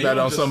probably Yeah, tried you that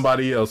don't on just-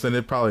 somebody else, and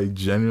it probably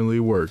genuinely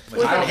worked.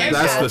 With an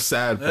That's empath. the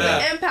sad part.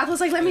 Yeah. Empath was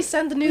like, let me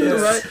send the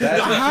news. Right?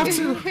 I have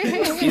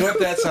to. You know what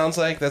that sounds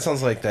like? That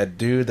sounds like that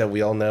dude that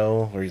we all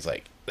know, where he's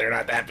like, "They're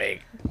not that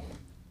big."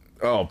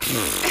 Oh,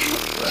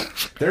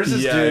 There's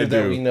this yeah, dude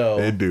that we know.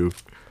 They do.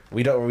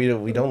 We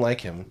don't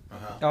like him.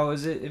 Oh,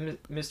 is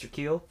it Mr.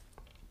 Keel?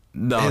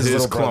 No, His his,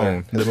 little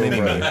clone, brother. the His little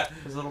mini me, brother.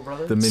 His little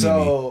brother? the mini me.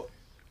 So,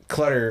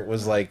 Clutter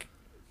was like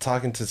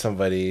talking to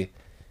somebody,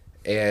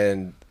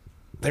 and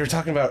they were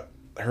talking about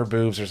her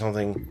boobs or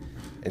something,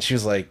 and she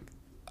was like,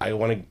 "I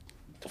want to."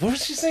 What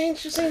was she saying?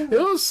 She was saying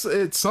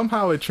It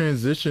somehow it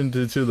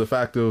transitioned to the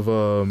fact of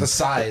the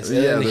size.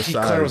 Yeah, and the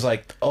Clutter size. was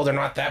like, "Oh, they're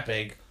not that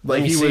big." Let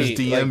like me he was see."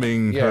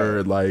 DMing Like, yeah.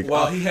 her like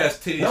While he has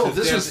titties No, his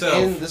this damn was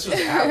self. this was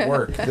at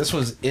work. This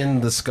was in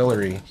the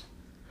scullery.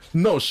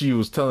 no, she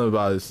was telling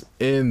about his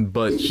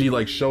but she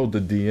like showed the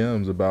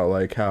DMs about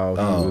like how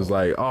he was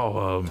like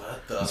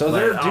So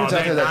there are dudes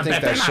out there that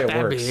think that shit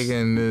that works. big,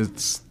 and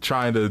it's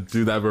trying to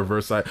do that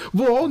reverse side.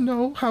 Well,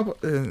 no, how about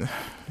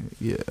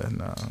yeah,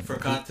 no. For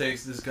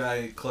context, this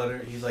guy, Clutter,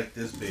 he's like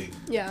this big.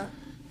 Yeah.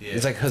 Yeah.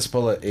 It's like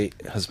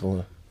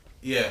Hezbollah.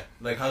 Yeah,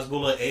 like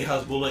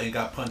Hezbollah and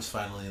got punched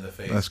finally in the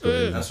face. That's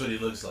good. That's what he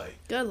looks like.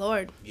 Good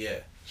lord. Yeah,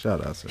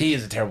 Shout out to him. He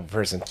is a terrible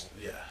person.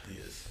 yeah, he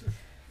is.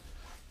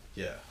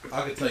 Yeah,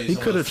 I could tell you. He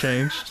some could of have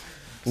changed.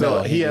 So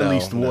No, he at no,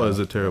 least no. was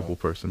a terrible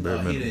person. Bare No,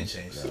 he minimum. didn't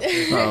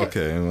change. Oh,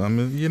 okay, I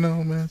mean, you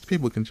know, man,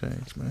 people can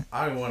change, man.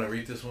 I don't want to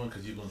read this one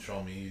because you're gonna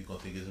troll me. You're gonna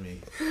think it's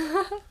me.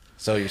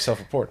 So you're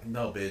self-report.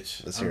 No,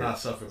 bitch. Let's I'm hear not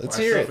it. self-reported. Let's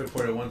I hear it.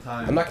 self-reported one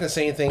time. I'm not gonna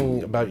say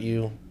anything about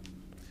you.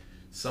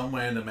 Some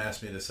random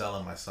asked me to sell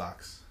him my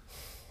socks.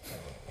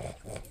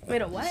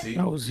 Wait, a what? See?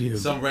 That was you.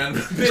 Some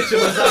random bitch. It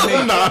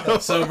was not me.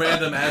 Some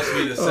random asked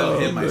me to sell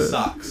him my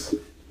socks.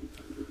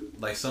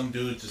 Like some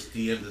dude just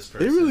DM'd this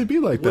person. It really be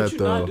like Would that you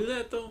though. not do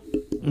that though?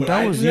 Would That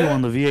I was do you that?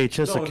 on the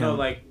VHS No, account. no,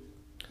 like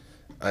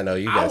I know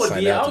you I guys would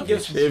signed be. I out would to give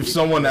be. some. If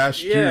someone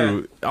asked Yeah.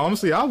 you,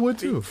 honestly, I would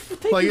too.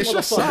 Like it's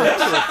just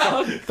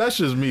motherfucker. that's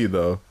just me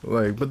though.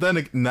 Like, but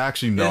then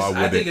actually, no, I I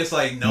wouldn't. think it's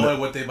like knowing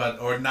what they about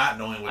or not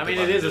knowing what I they mean,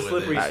 about it is to a do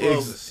slippery with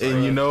it. slope.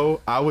 And you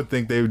know, I would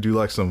think they would do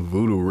like some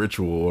voodoo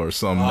ritual or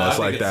something Oh, I that's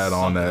think like it's that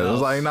on something that. It was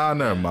else. like, nah,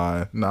 never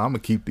mind. Nah, I'm gonna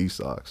keep these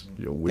socks.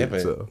 You're Yeah, weird.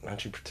 but So.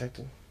 aren't you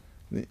protected?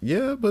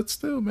 Yeah, but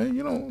still, man,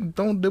 you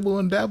don't dibble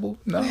and dabble.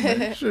 No,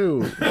 man,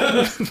 shoot.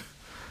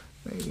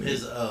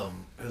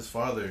 His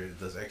father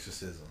does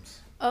exorcisms.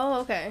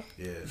 Oh, okay.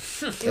 Yeah.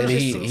 And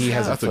he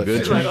has a That's a foot good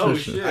fetish. Like, oh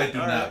transition. shit! I do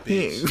all not, right.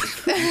 bitch. You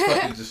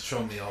fucking just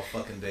troll me all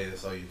fucking day.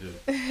 That's all you do.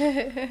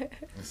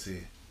 Let's see.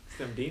 It's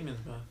them demons,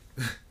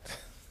 man.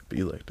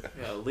 Be like that.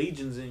 Yeah,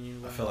 legions in you.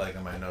 I Man. feel like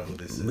I might know who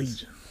this is.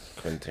 Legion.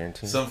 Quentin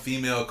Tarantino. Some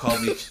female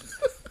called me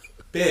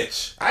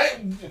bitch.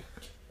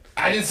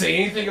 I didn't say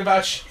anything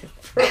about you,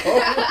 bro.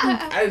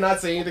 I did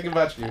not say anything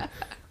about you.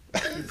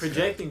 You're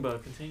projecting,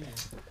 but continue.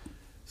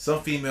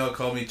 Some female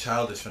called me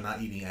childish for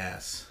not eating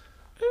ass.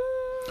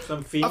 Some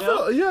I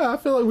female.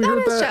 feel like we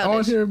heard is that on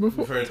childish. here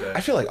before. We've heard that.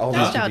 I feel like all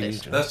That's these could be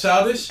childish. you. That's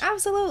childish?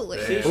 Absolutely.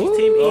 See, she's Ooh,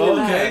 team eating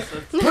okay. ass.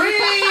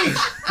 Preach!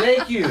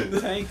 Thank you.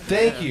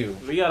 Thank you.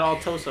 We got all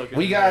toe suckers.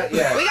 We got We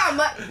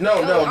got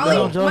No, no, I'll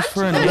no. eat Just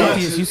for an munch-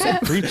 atheist, you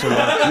said preacher.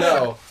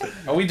 No.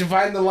 Are we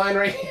dividing the line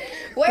right here?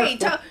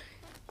 Wait,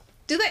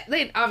 do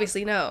they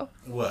obviously know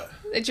What?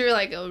 that you're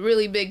like a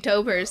really big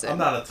toe person? I'm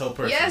not a toe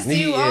person. Yes,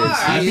 He you is.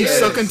 are. He He's is.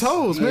 sucking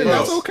toes, man. Bro,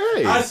 That's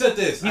okay. I said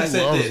this. I He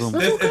said loves this. them.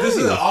 This, That's if this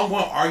is okay. an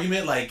ongoing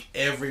argument, like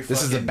every fucking...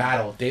 This is a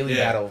battle, daily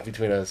Yeah. battle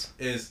between us.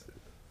 Is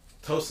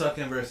toe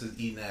sucking versus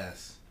eating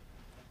ass.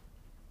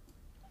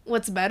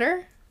 What's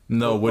better?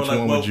 No, which Like,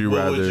 one what- would you what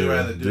rather, would you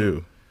rather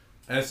do?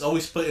 And it's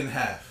always split in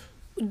half.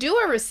 Do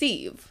or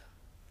receive?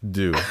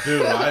 Do.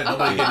 Dude, right?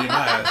 Nobody give me my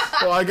ass.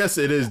 Well, I guess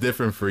it is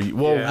different for you.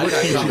 Well, Yeah, which-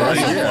 I got That's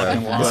a yeah,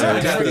 fucking but- lie.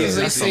 I got They this.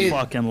 say That's a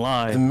fucking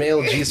lie. the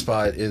male G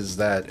spot is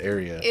that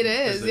area. It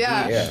is, It's a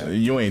yeah. dude. Yeah.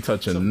 You ain't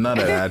touching none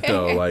of that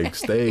though. Like,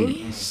 stay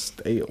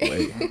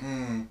away.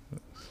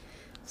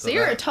 So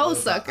you're a toe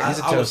sucker. He's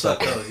a I toe would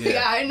suck sucker. toes, yeah.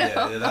 Yeah, I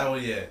know. Yeah, that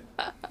one, yeah.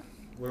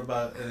 What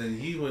about, and then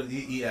he would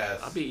eat ass.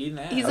 I'll be eating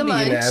ass. He's I'll a be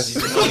eating munch.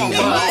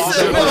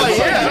 ass.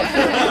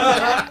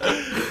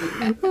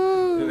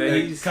 And then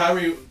Hey, he's-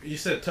 Kyrie, you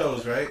said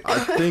toes, right? I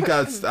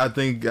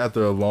think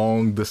after a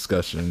long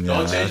discussion.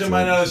 Don't change your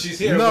mind now that she's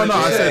here. No, What'd no,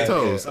 you I say? said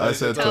toes. Oh, I you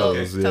said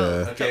toes. toes. Yeah.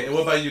 Okay, and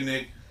what about you,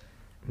 Nick?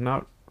 I'm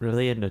not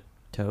really into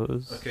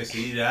toes. Okay, so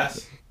you eat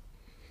ass?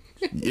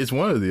 It's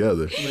one or the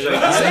other. It's It's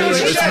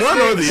one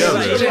or the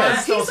Like, other. your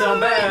ass don't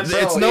sound bad. Bro,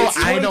 It's no, it's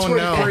I don't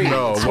know. 2023.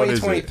 No, It's what is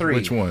it? 2023.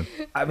 Which one?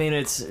 I mean,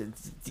 it's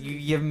you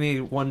give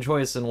me one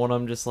choice and one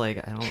I'm just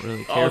like I don't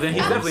really Oh, care then for.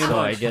 he's definitely so a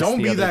I munch. guess Don't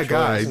the be other that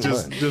guy.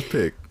 choice- Just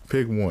pick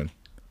one.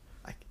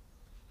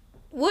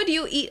 Would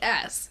you eat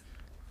ass?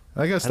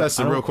 I guess I that's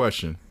the don't- real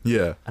question.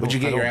 Yeah. I Would you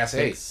don't- get I your don't ass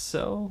think ate?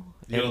 So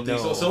You don't And think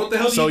so? no. So what the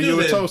hell do So you you do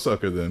a then? toe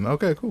sucker then?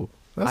 Okay, cool.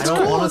 I That's don't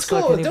cool. want It's to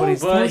suck cool.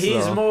 anybody's But toes,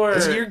 he's though. more.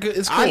 It's,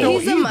 it's cool. I don't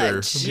He's a either,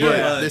 munch. but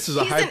Yeah. this is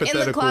a He's an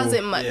hypothetical. in the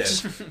closet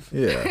munch.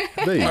 Yeah.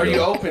 Yeah, there you Are go. you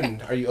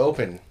open? Are you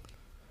open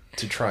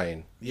to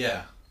trying?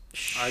 Yeah.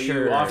 Are you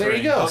Sure. offering? There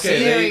you go. Okay, See, there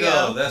there you you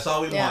go. go. That's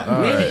all we Yeah. want.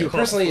 All Me, right.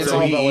 personally, it's So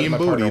all he about what eating my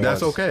booty. partner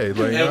That's wants. okay. Like,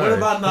 And what all right.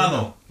 about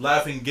Nano?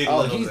 Laughing, Oh,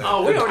 giggling. he's. over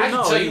Oh, we I already can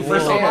know. tell you He's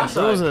firsthand. on my side.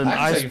 There was an I can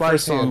tell Ice you Spice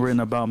firsthand. song written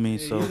about me,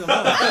 so there.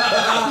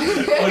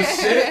 Oh,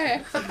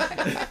 shit.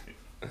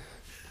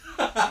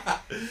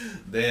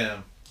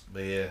 Damn.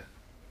 But yeah.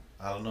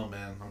 I don't know,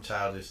 man. I'm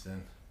childish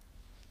then.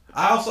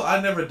 I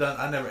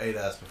never ate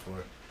ass before.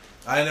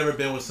 I ain't never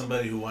been with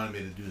somebody who wanted me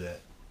to do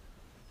that.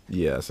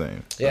 Yeah,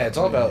 same. Yeah, it's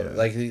all about Yeah.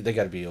 like they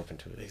got to be open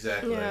to it.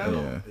 Exactly. Yeah. I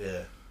don't,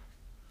 yeah.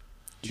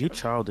 you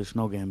childish,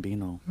 no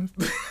Gambino.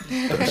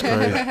 That's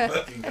great.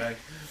 Fucking guy.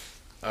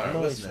 Alright,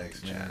 what's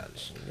next, man?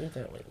 Childish. You knew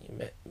that when you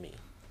met me.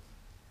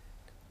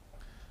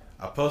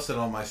 I posted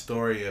on my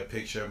story a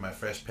picture of my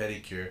fresh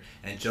pedicure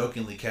and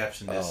jokingly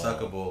captioned it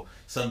suckable.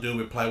 Some dude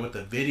replied with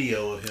a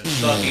video of him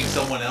sucking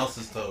someone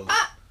else's toes.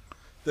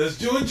 That's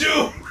June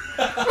June!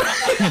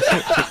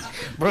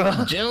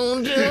 Bro,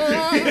 June.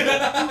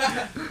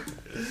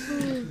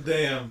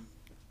 Damn.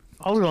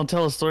 I was gonna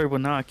tell a story,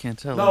 but now I can't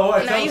tell it. No,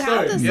 wait, Now tell you the have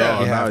story. to Yeah,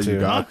 You now have to. you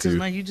got Because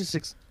now to. you just.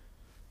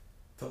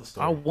 tell the I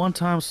story. one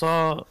time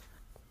saw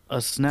a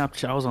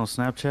Snapchat. I was on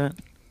Snapchat,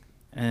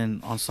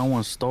 and on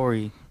someone's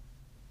story,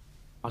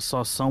 I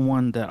saw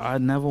someone that I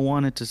never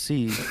wanted to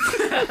see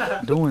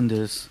doing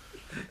this,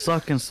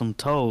 sucking some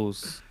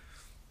toes.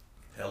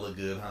 Hella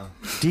good, huh?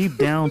 Deep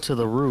down to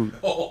the root.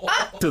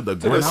 To the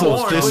Corn, gristle.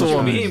 what Thistle you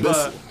and mean,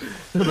 this-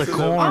 To the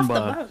corn, Off the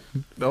but bone.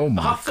 Oh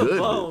my Off the goodness.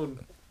 bone.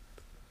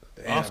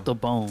 off the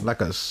bone.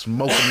 Like a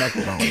smoking neck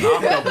bone. Off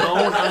the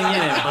bone,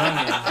 onion,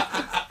 and bunion.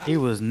 He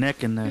was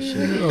necking that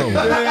shit. Oh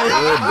my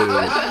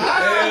goodness.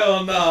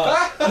 Hell no.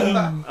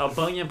 A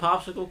bunion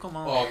popsicle? Come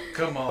on. Oh,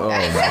 come on. Oh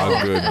my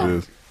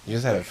goodness. You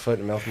just had a foot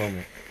and mouth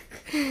moment.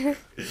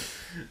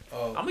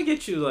 I'm gonna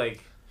get you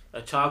like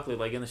a chocolate,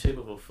 like in the shape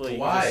of a foot. You can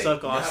Why? just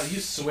suck off. Nah, you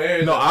swear.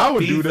 No, that I would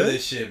beef do for that.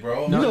 this shit,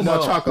 bro. You know my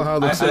chocolate how I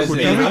looks like said- with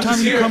Every I'm time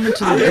just you here- come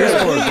into the I'm here to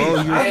Discord, please.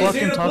 bro, you're I ain't here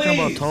fucking to talking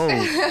about please.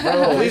 toes.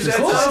 Bro, it's That's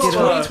cool. all.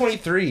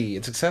 2023.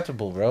 It's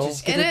acceptable, bro.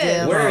 Just get It a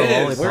damn is. Where it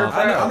is. We're I'm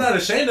proud. not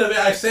ashamed of it.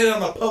 I say it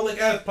on a public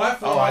ass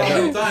platform Oh, I all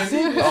know. the time.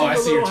 Oh, I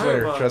see your Little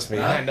Twitter. hurt Trust me,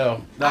 I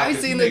know. I've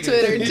seen the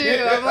Twitter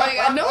too. I'm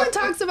like, no one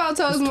talks about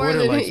toes more Twitter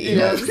than likes he to-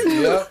 does.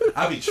 Yep.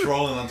 I be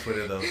trolling on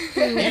Twitter though.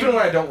 Even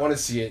when I don't want to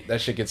see it, that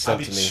shit gets I sent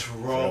be to me.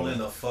 trolling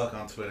the fuck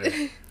on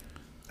Twitter.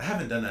 I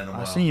haven't done that in a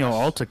while. I seen your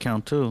alt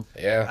account too.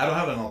 Yeah. I don't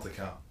have an alt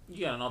account.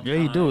 You got an alt Yeah,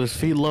 you do. It's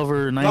Feet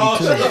Lover Oh,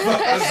 92. shut the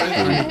fuck up.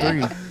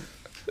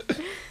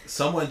 33.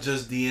 Someone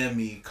just DM'd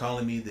me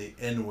calling me the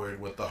N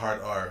word with the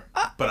hard R,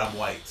 but I'm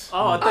white.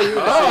 Oh, I thought you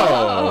were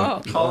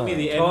Oh. calling me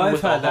the N Oh, I've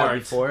with a had that heart.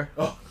 before.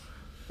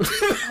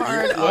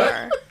 Hard What?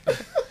 R.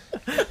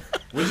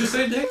 What'd you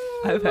say, Nick?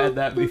 I've had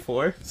that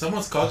before.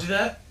 Someone's called you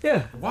that?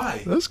 Yeah.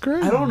 Why? That's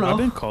crazy. I don't know. I've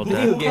been called Who,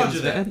 that. who called games,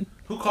 you that? man.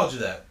 Who called you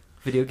that?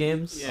 Video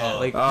games. Yeah.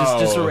 Like Oh.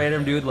 just a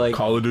random dude. Like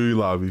Call of Duty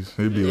lobbies.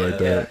 It'd be like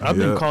Yeah. that. I've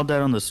been Yeah. called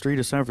that on the street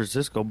of San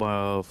Francisco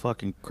by a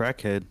fucking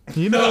crackhead.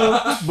 You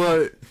know,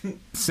 but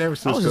San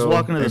Francisco. I was just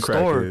walking to the and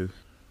store. crackheads.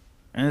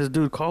 And this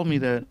dude called me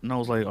that, and I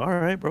was like, all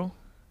right, bro.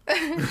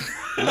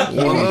 One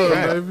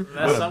love, baby.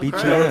 That's some beat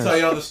I your want ass. to tell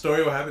y'all the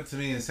story what happened to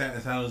me in San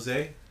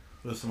Jose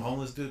with some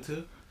homeless dude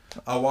too.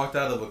 I walked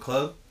out of a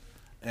club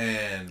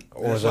and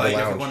Or was it's it a like if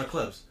lounge? we're going to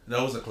clubs. No,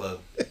 it was a club.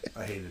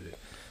 I hated it.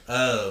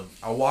 I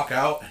walk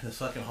out and this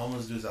fucking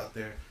homeless dude's out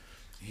there.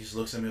 He just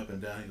looks at me up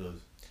and down. He goes,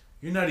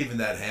 "You're not even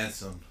that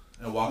handsome,"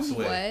 and walks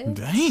away. What?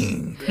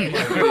 Dang.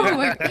 Oh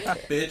my God.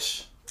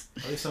 Bitch,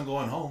 at least I'm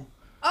going home.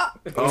 What?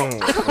 We talking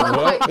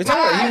about? He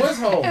was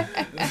home.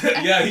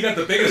 Yeah, he got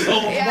the biggest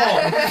home of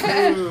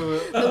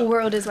them all. The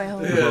world is my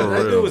home. Yeah. For That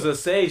dude real. was a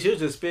sage. He was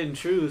just spitting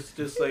truth,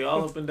 just like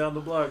all up and down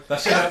the block.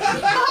 That shit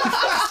happened.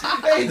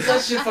 Hey, does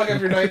that shit fuck up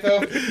your night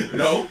though?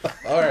 No,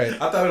 All right.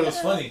 I thought it was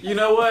funny. You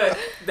know what?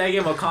 That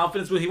gave him a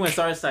confidence boost. He went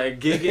started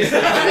gigging.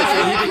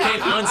 And he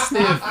became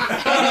unstiff.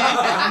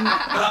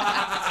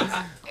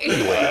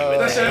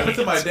 That shit happened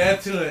to my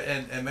dad too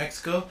in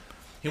Mexico.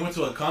 He went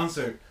to a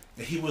concert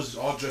and he was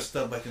all dressed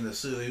up like in the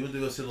suit. He went to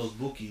go see those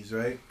bookies,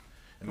 right?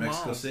 In Come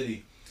Mexico on.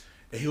 City.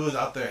 And he was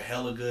out there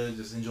hella good,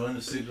 just enjoying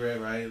the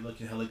cigarette, right?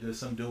 Looking hella good.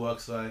 Some dude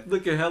walks by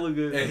Looking hella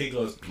good. and he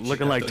goes,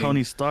 Looking like "Catherine."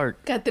 Tony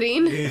Stark.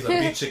 Catherine. He's like,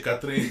 "Bitch,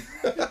 Catherine."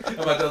 And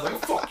my dad was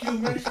like, "Fuck you,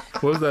 man."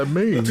 What does that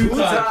mean? 2 Good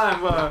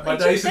times. time, My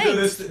dad used to do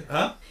this.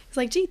 Huh? It's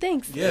like, gee,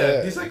 thanks. Yeah.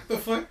 Yeah. He's like, "The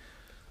fuck?"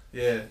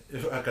 Yeah.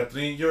 If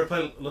Catherine, you ever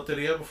played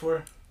Loteria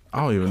before?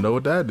 I don't even know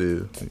what that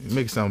is. It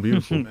makes it sound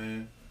beautiful.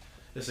 Man,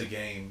 it's a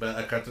game.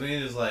 But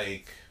Catherine is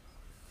like,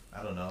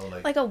 I don't know,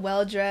 Like a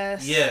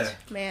well-dressed Yeah.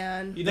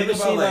 man. You Think never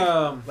about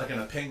seen like in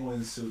a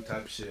penguin suit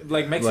type shit.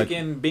 like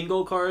Mexican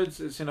bingo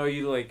cards? It's, you know,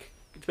 you like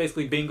it's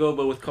basically bingo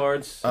but with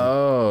cards.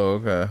 Oh,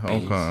 okay.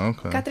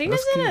 Okay. Catherine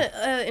That's isn't cute.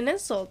 an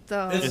insult,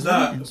 though. It's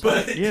not,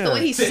 but Yeah. The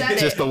way he said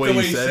Just it. the way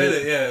he said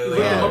it. Yeah, He like,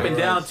 hit him Yeah. up and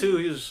down too.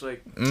 He was just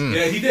like Mm.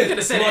 Yeah, he he did. could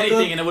have said He walked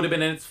anything up- and it would have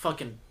been it's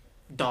fucking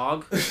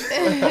dog. I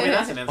mean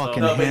that's an insult.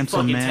 Fucking No, but handsome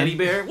Fucking man. teddy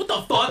bear. What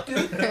the fuck,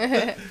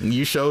 dude?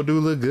 You sure do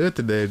look good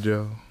today,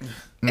 Joe.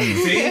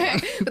 See?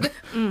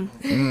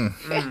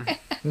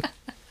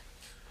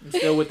 You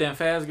still with them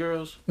fast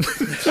girls?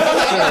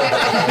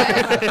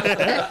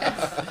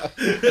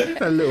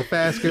 That little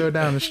fast girl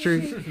down the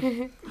street.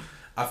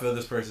 I feel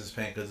this person's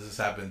pain because this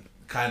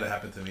kind of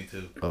happened to me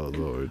too. Oh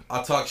Lord.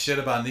 I'll talk shit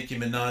about Nicki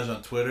Minaj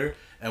on Twitter,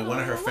 and one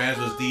of her fans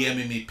was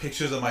DMing me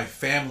pictures of my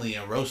family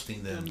and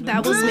roasting them.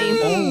 That was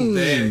me.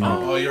 Damn.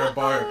 Oh, you're a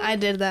bar. I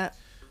did that.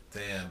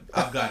 Damn.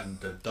 I've gotten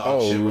the dog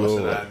Oh, shit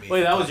roasted Lord. out of me.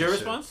 Wait, for that was talking your shit.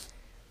 response?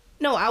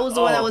 No, I was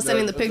the one that was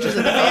sending the pictures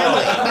of the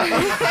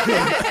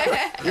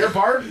family. You're a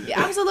bard? Yeah,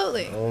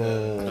 absolutely.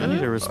 I need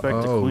to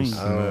respect the Oh, queen.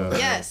 snap.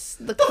 Yes,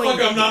 the The queen.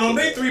 fuck, I'm not on.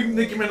 Name 3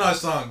 Nicki Minaj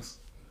songs.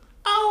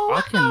 Oh,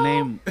 I can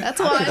name. That's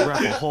I could why.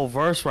 rap a whole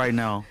verse right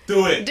now.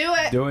 Do it. Do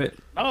it. do it.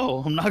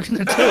 Oh, I'm not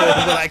gonna do it,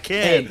 but I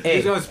can.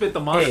 He's gonna spit the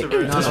monster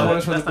verse. no, no,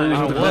 That's not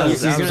I even- was.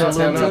 He's gonna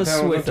Absolutely. salute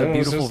us with a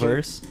beautiful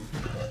verse.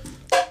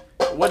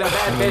 What a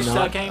bad bitch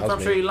that came That was from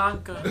me. Sri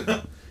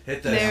Lanka.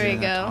 Hit that There shit.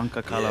 we go.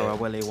 Wonka, color,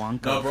 Willy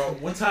Wonka. No, bro.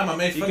 One time I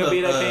made You fun could of.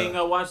 be the king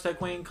or watch the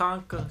queen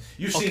conquer.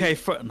 You've seen. Okay,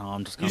 no,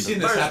 I'm just gonna. You've seen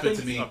do this it. happen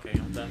to me. Okay,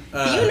 I'm done.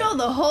 You know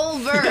the whole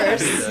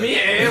verse. Me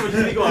and Aaron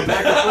just be going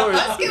back and forth.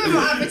 Let's give him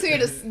an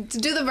opportunity to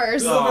do the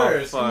verse. The Oh,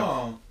 verse. fuck.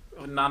 Come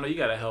on. Nano, you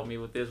gotta help me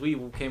with this. We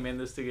came in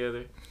this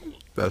together.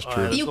 That's All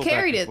true. right. You Let's go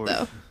carried back it and though.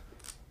 forth.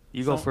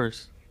 You go So-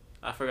 first.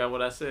 I forgot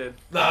what I said.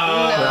 Nah.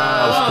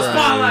 Oh, That's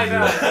spotlight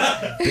crazy.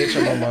 that. Bitch,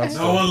 I'm a monster.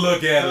 No one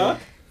look at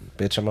it.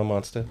 Bitch, I'm a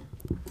monster.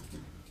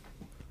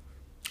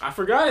 I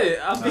forgot it.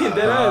 I'm being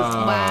dead ass.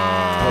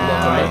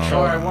 Wow.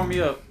 All right, warm me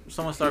up.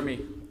 Someone start me.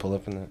 Pull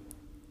up in that.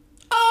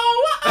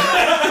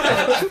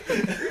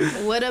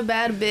 What a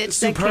bad bitch.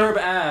 Superb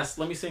ass.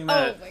 Let me sing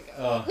that. Oh my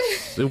god.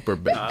 Super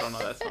bad. I don't know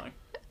that song.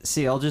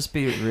 See, I'll just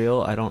be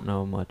real. I don't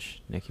know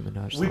much Nicki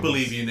Minaj songs. We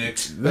believe you, Nick.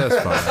 That's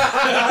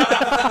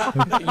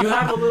fine. You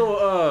have a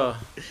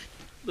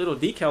little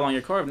decal on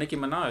your car of Nicki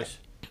Minaj.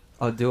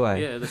 Oh, do I?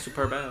 Yeah, the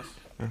superb ass.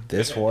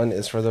 This one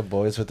is for the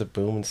boys with the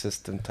booming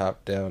system,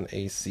 top down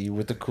AC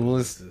with the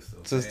coolest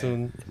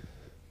system.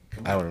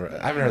 I haven't heard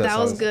that. That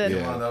was song. good.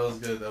 Come on, that was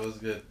good. That was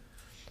good.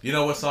 You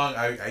know what song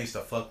I used to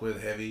fuck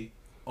with heavy?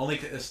 Only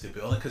 'cause it's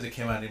stupid. Only because it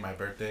came out near my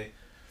birthday.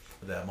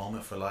 That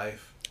Moment for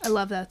Life. I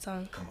love that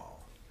song. Come on.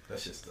 That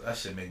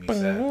shit made me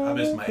sad. I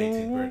missed my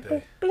 18th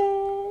birthday.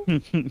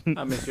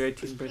 I missed your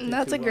 18th birthday.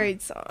 That's too, a bro.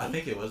 great song. I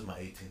think it was my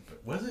 18th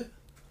birthday. Was it?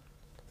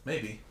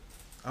 Maybe.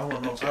 I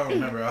don't know. I don't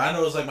remember. I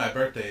know it was like my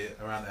birthday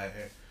around that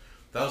year.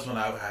 That was when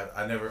I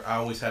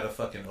always had a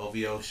fucking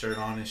OVO shirt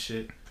on and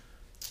shit.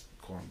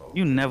 Cornball.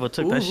 You never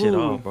took that shit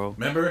off, bro.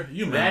 Remember?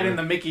 You remember? That and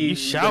the Mickey. You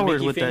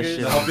showered the Mickey with that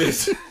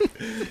fingers. shit. Oh,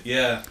 bitch.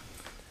 Yeah.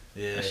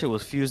 Yeah. That shit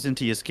was fused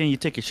into your skin. You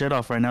take your shirt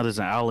off right now, there's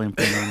an owl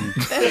imprint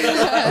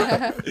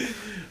on you.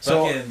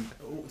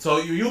 So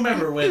you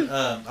remember when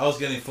I was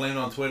getting flamed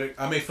on Twitter?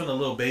 I made fun of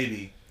Lil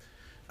Baby.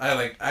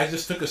 I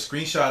just took a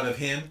screenshot of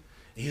him.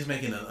 He's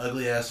making an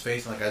ugly ass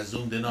face, and I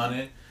zoomed in on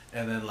it,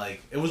 and then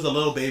it was a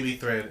Lil Baby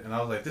thread, and I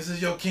was like, "This is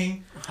your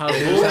king,"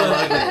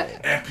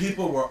 and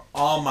people were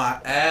on my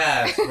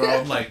ass,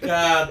 bro. I'm like,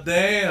 "God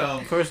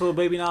damn!" First little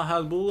baby now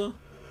has Bula.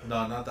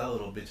 No, not that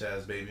little bitch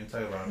ass baby. I'm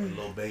talking about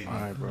Lil Baby. All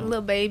right, bro.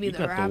 Lil Baby, You the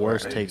got rapper. the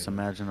worst takes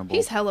imaginable.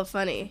 He's hella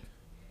funny.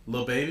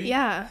 Lil Baby?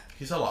 Yeah.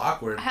 He's hella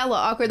awkward. Hella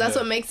awkward. That's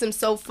Yeah. what makes him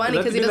so funny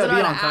Is that because the he dude doesn't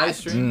know that how be to on Kai's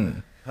act.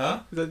 stream? Huh?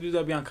 Is that dude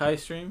that be on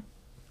Kai's stream?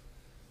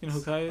 You know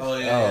who Kai is? Oh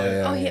yeah. Oh, yeah.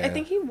 yeah. Oh, I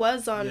think he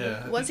was on.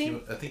 Yeah, Was he?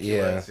 I think he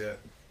Yeah. was. Yeah.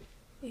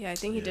 Yeah, I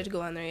think he Yeah. did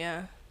go on there.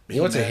 Yeah. You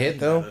know what's a hit,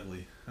 He's though? not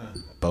ugly. Huh.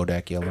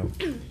 Bodak Yellow.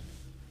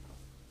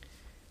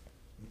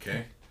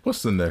 Okay.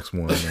 What's the next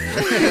one,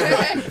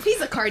 man?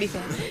 He's a Cardi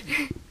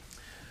fan.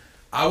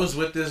 I was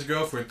with this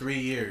girl for 3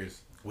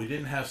 years. We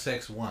didn't have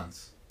sex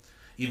once.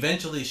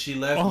 Eventually, she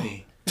left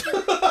me,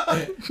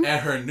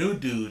 and her new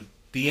dude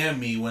DM'd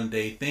me one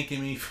day,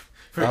 thanking me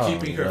for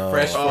keeping her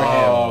fresh for him.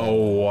 Oh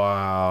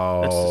wow.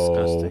 That's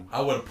disgusting.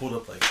 I would have pulled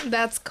up like,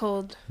 That's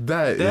cold.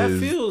 That That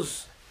is.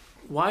 feels.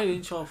 Why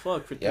didn't y'all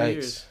fuck for 3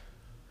 years? Yikes.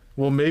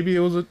 Well, maybe it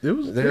was. They're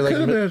It like could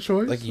have been a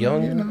choice. like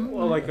young. you know?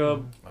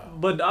 Well,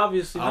 but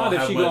obviously I don't not if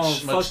have she much- gonna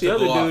much fuck the to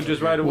other go off dude of just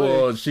here. right away.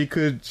 Well, she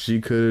could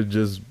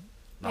just.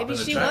 not Maybe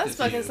been she attracted was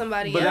to fucking you.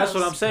 somebody But else. that's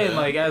what I'm saying. Yeah.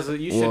 Like,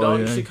 you should, Well,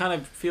 you yeah. should kind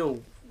of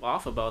feel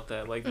off about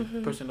that. Like,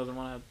 the person doesn't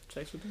want to have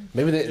sex with you.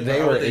 Maybe Yeah, they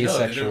how were would they know?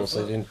 They asexual, never so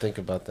they fuck. didn't think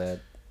about that.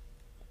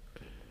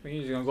 You're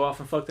just gonna go off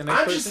and fuck the next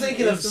I'm person. just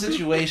thinking of instantly?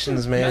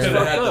 situations, Could man. have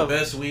fucked had the up.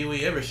 best wee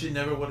wee ever. She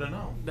never would have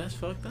known. That's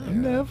fucked up.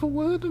 Never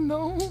would have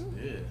known.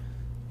 Yeah.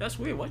 That's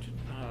weird. What you?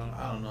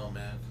 I don't know,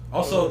 man.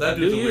 Also, that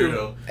dude's a Do you?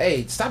 weirdo.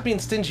 Hey, stop being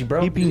stingy,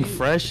 bro. He being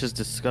fresh is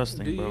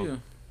disgusting, Do bro.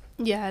 you?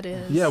 Yeah, it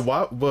is. Yeah,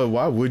 why? But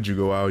why would you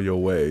go out of your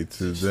way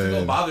to Just to go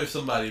then? bother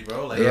somebody,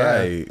 bro. Like, Yeah,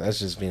 Right. that's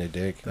just being a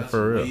dick. that's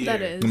For real. weird.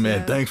 That is. Man,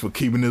 yeah. thanks for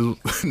keeping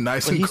this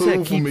nice But and he cool said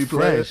for keep me,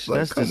 fresh. Like,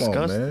 That's come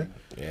disgusting. on, man.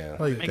 Yeah.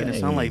 Like, Making it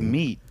sound like dang.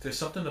 meat. There's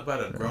something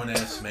about a grown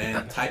ass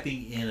man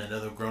typing in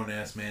another grown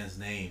ass man's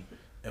name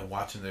and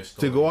watching their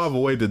stories. To go out of a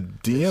way to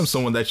DM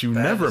someone that you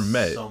That never is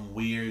met. Some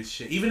weird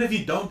shit. Even if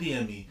you don't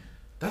DM me,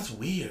 that's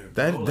weird.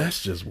 Bro. That Like,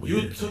 that's just you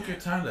weird. took your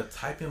time to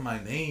type in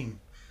my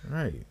name.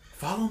 Right.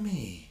 Follow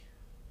me.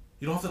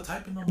 You don't have to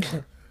type it no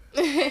more.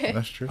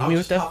 That's true. I'll Me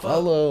just with that pop up.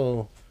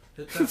 follow.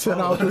 Hit He that said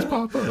follow. I'll just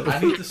pop up. I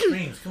need the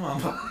streams. Come on,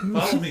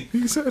 follow me.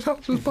 He said I'll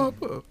just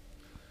pop up.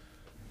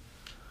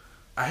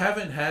 I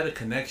haven't had a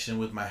connection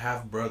with my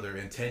half brother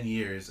in 10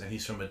 years, and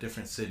he's from a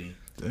different city.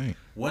 Dang.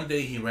 One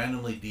day he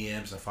randomly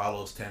DMs and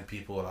follows 10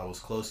 people I was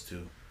close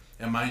to.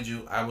 And mind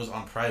you, I was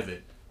on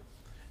private.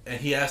 And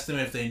he asked them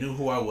if they knew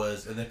who I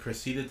was, and then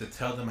proceeded to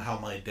tell them how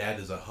my dad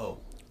is a hoe.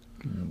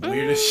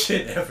 Weirdest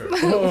shit ever.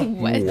 What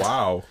What?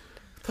 Wow.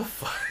 the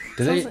fuck?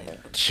 Did they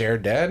Sounds share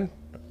dad? Or do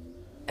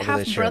they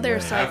Half share brother,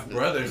 mom? so Half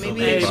brother, so maybe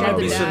they they Hey, share might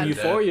the be some dad.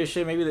 euphoria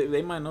shit. Maybe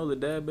they might know the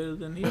dad better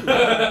than he. do.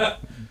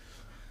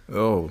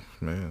 Oh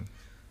man.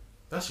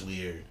 That's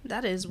weird.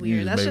 That is You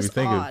weird. just That's made me just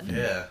think of- odd.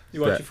 Yeah.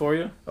 You watch That-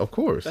 Euphoria? Of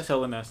course. That's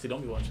hella nasty.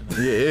 Don't be watching that.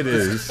 Yeah, it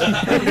is.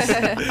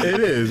 It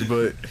is,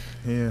 but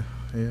yeah,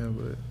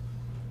 but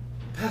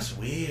That's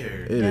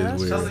weird. it Yeah, is that's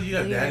weird. Sounds like you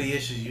got Weird. daddy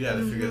issues. You got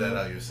to figure that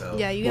out yourself.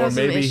 Yeah, you Or have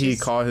some maybe he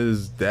issues. caught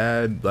his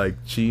dad like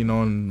cheating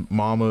on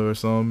mama or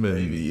something,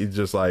 and Maybe. he's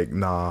just like,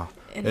 nah,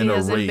 and in he a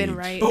hasn't rage. been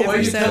right But why ever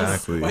you, since.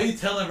 Exactly. why you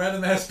telling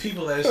random ass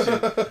people that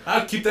shit?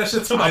 I'd keep that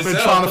shit to I've myself.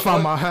 been trying to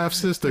find my half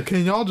sister.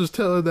 Can y'all just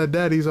tell her that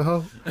daddy's a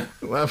hoe?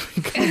 I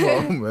mean, come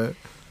on, man.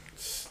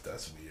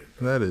 That's weird.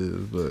 That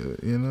is,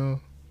 but you know,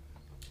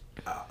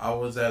 I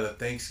was at a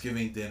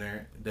Thanksgiving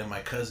dinner. Then my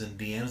cousin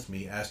DMs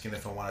me asking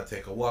if I want to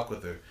take a walk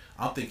with her.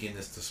 I'm thinking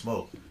it's to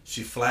smoke.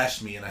 She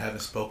flashed me, and I haven't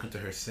spoken to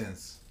her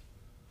since.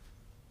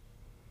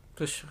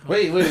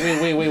 Wait. Run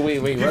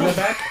that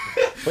back.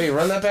 Wait,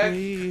 run that back.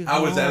 I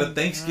was at a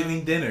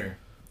Thanksgiving dinner.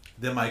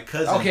 Then my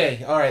cousin.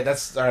 Okay, all right.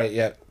 That's all right.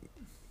 Yeah.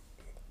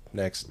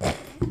 Next.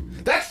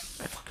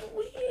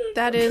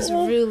 That is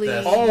really.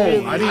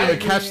 Oh, I didn't even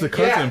catch the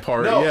cousin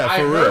part. No, yeah, I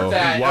for heard real.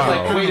 that. Wow. I was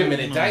like, wait a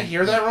minute. Did I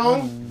hear that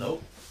wrong?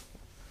 Nope.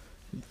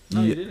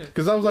 No, you didn't.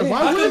 Because I was like, why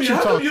How wouldn't you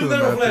come talk you to them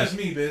never about flashed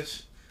this? me,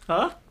 bitch?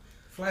 Huh?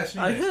 Flash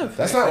me. I next have. time.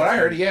 That's not what I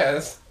heard. Yeah.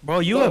 That's, Bro,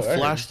 you No, have I-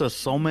 flashed us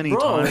so many Bro,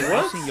 times. what?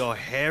 I've seen your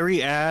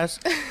hairy ass,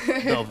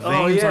 the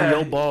veins yeah. on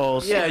your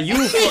balls. Yeah, you.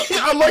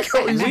 I like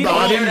how he's We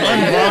nodding don't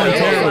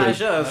involuntarily.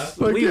 flash us.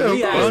 Like, we yeah,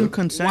 we asked,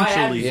 unconsensually. why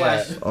have you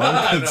Yeah.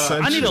 flashed?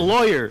 I need a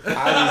lawyer.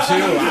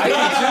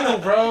 I do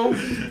too, bro.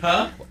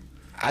 Huh?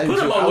 I Put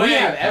do. him away. We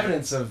have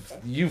evidence of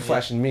you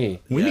flashing me.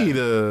 We Yeah. need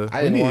to.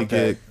 I We didn't need to want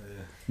that. get.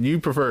 You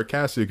prefer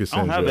Kassy could I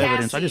don't send have you.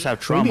 evidence. I just have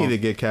We trauma. need to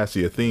get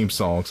Kassy a theme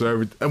song.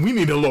 So and we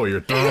need a lawyer.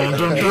 Dun,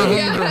 dun, dun,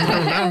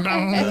 dun, dun,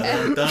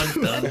 dun.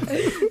 Dun, dun.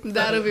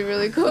 That'll be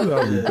really cool.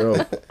 That'd be dope.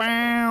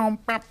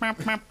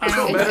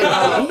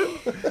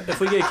 If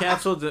we get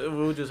canceled,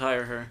 we'll just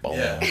hire her.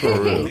 Yeah.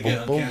 For real. We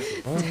get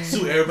uncanceled.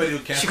 Sue everybody who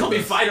She cancels. gonna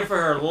be fighting for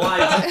her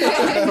life,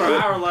 for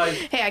our life.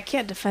 Hey, I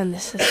can't defend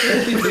this.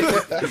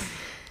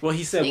 Well,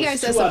 he said You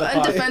guys said was some too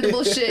out of pocket.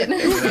 undefendable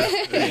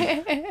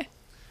shit.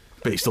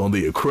 Based on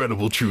the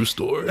incredible true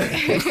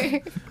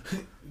story.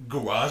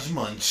 Garage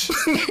Munch.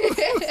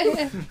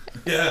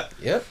 Yeah.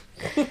 Yep.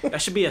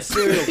 That should be a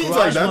cereal, He's Garage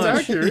like, that's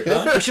Munch.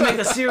 accurate. We should make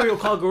a cereal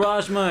called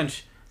Garage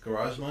Munch.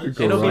 Garage Munch.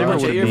 Cool. It'll be a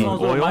bunch of Would it be earphones,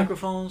 little oil?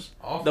 microphones,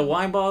 Oh. the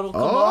wine bottle.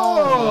 Come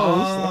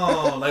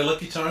Oh. Oh, like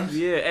Lucky Charms? on.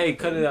 Yeah, hey,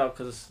 cut it out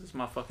because it's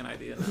my fucking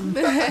idea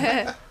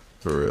now.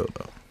 For real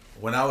though.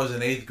 When I was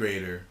an 8th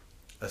grader,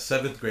 a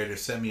 7th grader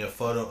sent me a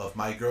photo of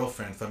my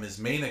girlfriend from his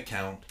main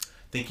account,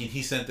 thinking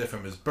he sent it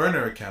from his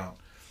burner account.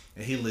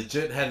 And he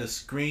legit had a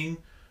screen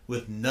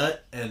with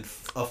nut and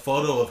a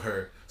photo of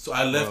her. So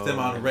I left them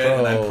on red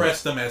and I Bro.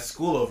 pressed them at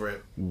school over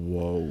it.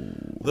 Whoa.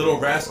 Little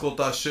rascal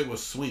thought shit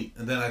was sweet.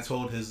 And then I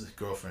told his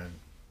girlfriend.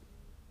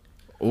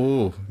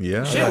 Oh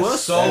yeah. Shit, That's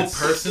was so that's-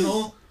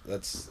 personal.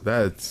 That's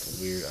That's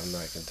weird. I'm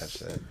not gonna touch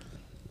that.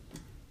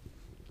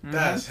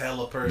 That's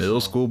hella personal.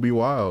 middle school be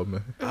wild,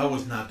 man. I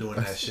was not doing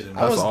that shit in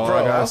I middle was, all school.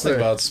 I bro. I gotta was thinking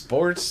say. about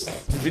sports,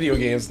 video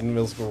games in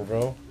middle school,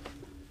 bro.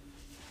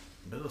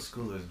 Middle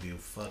schoolers be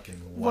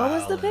fucking wild. What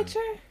was the and-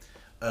 picture?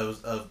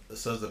 So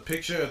it's a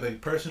picture of the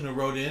person who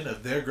wrote in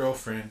of their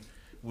girlfriend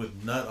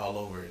with nut all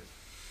over it.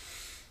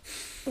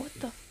 What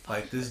the?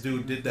 Like this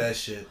dude did that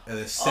shit and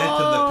then sent him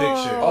the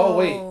picture. Oh,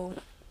 wait.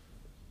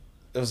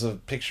 It was a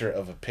picture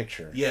of a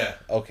picture. Yeah.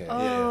 Okay.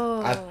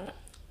 Oh.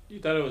 You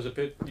thought it was his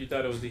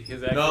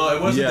actual. No,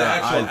 it wasn't the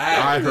actual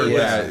act. I heard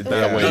Yeah. that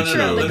Yeah. way No, too.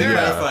 Let me girl.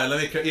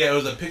 clarify. Yeah, it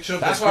was a picture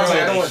of That's the why I girl was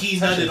like, I don't that want he to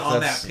touch nutted it. on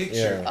That's- that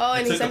picture. yeah. Oh,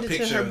 and he took a sent it to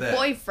picture her of that.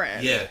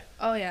 boyfriend. Yeah.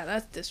 Oh yeah,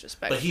 that's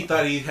disrespectful. But he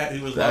thought he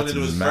was That's logged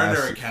into his burner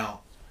massive. account,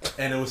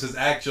 and it was his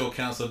actual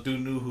account, so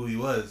dude knew who he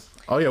was.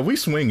 Oh yeah, we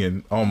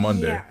swinging on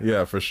Monday. Yeah.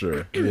 Yeah, for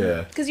sure.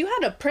 Yeah, Because you had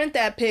to print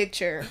that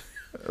picture,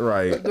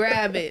 right.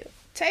 grab it,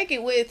 take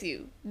it with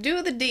you,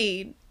 do the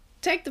deed,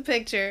 take the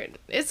picture.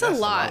 It's That's a a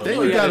lot. lot Then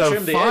of you Yeah, they gotta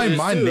trimmed the find edges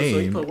my too, so you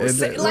name. put and what's-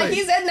 then, Like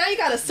he said, now you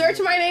gotta search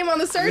my name on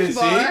the search See?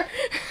 bar.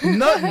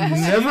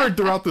 never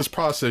throughout this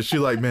process,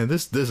 you're like, man,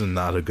 this is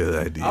not a good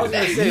idea. I was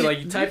gonna say, like,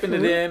 you typing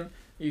it in,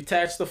 you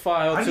attach the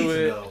file I need to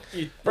to it. know.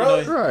 You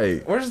Bro, know,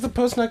 Right, Where's the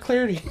post nut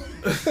clarity?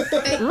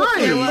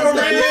 right.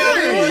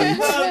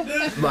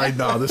 Like,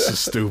 nah, this is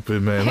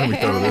stupid, man. Let me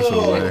throw this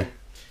away.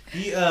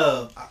 He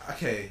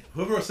okay,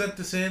 whoever sent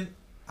this in,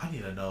 I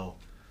need to know.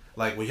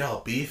 Like, were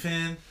y'all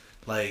beefing?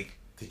 Like,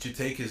 did you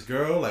take his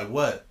girl? Like,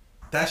 what?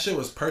 That shit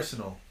was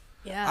personal.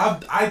 Yeah.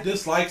 I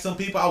dislike some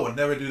people. I would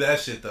never do that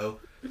shit though.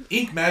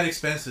 Ink mad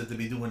expensive to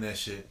be doing that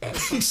shit.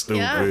 Stupid.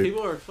 Yeah.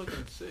 people are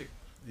fucking sick.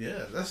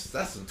 Yeah, that's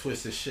some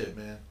twisted shit,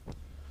 man.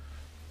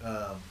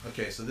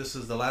 Okay, so this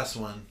is the last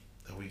one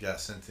that we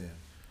got sent in.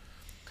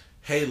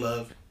 Hey,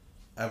 love.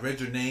 I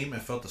read your name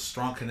and felt a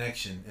strong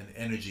connection and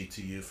energy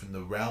to you from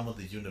the realm of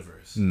the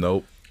universe.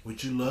 Nope.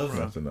 Would you love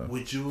Nothing else.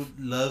 Would you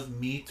love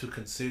me to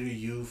consider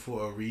you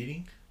for a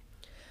reading?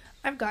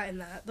 I've gotten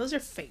that. Those are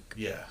fake.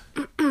 Yeah.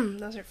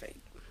 Those are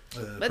fake.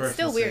 The But person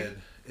still weird.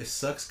 said, it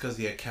sucks because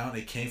the account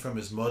it came from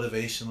is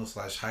motivational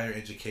 / higher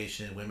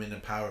education, women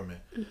empowerment.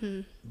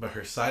 Mm-hmm. But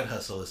her side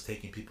hustle is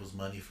taking people's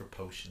money for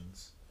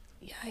potions.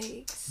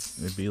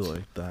 Yikes. It'd be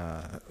like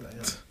that.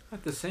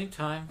 At the same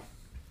time,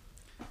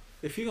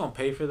 if you're gonna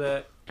pay for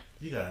that,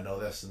 You gotta know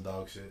that's some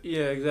dog shit.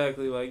 yeah,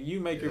 exactly. Like, you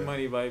make your Yeah.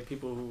 money by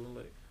people who,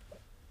 like,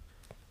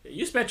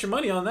 you spent your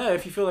money on that.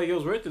 If you feel like it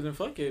was worth it, then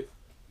fuck it.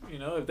 You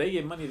know, if they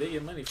get money, they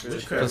get money for it.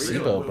 Witchcraft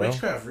Placebo, real, bro.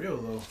 witchcraft real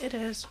though. It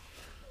is.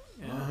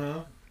 Yeah. Uh-huh.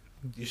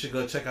 You should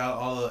go check out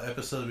all the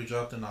episodes we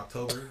dropped in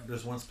October.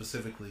 There's one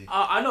specifically.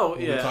 I know, where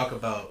We yeah. talk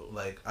about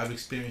like I've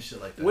experienced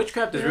shit like that.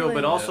 Witchcraft is real, Really?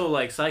 but also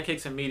like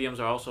psychics and mediums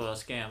are also a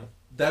scam.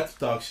 That's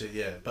dog shit.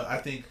 Yeah, but I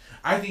think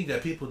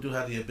that people do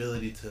have the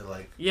ability to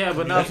like. Yeah,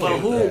 but not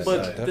communicate but with who? that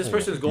But side. this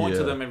person's going to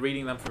Yeah. them and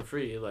reading them for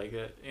free, like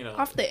you know.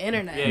 Off the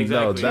internet. Yeah,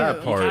 exactly. No, that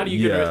You- part, How do you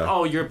get rid yeah.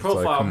 Oh, your It's like,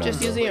 profile. come on, Just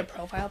bro. using your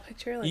profile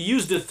picture. Like, You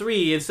used a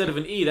 3 instead of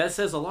an E. That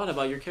says a lot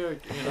about your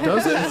character. You know?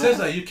 Does It it? says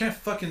that you can't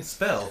fucking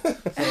spell. So,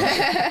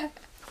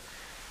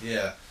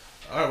 yeah.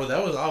 All right. Well,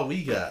 that was all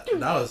we got.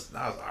 Now was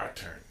our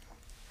turn.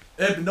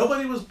 And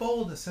nobody was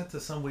bold and sent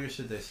us some weird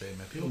shit they say,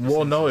 man. People be Well,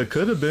 saying no, some it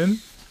could have been.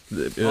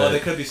 Oh, they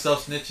could be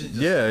self-snitching. Just,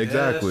 Yeah,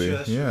 exactly.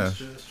 That's true, Yeah. that's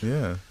true, that's true.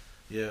 Yeah.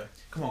 Yeah.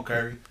 Come on,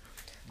 Kyrie.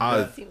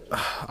 I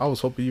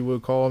was hoping you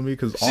would call me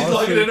because She's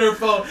looking at her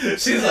phone.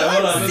 She's like,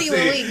 hold on, let's see what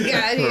we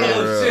got here.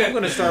 Oh, shit. I'm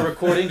gonna start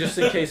recording just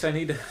in case I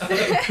need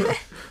to.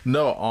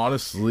 No,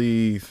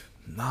 honestly,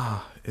 nah.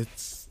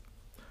 It's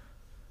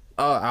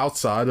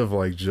outside of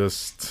like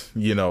just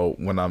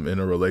when I'm in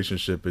a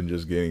relationship and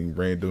just getting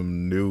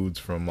random nudes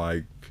from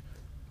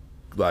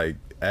like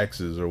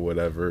exes or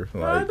whatever.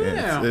 Like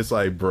damn. it's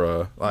like,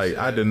 bruh, like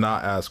I did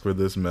not ask for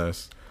this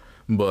mess.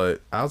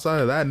 But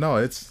outside of that, no,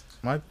 it's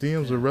my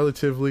DMs are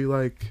relatively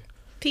like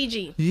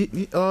PG.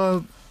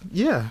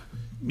 yeah.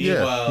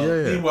 Meanwhile,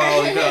 yeah.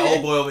 meanwhile, you got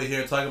old boy over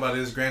here talking about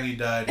his granny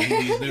died. He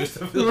needs news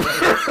to feel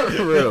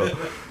For real.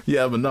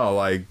 Yeah, but no,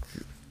 like,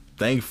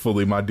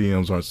 thankfully my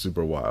DMs aren't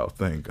super wild.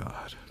 Thank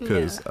God.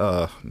 Because,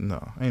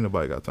 no, ain't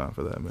nobody got time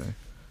for that, man.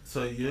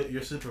 So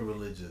you're super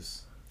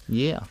religious.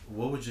 Yeah.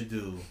 What would you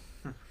do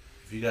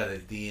if you got a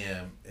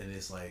DM and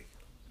it's like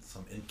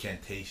some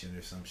incantation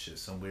or some shit,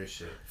 some weird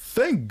shit?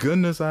 Thank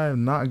goodness I have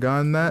not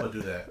gotten I'm that. gonna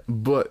do that.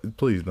 But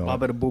please don't.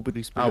 Bobbity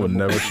boopity I would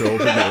never show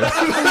up again.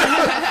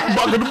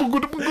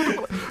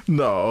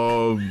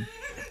 No,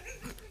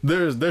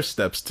 there's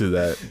steps to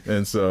that,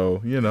 and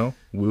so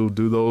we'll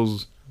do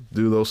those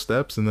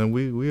steps, and then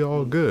we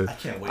all good. I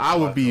can't wait. I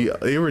till would be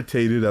October.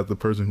 irritated at the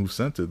person who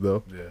sent it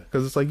though, Yeah.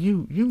 because it's like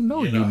you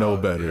know how-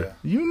 better.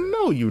 yeah.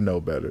 You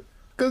know better.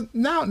 Because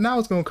now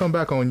it's gonna come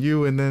back on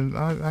you, and then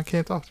I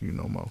can't talk to you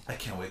no more. I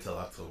can't wait till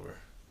October.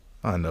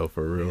 I know,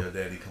 for real. Yo,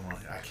 daddy, come on.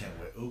 I can't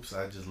wait. Oops,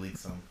 I just leaked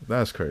some.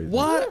 That's crazy.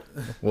 What?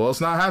 Well, it's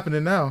not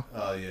happening now.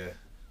 Oh yeah.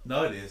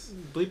 No, it is.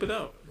 Bleep it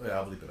out. Yeah,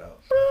 I'll bleep it out.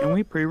 Can we You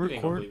ain't gonna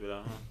pre-record? bleep it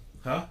out,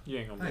 huh? Huh? You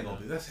ain't gonna I bleep ain't it gonna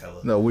out. bleep. That's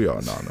hella. No, we are.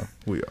 No,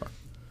 we are.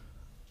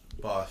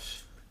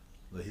 Bosh.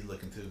 Look, he's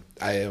looking too.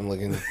 I am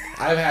looking.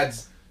 I've had Well,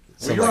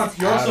 some you're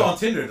like, also on out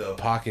Tinder though, of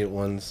pocket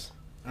ones.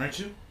 aren't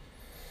you?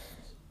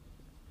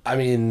 I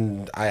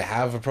mean, I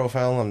have a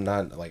profile. I'm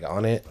not like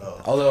on it.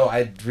 Oh. Although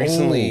I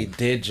recently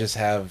did just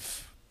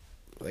have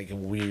like a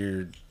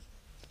weird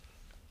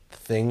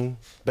thing,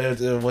 but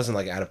it wasn't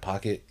like out of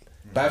pocket.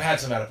 But I've had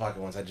some out of pocket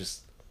ones. I'm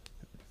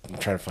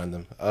trying to find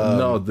them.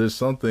 No, there's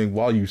something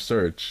while you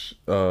search.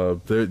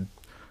 There,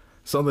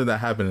 something that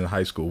happened in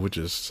high school, which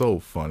is so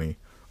funny.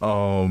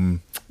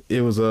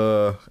 It was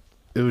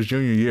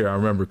junior year. I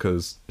remember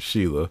because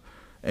Sheila,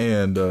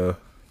 and man,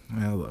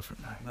 I love her,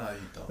 man. No, you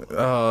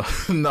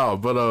don't. No,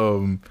 but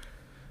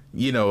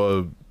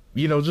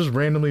just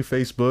randomly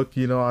Facebook.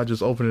 I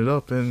just open it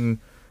up and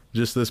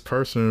just this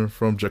person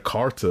from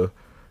Jakarta,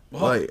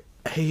 like,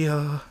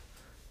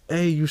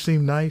 hey, you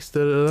seem nice. Da,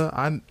 da,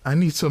 da. I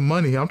need some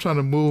money. I'm trying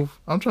to move.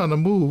 I'm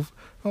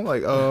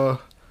like,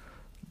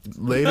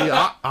 lady,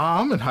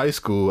 I'm in high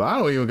school. I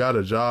don't even got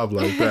a job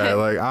like that.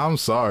 Like, I'm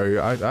sorry.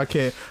 I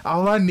can't.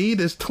 All I need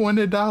is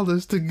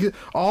 $20 to get.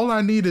 All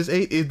I need is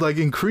 8. It like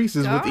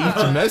increases with each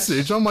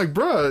message. I'm like,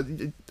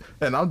 bruh.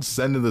 And I'm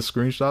sending the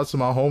screenshots to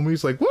my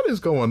homies. Like, what is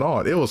going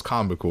on? It was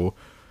comical.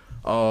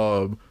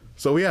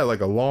 So we had like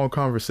a long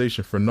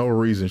conversation for no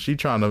reason. She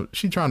trying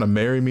to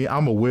marry me.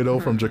 I'm a widow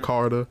from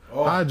Jakarta.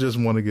 Oh. I just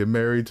want to get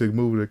married to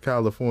move to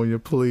California,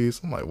 please.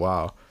 I'm like,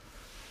 wow.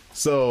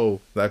 So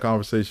that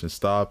conversation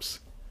stops.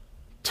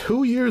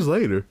 2 years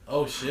later,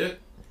 Oh shit.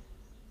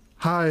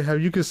 hi,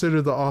 have you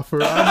considered the offer?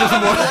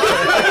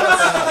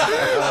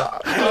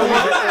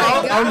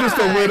 I'm just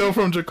a widow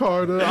from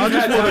Jakarta. I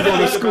just want to go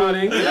to school. I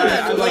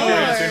like your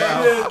answer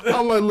now.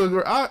 I'm like,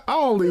 look, I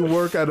only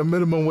work at a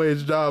minimum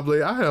wage job.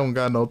 Like, I don't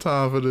got no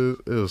time for this.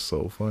 It was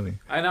so funny.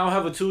 I now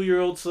have a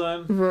 2-year-old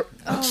son.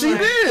 She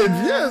did,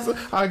 yes.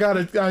 I got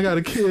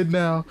a kid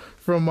now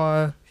from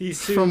my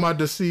He's 2. from my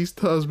deceased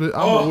husband.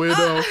 I'm a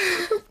widow.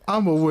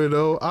 I'm a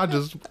widow. I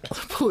just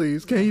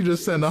please, can you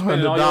just send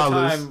Spending all your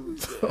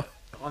 $100? time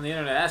on the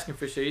internet asking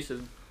for shit. You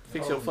should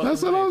fix your fucking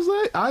That's what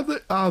life. I'm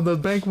saying. The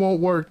bank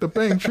won't work. The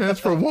bank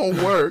transfer won't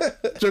work.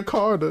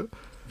 Jakarta.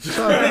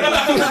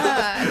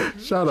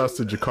 Shout outs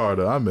to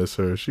Jakarta. I miss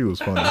her. She was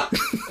funny.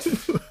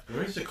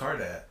 Where's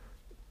Jakarta at?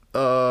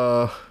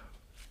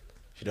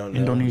 If you don't know, The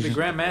Indonesia.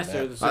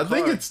 Grandmaster is a I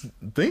think car.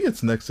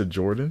 it's next to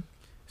Jordan.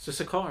 It's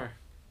just a car.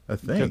 I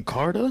think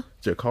Jakarta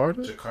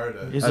Jakarta.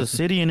 Jakarta. is a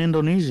city in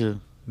Indonesia.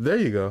 There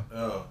you go.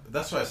 Oh,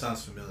 that's why it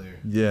sounds familiar.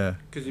 Yeah.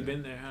 Because you've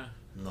been there, huh?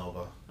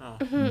 Nova. Oh,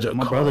 Jakarta.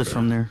 My brother's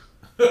from there.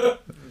 deadass.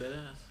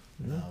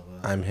 Nova.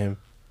 I'm him.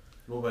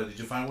 What about, did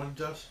you find one,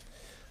 Josh?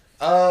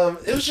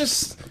 It was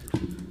just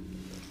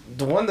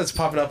the one that's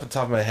popping up on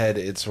top of my head.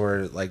 It's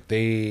where like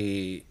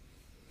they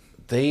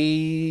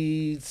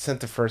sent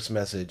the first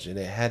message, and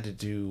it had to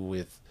do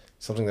with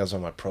something that was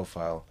on my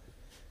profile,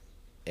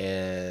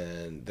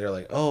 and they're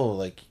like, "Oh,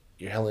 like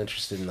you're hella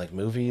interested in like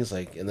movies,"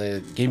 like, and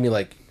they gave me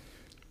like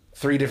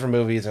 3 different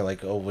movies. They're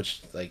like, "Oh,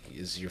 which like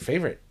is your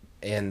favorite?"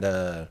 And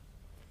I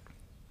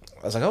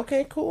was like,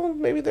 "Okay, cool.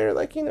 Maybe they're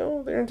like, you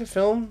know, they're into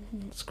film.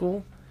 It's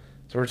cool."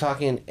 So we're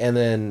talking, and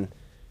then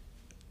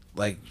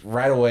like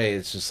right away,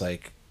 it's just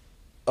like,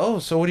 "Oh,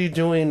 so what are you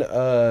doing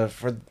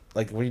for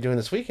like what are you doing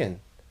this weekend?"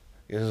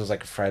 It was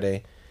like a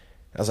Friday.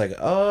 I was like,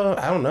 "Oh,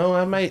 I don't know.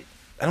 I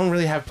don't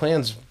really have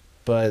plans,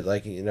 but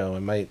like, you know, I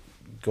might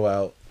go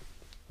out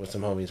with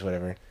some homies,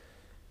 whatever."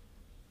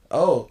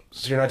 "Oh,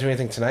 so you're not doing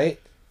anything tonight?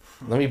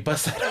 Let me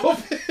bust that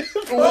open."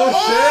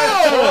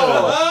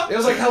 Oh shit! It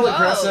was like hella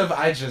aggressive.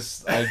 I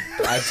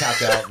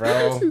tapped out,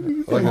 bro.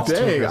 Like, Like,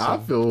 dang, I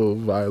feel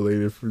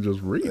violated for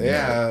just reading.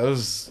 Yeah, it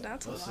was.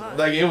 That's a lot.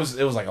 Like it was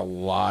like a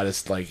lot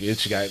of like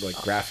it got like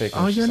graphic.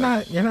 Oh, you're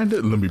not.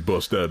 Let me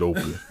bust that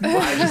open.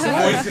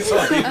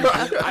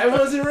 I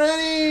wasn't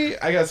ready.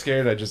 I got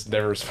scared. I just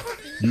never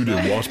responded. You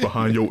didn't wash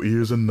behind your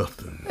ears or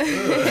nothing. You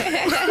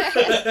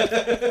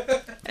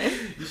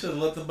should have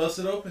let them bust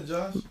it open,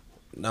 Josh.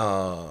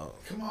 No,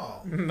 Come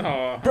on.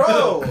 No.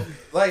 bro.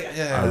 Like,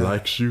 yeah. I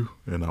likes you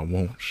and I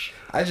won't.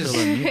 I just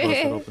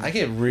I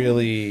get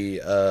really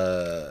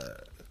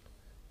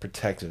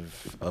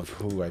protective of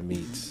who I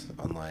meet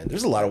online.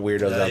 There's a lot of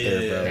weirdos out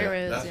there, bro. There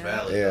is, That's yeah.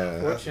 valid. Yeah.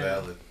 That's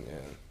valid. Yeah.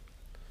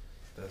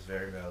 That's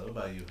very valid. What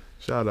about you?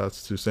 Shout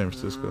outs to San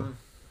Francisco.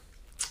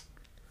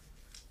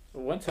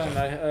 One time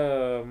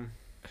I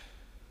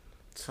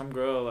some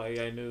girl like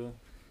I knew,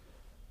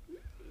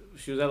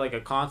 she was at like a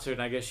concert,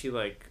 and I guess she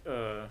like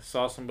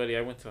saw somebody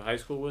I went to high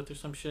school with or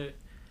some shit.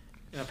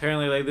 And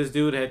apparently like this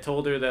dude had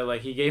told her that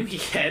like he gave me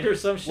head or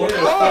some shit.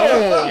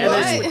 Oh, and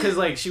then because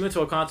like she went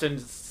to a concert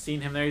and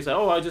seen him there, he's like,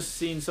 "Oh, I just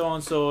seen so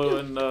and so,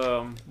 and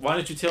why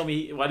didn't you tell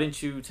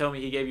me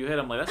he gave you head?"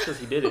 I'm like, "That's because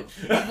he did it."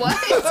 What?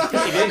 He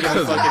didn't give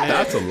me fucking head.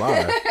 That's a lie.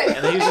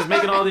 And then he was just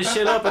making all this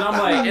shit up, and I'm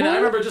like, and I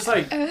remember just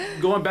like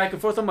going back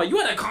and forth. I'm like, "You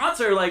at a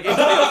concert? Like, like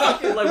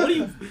what are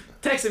you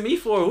texting me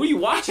for? Who are you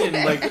watching?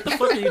 Like, what the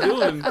fuck are you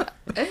doing?" I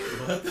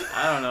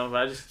don't know,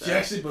 but I just. She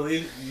actually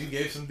believed you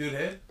gave some dude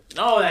head?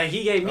 No, that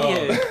he gave me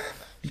head.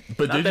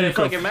 But Not did that you it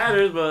fucking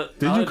matters, but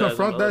did no, you it does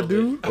confront a that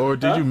little bit. dude, or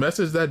did you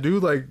message that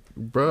dude like,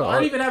 bro? No, I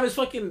don't even have his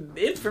fucking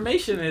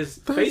information, his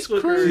That's Facebook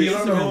or crazy. You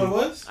don't know who it Instagram.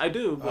 was? I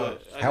do,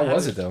 but I How have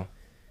was it though?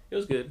 It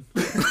was good.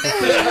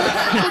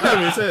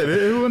 I said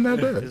it wasn't that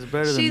bad. It's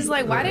better than. She's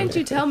like, why didn't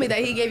you tell me that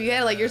he gave you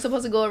head? Like, you're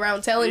supposed to go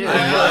around telling Yeah, me,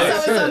 right.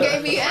 oh, so-and-so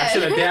gave me I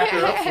should have head. dapped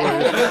her up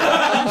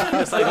for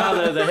it. It's like,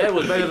 no, the head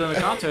was better than the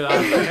concert.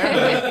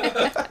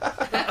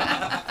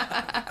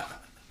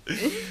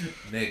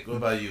 Nick, what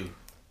about you?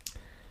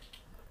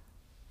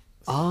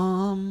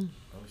 Um,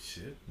 Oh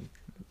shit.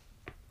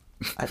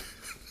 I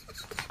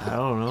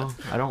don't know.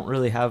 I don't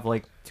really have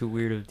like too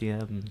weird of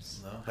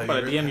DMs. No. I'm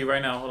about to DM you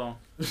right now. Hold on.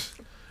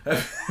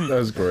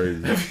 That's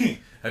crazy.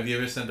 Have you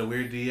ever sent a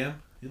weird DM?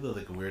 You look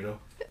like a weirdo.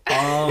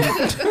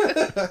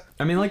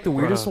 I mean, like the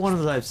weirdest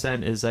ones I've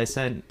sent is I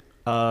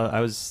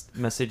was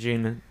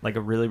messaging like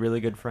a really, really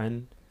good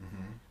friend.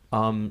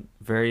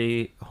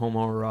 Very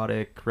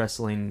homoerotic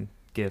wrestling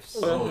gifts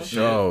Oh shit.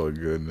 Oh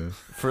goodness.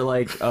 for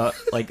like I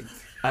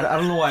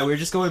don't know why we're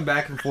just going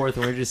back and forth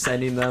and we're just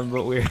sending them,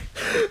 but we're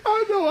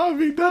I know I'll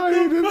be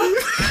dying.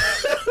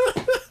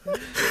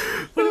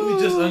 What did we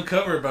just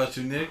uncover about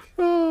you, Nick?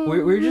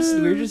 we're just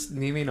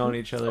memeing on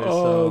each other.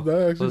 Oh, So that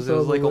it actually was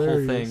sounds like a whole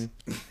hilarious.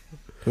 thing.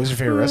 Who's your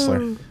favorite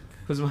wrestler?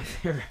 Who's my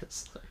favorite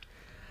wrestler?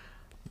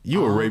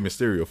 You a Rey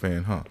Mysterio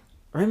fan, huh?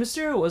 Rey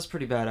Mysterio was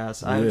pretty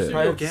badass. I Yeah. would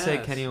probably have to Gas. say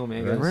Kenny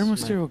Omega. Rey is my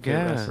Mysterio favorite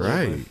gas. wrestler,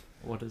 Right.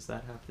 but What does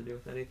that have to do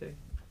with anything?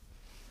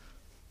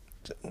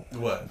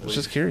 What? I was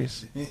just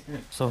curious.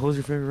 So who's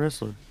your favorite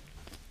wrestler?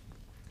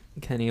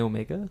 Kenny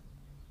Omega.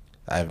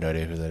 I have no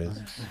idea who that is.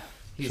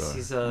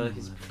 He's a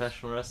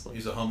professional wrestler.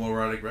 He's a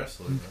homoerotic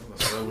wrestler. Bro.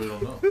 That's why we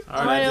don't know.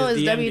 All I know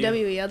is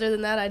WWE. Other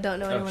than that, I don't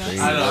know anyone else.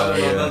 I don't know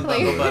Yeah. about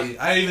nobody.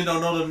 I even don't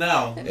know them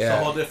now. It's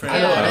a whole different.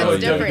 Yeah, era. that's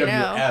different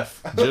now.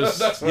 Just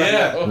That's what I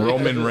Yeah. know.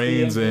 Roman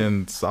Reigns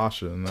and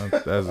Sasha. And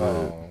that's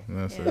Oh. it.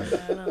 That's Yeah,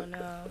 it. I don't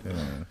know.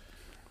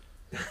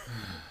 Yeah.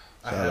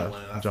 I Shout had out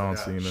one. and I John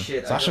forgot.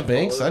 Cena. Sasha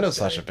Banks? I know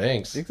Sasha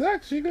Banks.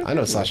 Exactly. She good I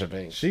know people. Sasha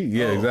Banks.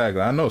 Yeah, Oh.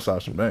 exactly. I know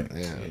Sasha Banks.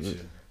 Yeah.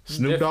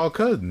 Snoop Dogg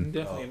cousin.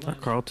 Definitely.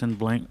 Carlton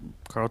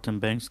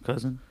Banks'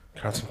 cousin.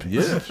 Carlton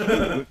Banks.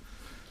 Yeah.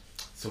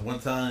 So one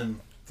time,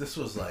 this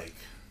was like,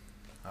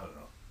 I don't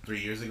know, 3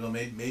 years ago,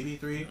 maybe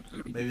three,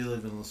 maybe a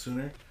little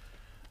sooner.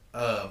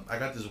 I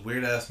got this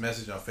weird ass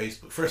message on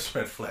Facebook. First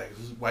red flag.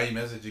 This is why you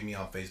messaging me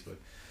on Facebook.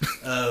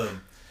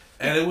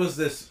 And it was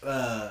this,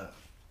 I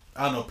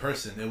don't know,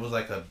 person. It was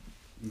like a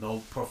no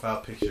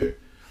profile picture,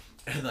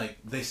 and like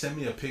they sent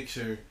me a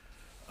picture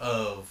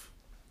of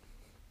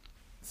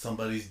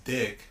somebody's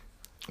dick,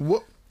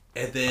 What?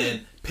 and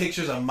then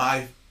pictures of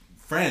my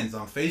friends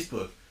on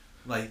Facebook.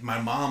 Like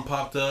my mom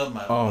popped up,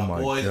 my my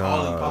boys, all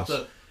of them popped gosh.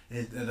 up,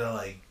 and they're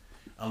like,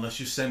 unless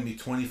you send me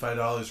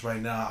 $25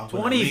 right now, I'm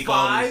gonna leak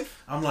all this.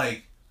 25? I'm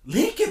like,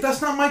 leak it.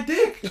 That's not my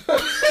dick.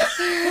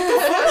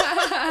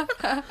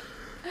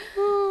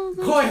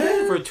 Go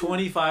ahead. For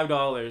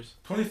 $25.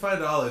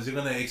 $25, you're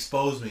gonna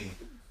expose me.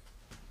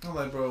 I'm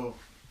like, bro.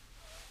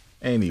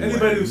 Anyway,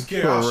 Anybody who's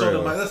scared, for I'll show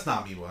real. them. That's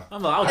not me, bro.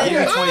 I'll give you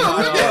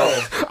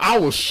 $25. I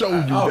will show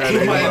you I'll that.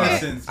 prove my anyway.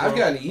 innocence, bro. I've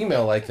got an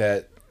email like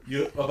that.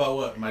 You about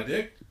what? My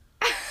dick?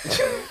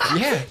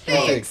 Yeah.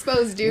 They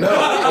exposed you. No,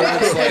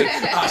 it's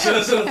like I should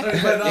have said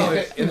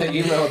 $35. in the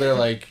email they're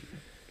like,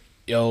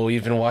 "Yo,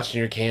 we've been watching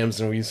your cams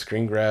and we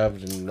screen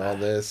grabbed and all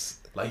this.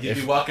 Like you'd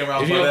be walking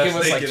around. If you don't butt give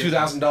ass us like naked.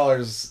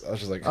 $2,000, I was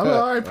just like, I'm like,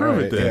 all right, prove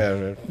it then. Yeah,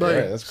 man. Like, All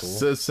right, that's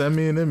cool. Send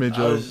me an image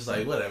I of. was just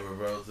like, whatever,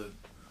 bro.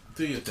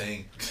 Do your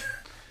thing.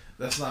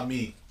 That's not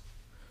me.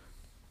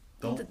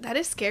 Don't. That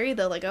is scary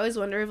though. Like I always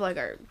wonder if like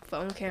our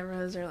phone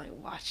cameras are like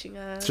watching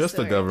us. Just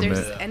the or if government.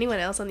 There's anyone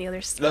else on the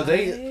other side. No,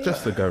 they-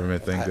 Just the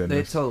government, thank They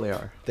goodness. totally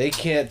are.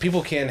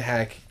 People can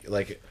hack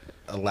like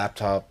a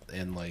laptop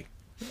and like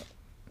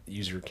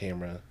use your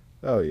camera.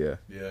 Oh yeah.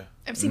 Yeah.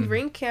 I've seen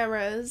Ring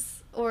cameras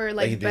or They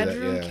like can do that,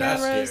 bedroom yeah.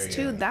 That's cameras scary,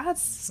 too. yeah.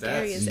 That's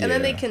scary. That's- And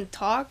then they yeah. can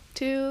talk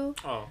too.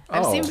 Oh.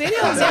 I've seen Oh. videos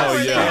yeah, where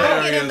yeah. they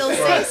hack it and they'll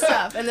say Right.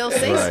 stuff and they'll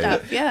say Right.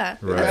 stuff. Yeah.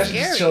 Right. That's Imagine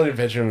just scary. chilling in your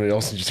bedroom and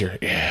also just hear,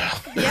 yeah.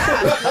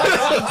 Yeah.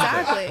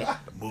 Exactly.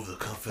 Move the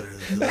comforter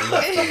to the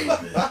left a little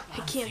bit. I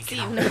can't see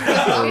you For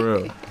now.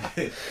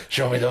 real.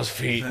 Show me those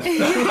feet.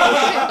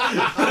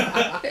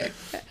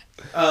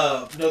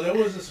 No, there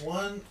was this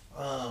one.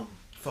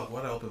 Fuck,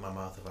 why'd I open my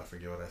mouth if I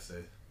forget what I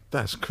said?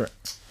 That's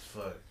correct.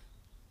 Fuck.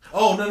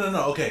 Oh,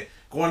 no. Okay.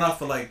 Going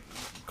off of like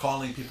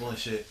calling people and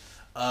shit.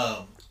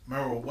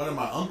 Remember one of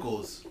my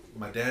uncles,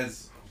 my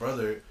dad's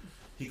brother,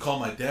 he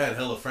called my dad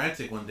hella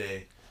frantic one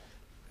day.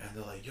 And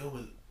they're like, yo,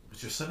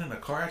 was your son in a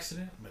car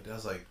accident? My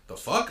dad's like, the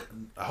fuck?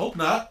 I hope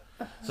not.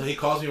 So he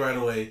calls me right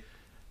away.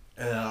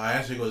 And I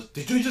answer, he goes,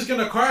 did you just get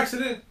in a car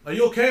accident? Are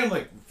you okay? I'm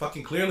like,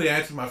 fucking clearly I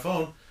answered my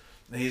phone.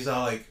 And he's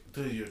all like,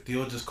 dude, your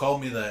deal just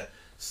called me that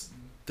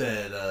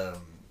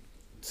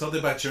something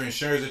about your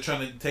insurance. They're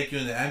trying to take you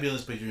in the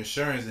ambulance, but your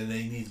insurance and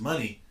they need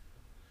money.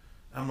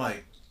 I'm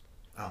like,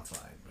 I'm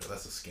fine, bro.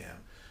 That's a scam.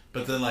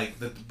 But then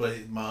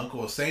but my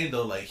uncle was saying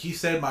though, like he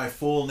said my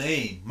full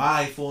name.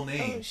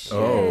 Oh, shit.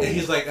 Oh. And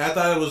he's like, I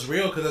thought it was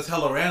real because that's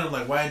hella random.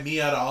 Like, why me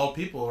out of all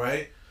people,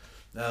 right?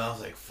 And I was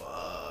like,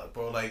 fuck,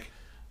 bro. Like,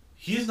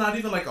 he's not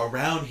even like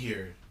around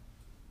here.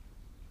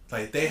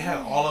 Like, they had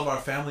all of our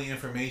family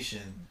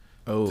information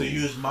Oh. to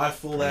use my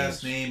full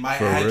last name, my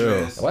For real.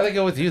 address. Why they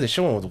go with you? They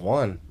should went with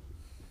one.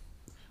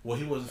 Well,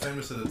 he wasn't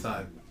famous at the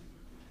time.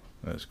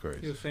 That's He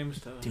crazy. was famous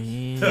to us.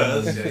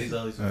 Yeah, he's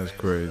always been That's famous.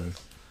 crazy.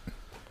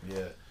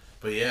 Yeah.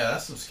 But yeah,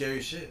 that's some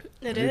scary shit.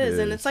 It It is,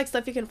 and is. it's like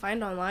stuff you can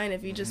find online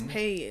if you just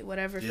pay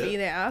whatever Yeah. fee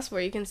they ask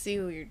for. You can see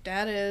who your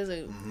dad is,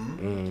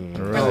 Mm-hmm.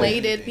 Right.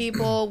 related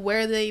people,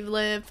 where they've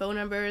lived, phone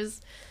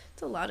numbers.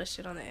 It's a lot of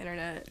shit on the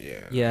internet.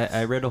 Yeah. Yeah,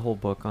 I read a whole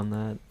book on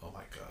that. Oh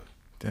my god.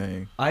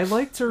 Dang. I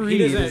like to He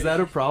read. doesn't- Is that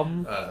a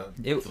problem?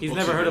 It- The He's books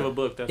never are heard of good. a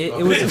book. That's It, all.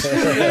 it was.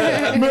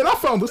 Man, I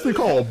found this thing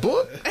called a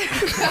book.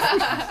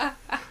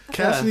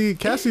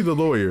 Kassy the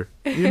lawyer.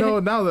 You know,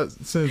 now that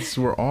since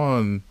we're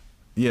on,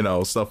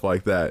 stuff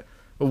like that,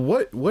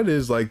 what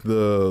is like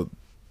the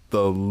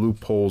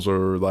loopholes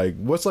or like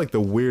what's like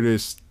the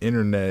weirdest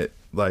internet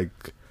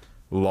like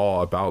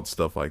law about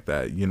stuff like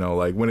that?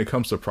 Like when it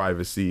comes to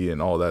privacy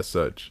and all that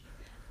such.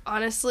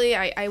 Honestly,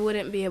 I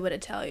wouldn't be able to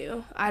tell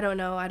you. I don't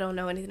know. I don't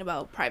know anything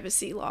about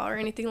privacy law or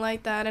anything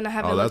like that, and I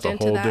haven't Oh, that's looked a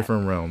into whole that.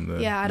 different realm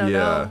then. Yeah, I don't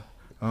know.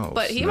 Oh,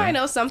 But he snap. might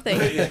know something.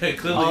 Yeah, clearly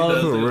he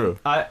does. For dude. real.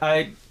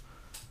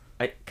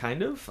 I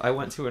kind of. I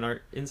went to an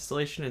art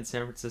installation in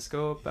San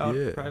Francisco about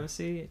Yeah.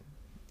 privacy.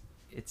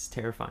 It's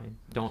terrifying.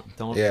 Don't.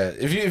 Yeah.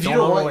 If you Don't don't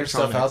own want your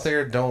stuff electronics. out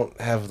there, don't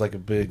have like a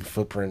big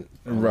footprint.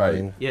 Right.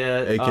 online.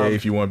 Yeah. AKA,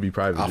 if you want to be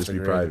private, off just the be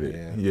grid, private.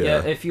 yeah.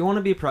 Yeah, if you want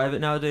to be private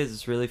nowadays,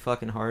 it's really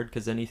fucking hard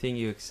because anything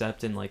you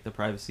accept in like the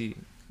privacy,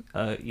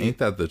 Ain't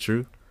that the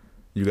truth?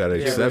 You gotta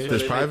Yeah, accept they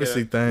this make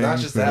privacy a- thing. Not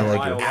just that, you know,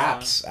 like Wild.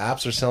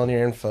 apps are selling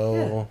your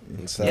info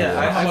and stuff.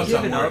 Yeah, How I've much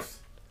given I'm up. worth?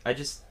 I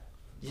just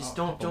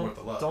Oh, I'm worth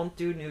a lot. don't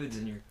do nudes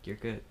and you're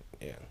good.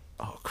 Yeah.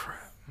 oh crap.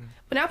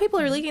 But now people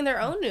are leaking their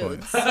own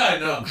nudes. I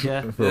know.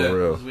 Yeah. For yeah,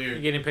 real. It was You're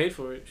weird. getting paid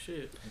for it.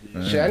 Shit.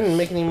 Shit, I didn't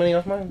make any money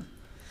off mine.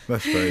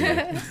 That's crazy.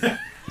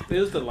 It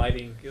was the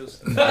lighting. It was.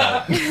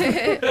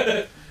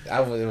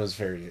 It was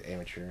very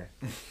amateur.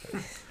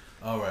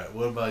 All right.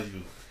 What about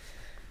you?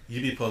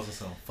 You be posting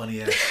some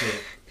funny ass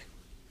shit.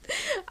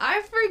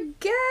 I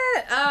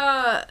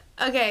forget.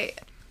 Okay.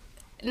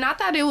 Not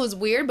that it was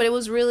weird, but it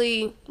was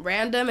really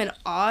random and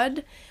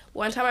odd.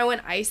 One time I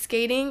went ice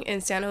skating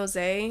in San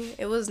Jose.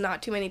 It was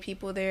not too many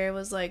people there. It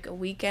was like a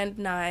weekend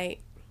night.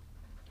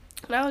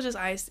 And I was just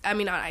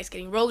not ice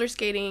skating, roller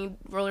skating,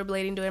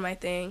 rollerblading, doing my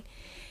thing.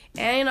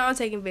 And, I was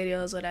taking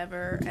videos,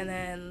 whatever. And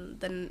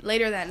then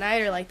later that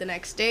night or like the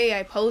next day,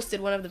 I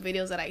posted one of the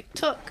videos that I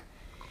took.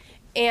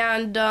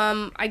 And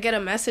I get a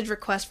message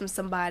request from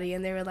somebody,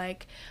 and they were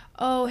like,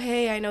 oh,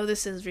 hey, I know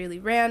this is really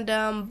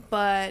random,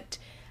 but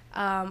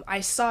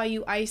I saw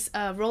you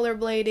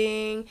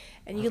rollerblading,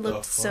 and you What the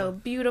looked so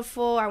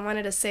beautiful. I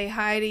wanted to say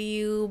hi to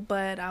you,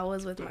 but I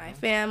was with my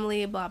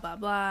family, blah, blah,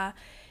 blah.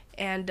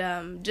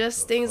 and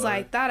just things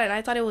like that. And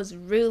I thought it was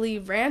really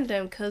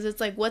random because it's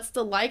like, what's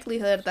the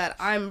likelihood that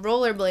I'm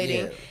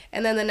rollerblading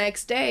and then the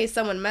next day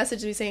someone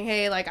messaged me saying,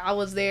 hey, like I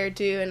was there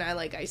too, and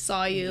I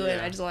saw you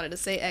and I just wanted to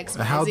say X,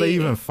 Y, How'd Z. they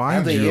even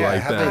find you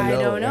like that? I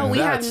don't know. We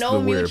have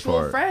no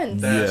mutual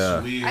friends.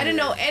 That's weird. I didn't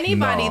know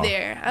anybody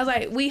there. I was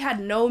like, we had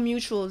no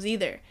mutuals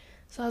either.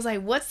 So I was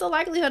like, what's the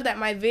likelihood that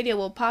my video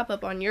will pop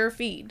up on your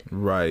feed?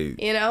 Right.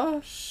 You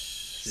know?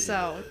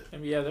 So. I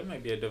mean, yeah, there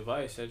might be a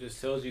device that just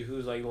tells you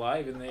who's like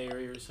live in the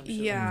area or some shit.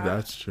 Yeah.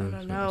 That's true. I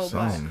don't know.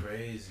 That's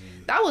crazy.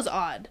 That was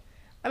odd.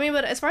 I mean,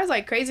 but as far as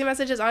like crazy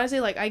messages, honestly,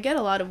 like I get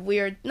a lot of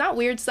weird, not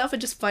weird stuff, but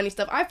just funny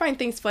stuff. I find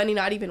things funny,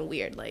 not even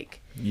weird.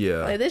 Like,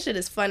 like this shit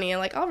is funny, and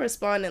like I'll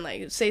respond and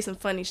like say some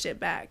funny shit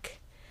back.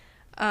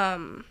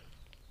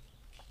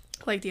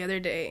 Like the other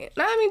day,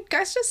 no, I mean,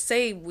 guys just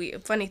say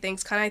weird, funny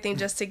things, kind of thing,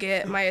 just to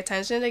get my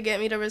attention, to get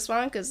me to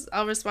respond, because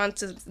I'll respond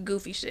to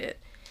goofy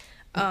shit.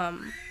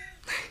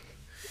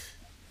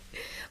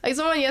 Like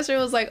someone yesterday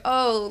was like,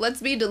 "Oh, let's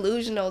be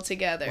delusional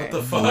together." What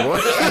the fuck? I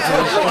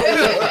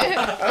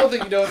don't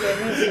think you know what that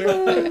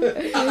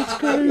means. That's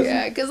crazy.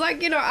 Yeah, because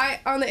like, you know, I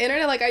on the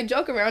internet, like I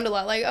joke around a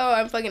lot, like, "Oh,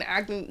 I'm fucking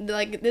acting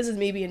like this is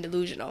me being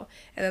delusional,"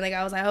 and then like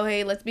I was like, "Oh,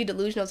 hey, let's be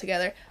delusional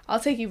together. I'll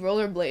take you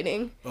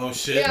rollerblading." Oh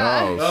shit!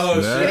 Yeah.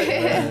 Oh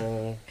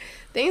shit!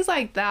 Things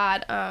like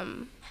that.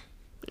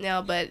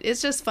 No, but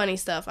it's just funny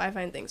stuff. I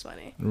find things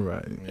funny.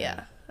 Right.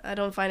 Yeah, I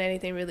don't find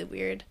anything really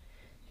weird.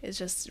 It's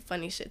just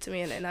funny shit to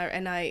me, and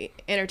I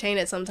entertain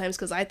it sometimes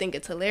because I think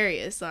it's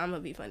hilarious. So I'm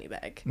gonna be funny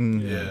back.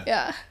 Mm-hmm. Yeah.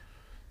 Yeah.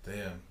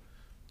 Damn.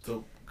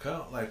 So,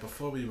 like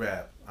before we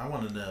wrap, I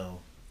want to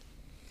know.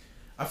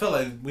 I feel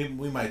like we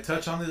might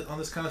touch on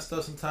this kind of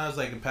stuff sometimes,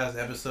 like in past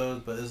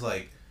episodes, but it's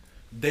like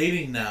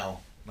dating now,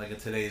 like in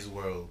today's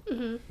world.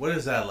 Mm-hmm. What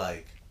is that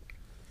like?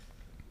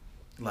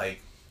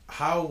 Like,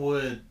 how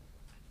would,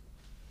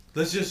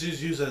 let's just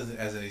use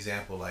as an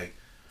example. Like,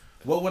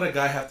 what would a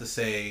guy have to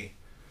say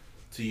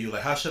to you?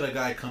 Like, how should a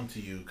guy come to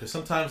you? Because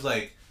sometimes,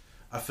 like,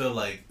 I feel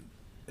like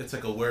it's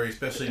like a worry,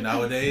 especially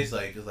nowadays.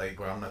 Like, it's like,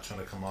 bro, I'm not trying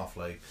to come off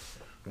like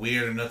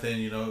weird or nothing,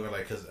 you know, or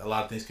like, because a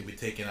lot of things can be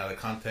taken out of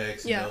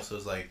context, you know. So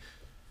it's like,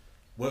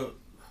 what?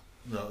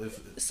 No, if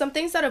some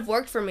things that have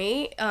worked for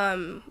me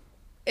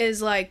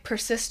is like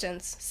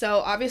persistence. So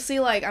obviously,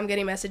 like, I'm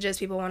getting messages,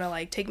 people want to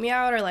like take me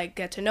out or like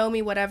get to know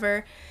me,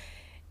 whatever.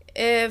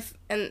 And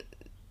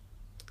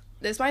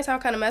this might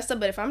sound kind of messed up,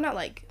 but if I'm not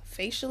like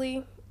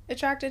facially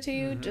attracted to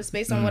you, just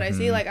based on what I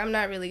see, like, I'm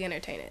not really gonna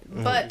entertain it.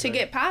 But to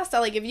get past that,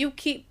 like, if you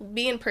keep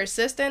being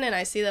persistent and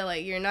I see that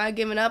like you're not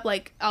giving up,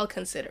 like, I'll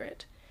consider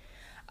it.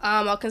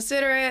 I'll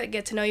consider it,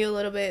 get to know you a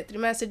little bit through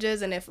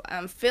messages, and if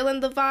I'm feeling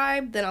the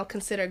vibe, then I'll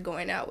consider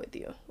going out with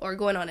you, or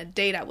going on a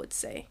date, I would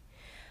say.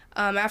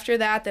 After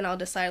that, then I'll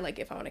decide like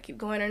if I want to keep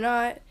going or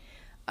not.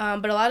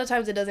 But a lot of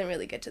times it doesn't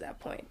really get to that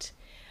point.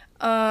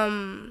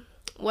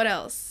 What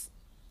else?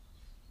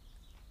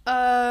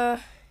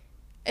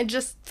 And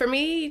just for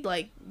me,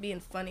 like, being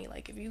funny,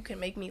 like, if you can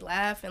make me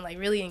laugh and like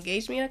really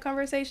engage me in a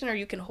conversation, or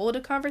you can hold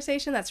a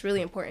conversation, that's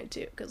really important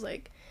too. Because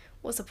like,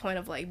 what's the point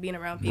of like being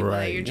around people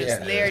that you're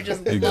just there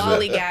just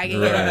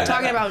lollygagging and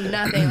talking about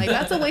nothing? Like,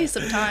 that's a waste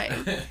of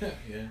time.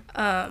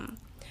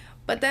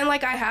 But then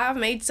like I have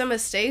made some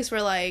mistakes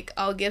where like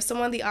I'll give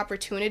someone the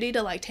opportunity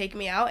to like take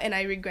me out and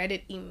I regret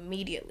it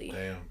immediately.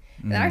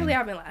 damn. That actually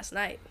happened last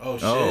night. Oh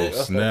shit! Oh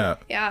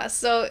snap! Yeah,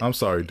 so I'm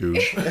sorry, dude.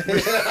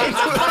 it's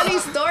a funny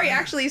story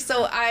actually.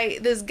 So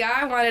this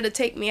guy wanted to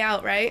take me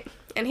out, right?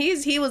 And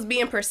he was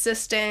being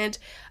persistent.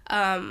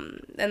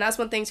 And that's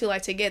one thing too,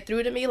 like, to get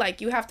through to me,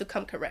 like, you have to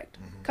come correct.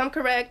 Come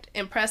correct,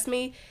 impress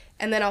me,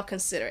 and then I'll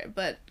consider it.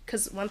 But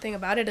because one thing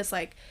about it is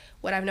like,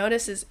 what I've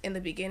noticed is in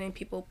the beginning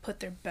people put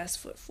their best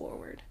foot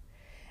forward.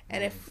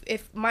 And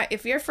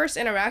if your first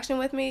interaction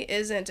with me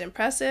isn't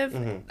impressive,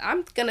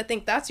 I'm gonna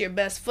think that's your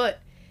best foot.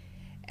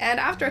 And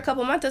after a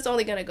couple months, it's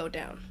only going to go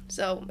down.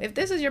 So if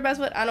this is your best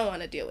foot, I don't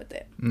want to deal with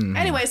it.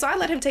 Anyway, so I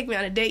let him take me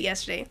on a date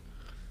yesterday.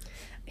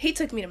 He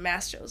took me to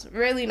Mastro's,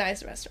 really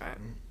nice restaurant.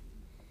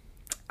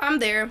 I'm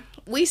there.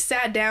 We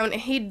sat down,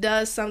 and he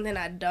does something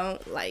I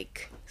don't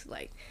like. It's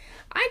like,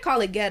 I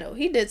call it ghetto.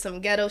 He did some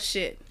ghetto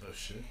shit. Oh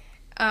shit!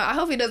 I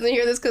hope he doesn't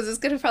hear this because it's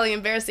going to be probably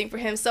embarrassing for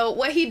him. So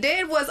what he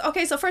did was,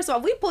 okay, so first of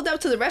all, we pulled up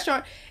to the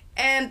restaurant,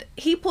 and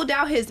he pulled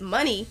out his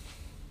money.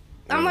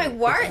 I'm like,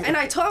 why? And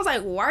I told him, I was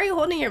like, why are you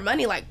holding your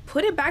money? Like,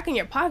 put it back in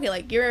your pocket.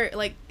 Like, you're,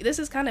 like, this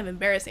is kind of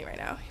embarrassing right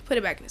now. Put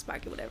it back in his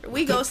pocket, whatever.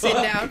 We go sit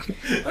down.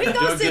 Yeah,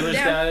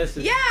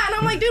 and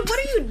I'm like, dude, what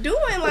are you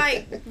doing?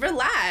 Like,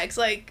 relax.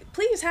 Like,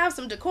 please have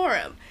some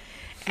decorum.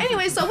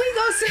 Anyway, so we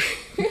go sit.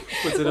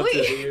 Puts it up to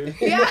the ear.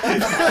 Yeah.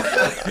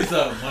 He's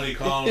a money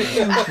calling.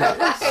 Like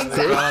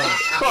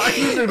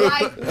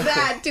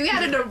that, dude. We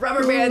had it a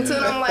rubber band too,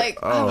 and I'm like,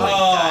 oh my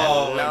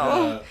God,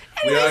 no.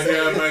 We out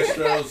here at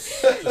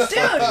Maestro's, just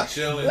fucking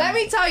chilling. Let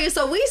me tell you.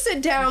 So we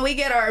sit down, we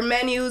get our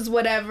menus,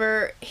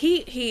 whatever.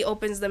 He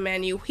opens the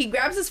menu. He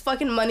grabs his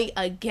fucking money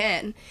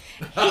again.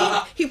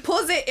 He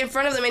pulls it in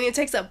front of the menu and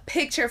takes a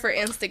picture for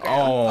Instagram.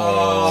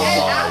 Oh,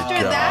 and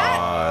after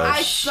that,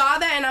 I saw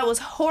that and I was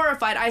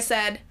horrified. I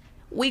said,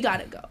 we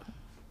gotta go.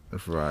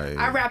 Right.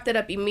 I wrapped it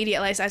up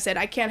immediately. I said,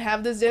 I can't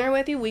have this dinner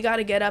with you. We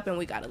gotta get up and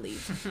we gotta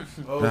leave.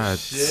 Oh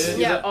shit.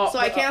 Yeah. So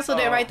I canceled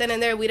it right then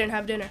and there. We didn't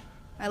have dinner.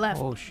 I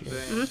left. Oh shit.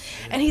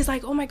 And he's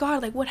like, oh my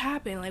God, like what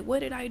happened? Like what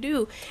did I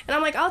do? And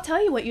I'm like, I'll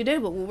tell you what you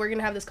did, but we're going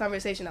to have this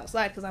conversation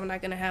outside because I'm not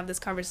going to have this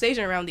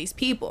conversation around these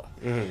people.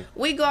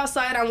 We go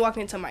outside, I'm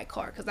walking to my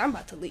car because I'm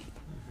about to leave.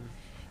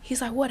 He's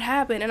like, what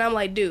happened? And I'm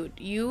like, dude,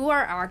 you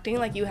are acting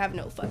like you have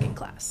no fucking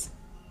class.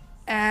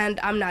 And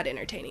I'm not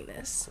entertaining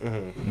this.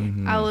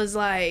 I was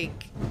like,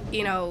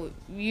 you know,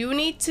 you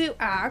need to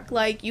act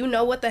like you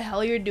know what the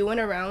hell you're doing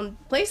around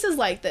places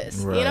like this.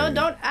 Right. You know,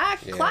 don't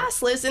act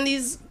classless in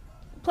these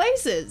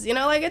places. You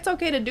know, like it's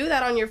okay to do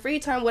that on your free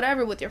time,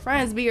 whatever, with your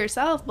friends, be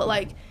yourself. But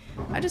like,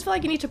 I just feel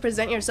like you need to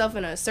present yourself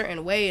in a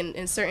certain way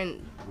in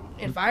certain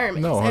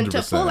environments. No, and to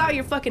 100%. pull out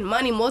your fucking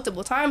money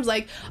multiple times,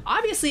 like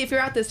obviously if you're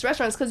at this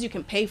restaurant it's because you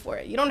can pay for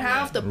it. You don't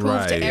have to prove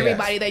to Right.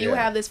 everybody that you Yeah.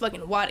 have this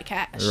fucking wad of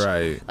cash.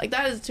 Right. Like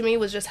that is, to me,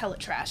 was just hella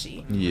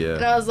trashy. Yeah.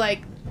 And I was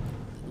like,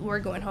 we're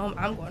going home,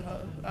 I'm going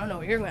home, I don't know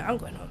where you're going, I'm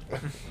going home.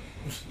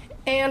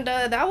 And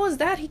that was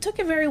that. He took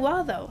it very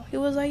well though. He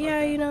was like,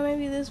 yeah, you know,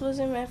 maybe this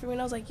wasn't meant for me.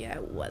 And I was like, yeah,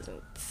 it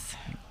wasn't.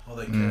 Oh,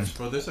 like cash,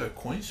 bro. There's a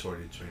coin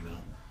shortage right now.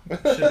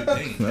 Should be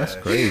paying That's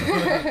cash. crazy.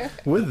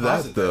 With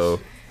that Deposit though,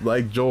 that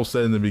like Joel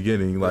said in the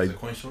beginning, There's like a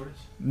coin shortage.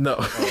 no,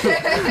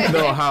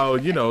 no, how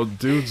you know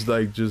dudes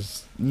like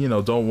just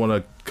don't want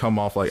to come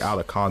off like out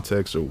of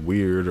context or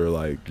weird or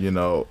like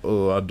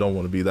oh, I don't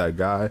want to be that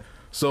guy.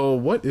 So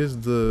what is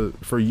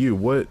for you?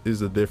 What is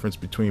the difference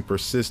between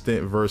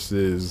persistent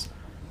versus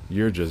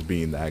you're just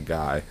being that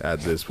guy at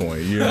this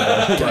point? You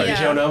know, Can I like,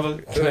 get your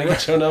number? Can I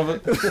get your number?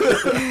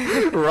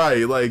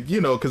 right? Like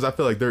because I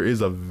feel like there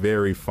is a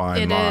very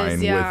fine line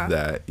with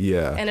that.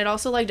 Yeah. And it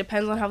also like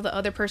depends on how the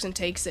other person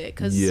takes it,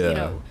 because Yeah. you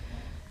know,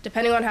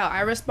 depending on how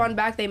I respond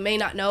back, they may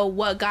not know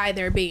what guy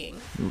they're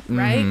being,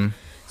 right?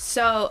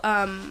 So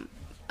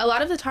a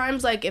lot of the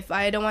times, like if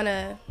I don't want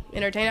to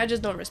entertain, I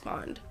just don't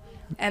respond.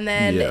 And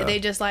then Yeah. they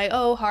just like,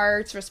 oh,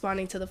 hearts,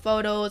 responding to the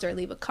photos or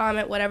leave a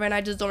comment, whatever, and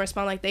I just don't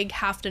respond. Like they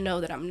have to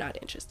know that I'm not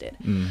interested.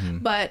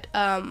 But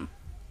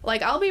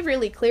like I'll be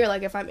really clear,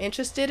 like if I'm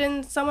interested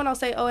in someone, I'll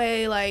say, oh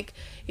hey, like,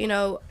 you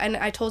know, and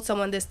I told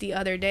someone this the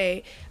other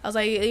day. I was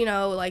like, you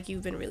know, like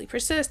you've been really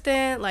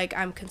persistent, like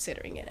I'm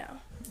considering it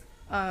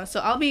now.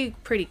 So I'll be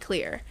pretty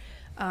clear.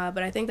 But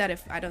I think that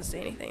if I don't say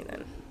anything,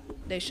 then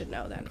they should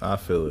know that. I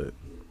feel it.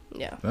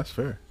 Yeah. That's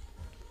fair.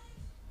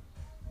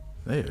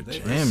 They are They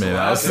jamming so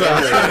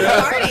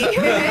outside. Party.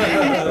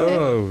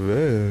 Oh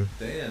man.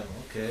 Damn.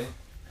 Okay.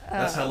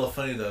 That's hella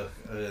funny though.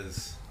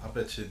 Is I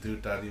bet you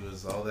dude thought he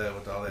was all that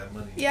with all that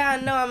money. Yeah,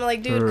 no, I'm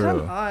like, dude, For come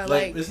real. on, Like,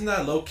 like isn't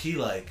that low key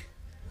like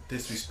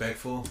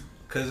disrespectful?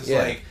 Cause it's Yeah.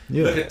 like,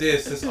 Yeah. look at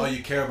this. This is all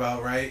you care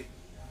about, right?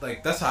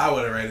 Like that's how I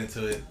would have read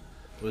into it.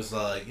 Was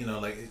like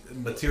like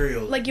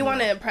material. like you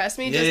want to impress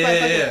me just Yeah, by yeah,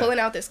 fucking yeah. pulling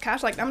out this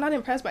cash. Like I'm not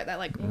impressed by that.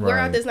 Like we're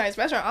Right. at this nice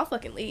restaurant, I'll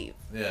fucking leave.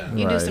 Yeah.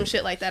 You do some Right.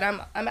 shit like that,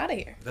 I'm out of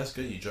here. That's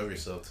good. You drove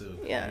yourself too.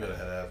 Yeah. You would have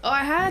had that. Oh,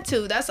 I had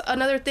to. That's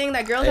another thing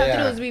that girls have to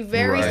do, Yeah. is be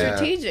very Right.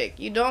 strategic.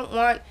 You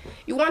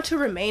want to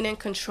remain in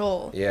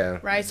control. Yeah.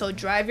 Right? So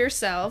drive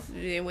yourself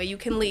the way you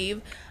can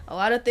leave. A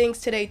lot of things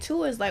today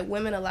too is like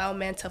women allow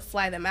men to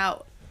fly them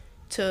out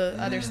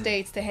to other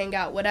states to hang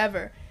out,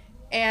 whatever.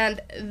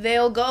 And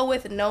they'll go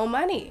with no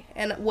money.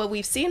 And what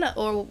we've seen,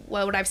 or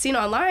what I've seen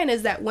online,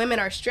 is that women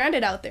are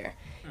stranded out there.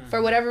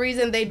 For whatever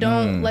reason, they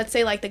don't, let's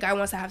say like the guy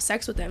wants to have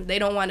sex with them. They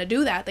don't want to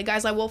do that. The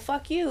guy's like, well,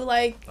 fuck you.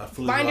 Like, I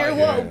flew find you your,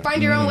 out here.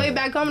 find your own way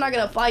back home. I'm not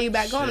going to fly you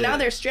back home. Shit. Now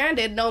they're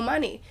stranded, no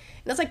money.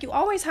 And it's like, you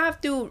always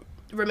have to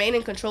remain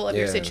in control of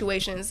your Yeah.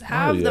 situations.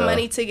 Have the yeah.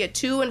 money to get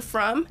to and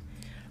from,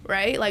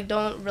 right? Like,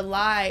 don't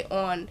rely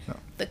on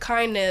the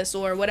kindness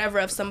or whatever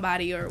of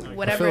somebody or I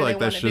whatever feel they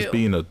like want that's to do. just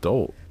being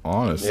adult,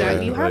 honestly.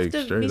 Exactly. You have Like,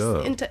 to straight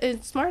up. be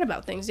smart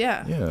about things,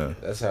 yeah. Yeah.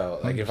 That's how,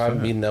 like, if I'm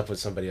 100%. meeting up with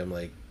somebody, I'm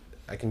like,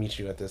 I can meet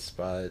you at this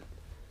spot.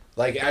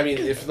 Like, I mean,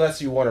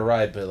 unless you want to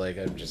ride, but, like,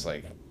 I'm just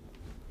like,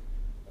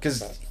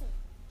 because,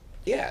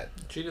 yeah,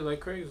 Treat it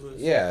like Craigslist.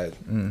 yeah,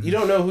 you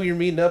don't know who you're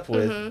meeting up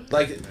with.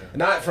 Like,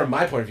 not from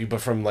my point of view,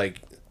 but from, like,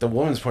 the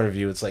woman's point of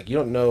view, it's like, you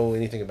don't know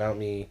anything about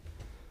me.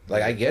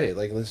 Like, I get it.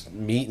 Like, let's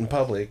meet in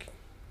public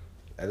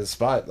at a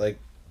spot. Like,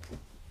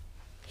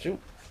 shoot.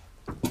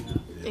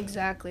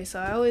 Exactly. So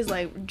I always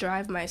like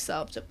drive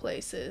myself to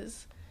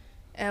places,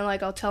 and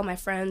like I'll tell my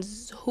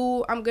friends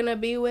who I'm gonna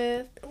be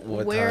with,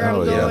 What where time.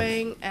 I'm Oh, yeah.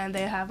 going, and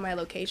they have my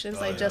locations,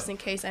 Oh, like yeah. just in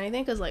case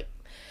anything, because like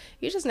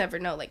you just never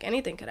know, like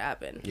anything could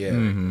happen. Yeah.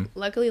 Mm-hmm.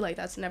 Luckily, like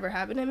that's never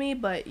happened to me,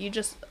 but you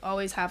just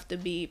always have to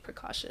be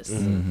precautious.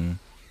 Mm-hmm.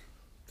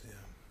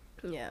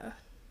 Yeah,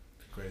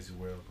 Crazy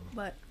world.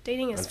 but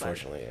dating is fun.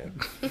 Unfortunately,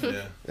 yeah. Bro.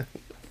 Yeah.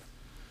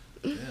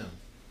 Damn.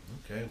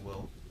 Okay.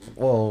 Well,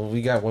 Well,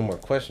 we got one more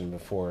question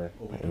before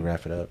we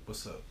wrap it up.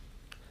 what's up?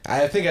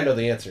 I think I know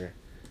the answer.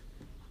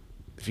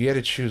 If you had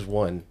to choose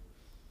one,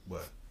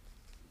 What?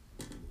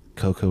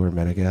 Coco or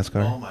Madagascar?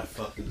 Oh my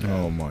fucking God.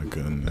 Oh my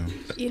goodness.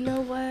 You know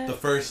The what?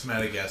 first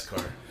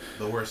Madagascar,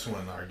 the worst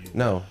one, arguably.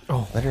 No.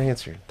 Let her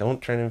answer. Don't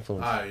try to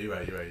influence. Ah, you're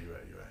right.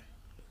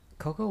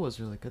 Coco was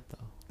really good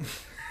though.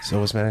 So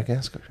was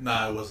Madagascar.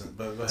 Nah, it wasn't.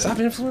 But go ahead. Stop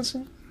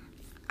influencing.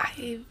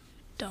 I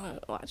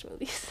don't watch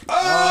movies.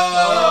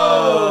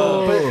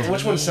 Oh! But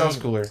which one sounds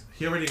cooler?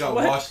 He already got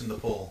washed in the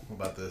poll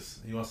about this.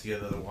 He wants to get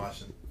another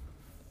washing.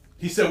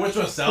 He said, which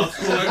one sounds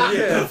cooler?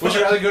 Yeah. Would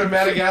you rather go to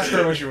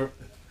Madagascar or would you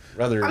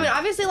rather... I mean,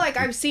 obviously, like,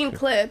 I've seen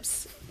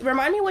clips.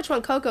 Remind me which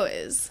one Coco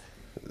is.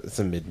 It's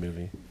a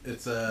mid-movie.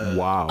 It's a...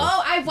 Wow.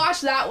 Oh, I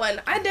watched that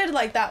one. I did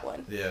like that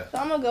one. Yeah. So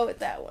I'm going to go with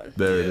that one.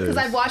 There it is. Because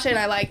I've watched it and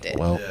I liked it.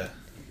 Well,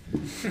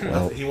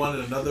 Yeah. He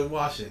wanted another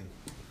washing.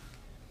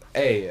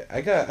 hey,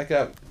 I got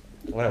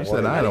what I He said,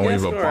 wanted. I don't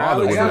even Madagascar,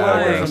 bother with Alex, I got what I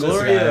wanted that. from this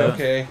Gloria. guy,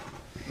 okay?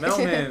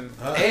 Melman.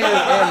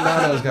 And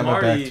Nano's got my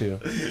Marty.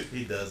 back, too.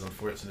 He does,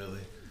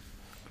 unfortunately.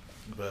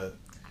 But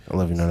I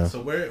love you, Nano.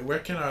 so where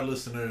can our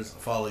listeners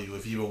follow you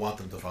if you even want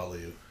them to follow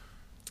you?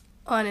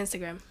 On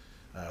Instagram.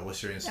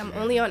 What's your Instagram? I'm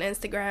only on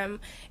Instagram.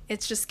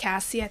 It's just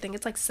Kassy. I think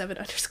it's like 7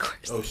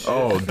 underscores. Oh shit.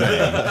 Oh,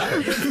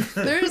 damn.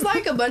 There's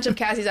like a bunch of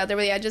Cassies out there,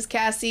 but yeah, just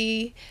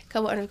Kassy,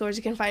 couple underscores.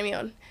 You can find me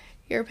on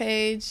your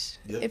page.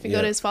 Yep. If you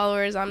go to his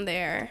followers, I'm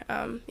there.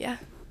 Yeah.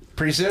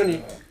 Pretty soon,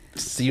 you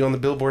see you on the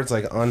billboards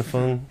like on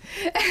phone.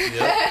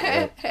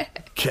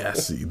 Yep.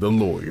 Cassie, the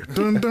lawyer.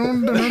 Dun,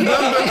 dun, dun, dun,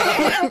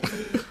 dun.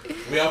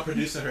 We all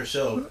producing her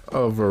show.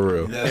 Oh, for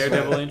real.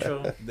 Daredevil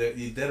intro.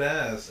 You dead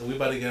ass. And we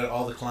about to get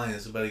all the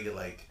clients. We about to get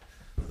like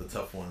the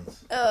tough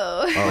ones.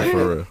 Oh. Oh,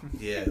 for real.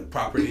 Yeah,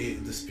 property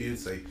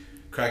disputes like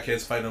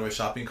crackheads fighting over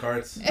shopping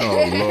carts. Oh,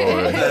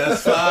 Lord.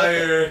 That's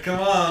fire. Come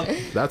on.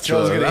 That's,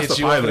 Joe's gonna that's hit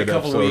the you up in pilot a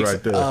couple episode weeks.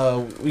 right there.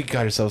 We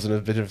got ourselves in a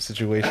bit of a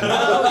situation.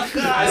 Oh,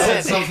 God. I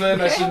said something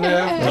I shouldn't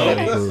have.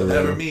 Ladies,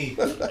 never me.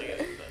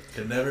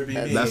 Can never be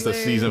me. That's the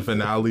season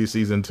finale,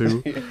 season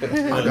 2. I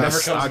never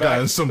comes got back.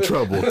 in some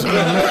trouble.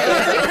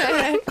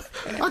 I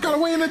gotta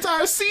wait an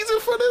entire season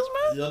for this,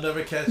 man. You'll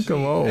never catch Come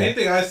me. on.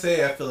 Anything I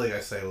say, I feel like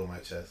I say it with my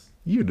chest.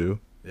 You do.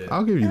 Yeah.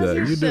 I'll give you As that.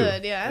 you You do.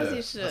 should. Yeah, as Yeah, you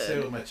I say it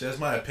should. with my chest.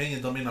 My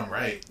opinion don't mean I'm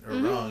right or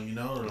wrong, you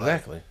know? Or like,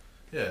 Exactly.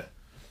 Yeah.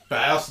 But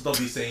I also don't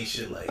be saying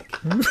shit like.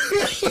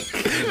 There's shit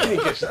I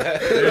won't be saying.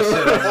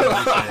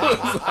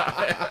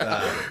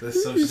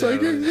 There's some He's shit.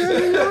 like, I won't be yeah,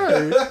 saying.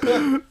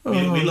 you're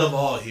right. We love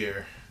all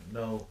here.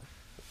 No.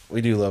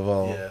 We do love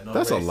all. Yeah. No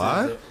That's a racism.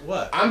 lie.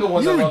 What? I'm the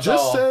one that You loves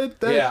just all. said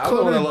that Yeah, I'm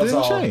the one that color loves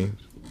didn't all. change.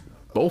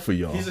 Both of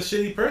y'all. He's a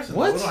shitty person.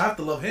 What? We don't have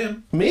to love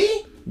him.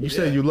 Me? You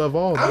said you love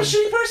all. I'm a man.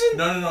 shitty person?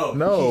 No.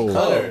 No.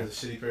 Clutter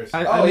is a shitty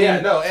person. Oh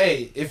yeah, no.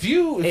 Hey, if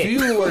you are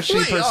a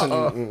shitty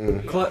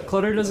person,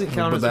 Clutter doesn't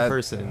count But as that- a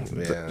person.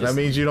 yeah. That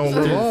means you don't Do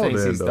love the all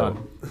things then, he's though.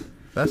 done.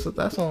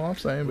 That's all I'm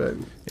saying,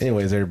 baby.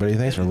 Anyways, everybody,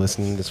 thanks for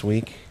listening this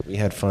week. We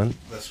had fun.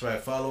 That's right.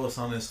 Follow us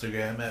on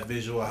Instagram at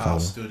Visual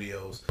House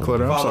Studios.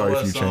 Clutter, I'm Follow sorry if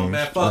us you on, changed.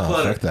 Man, fuck Oh,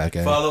 Clutter. fuck that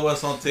guy. Follow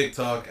us on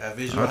TikTok at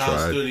Visual I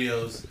House tried.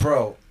 Studios.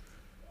 Bro,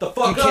 The you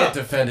fuck can't up.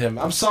 defend him.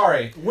 I'm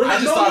sorry. When I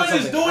just no thought one is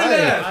something. doing Hey,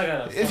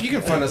 that. If you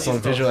can find us on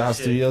Visual House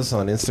Studios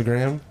on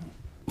Instagram,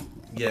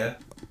 Yeah.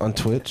 on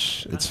Twitch,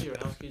 Can I it's see your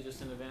house key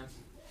just in advance?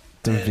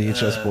 the And,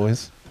 VHS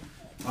boys.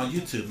 On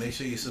YouTube. Make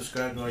sure you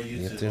subscribe to our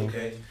YouTube, YouTube.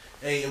 okay?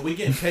 Hey, we're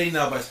getting paid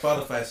now by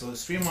Spotify, so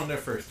stream on there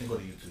first, then go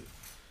to YouTube.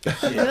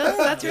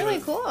 That's really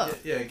cool.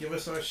 Yeah, give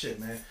us our shit,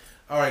 man.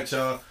 All right,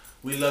 y'all.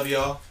 We love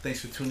y'all.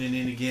 Thanks for tuning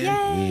in again.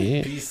 Yay.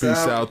 Yeah. Peace Peace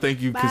out.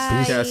 Thank you, Bye.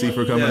 Cassie,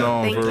 for coming Yeah.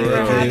 on. Thank for you for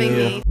real. having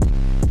me.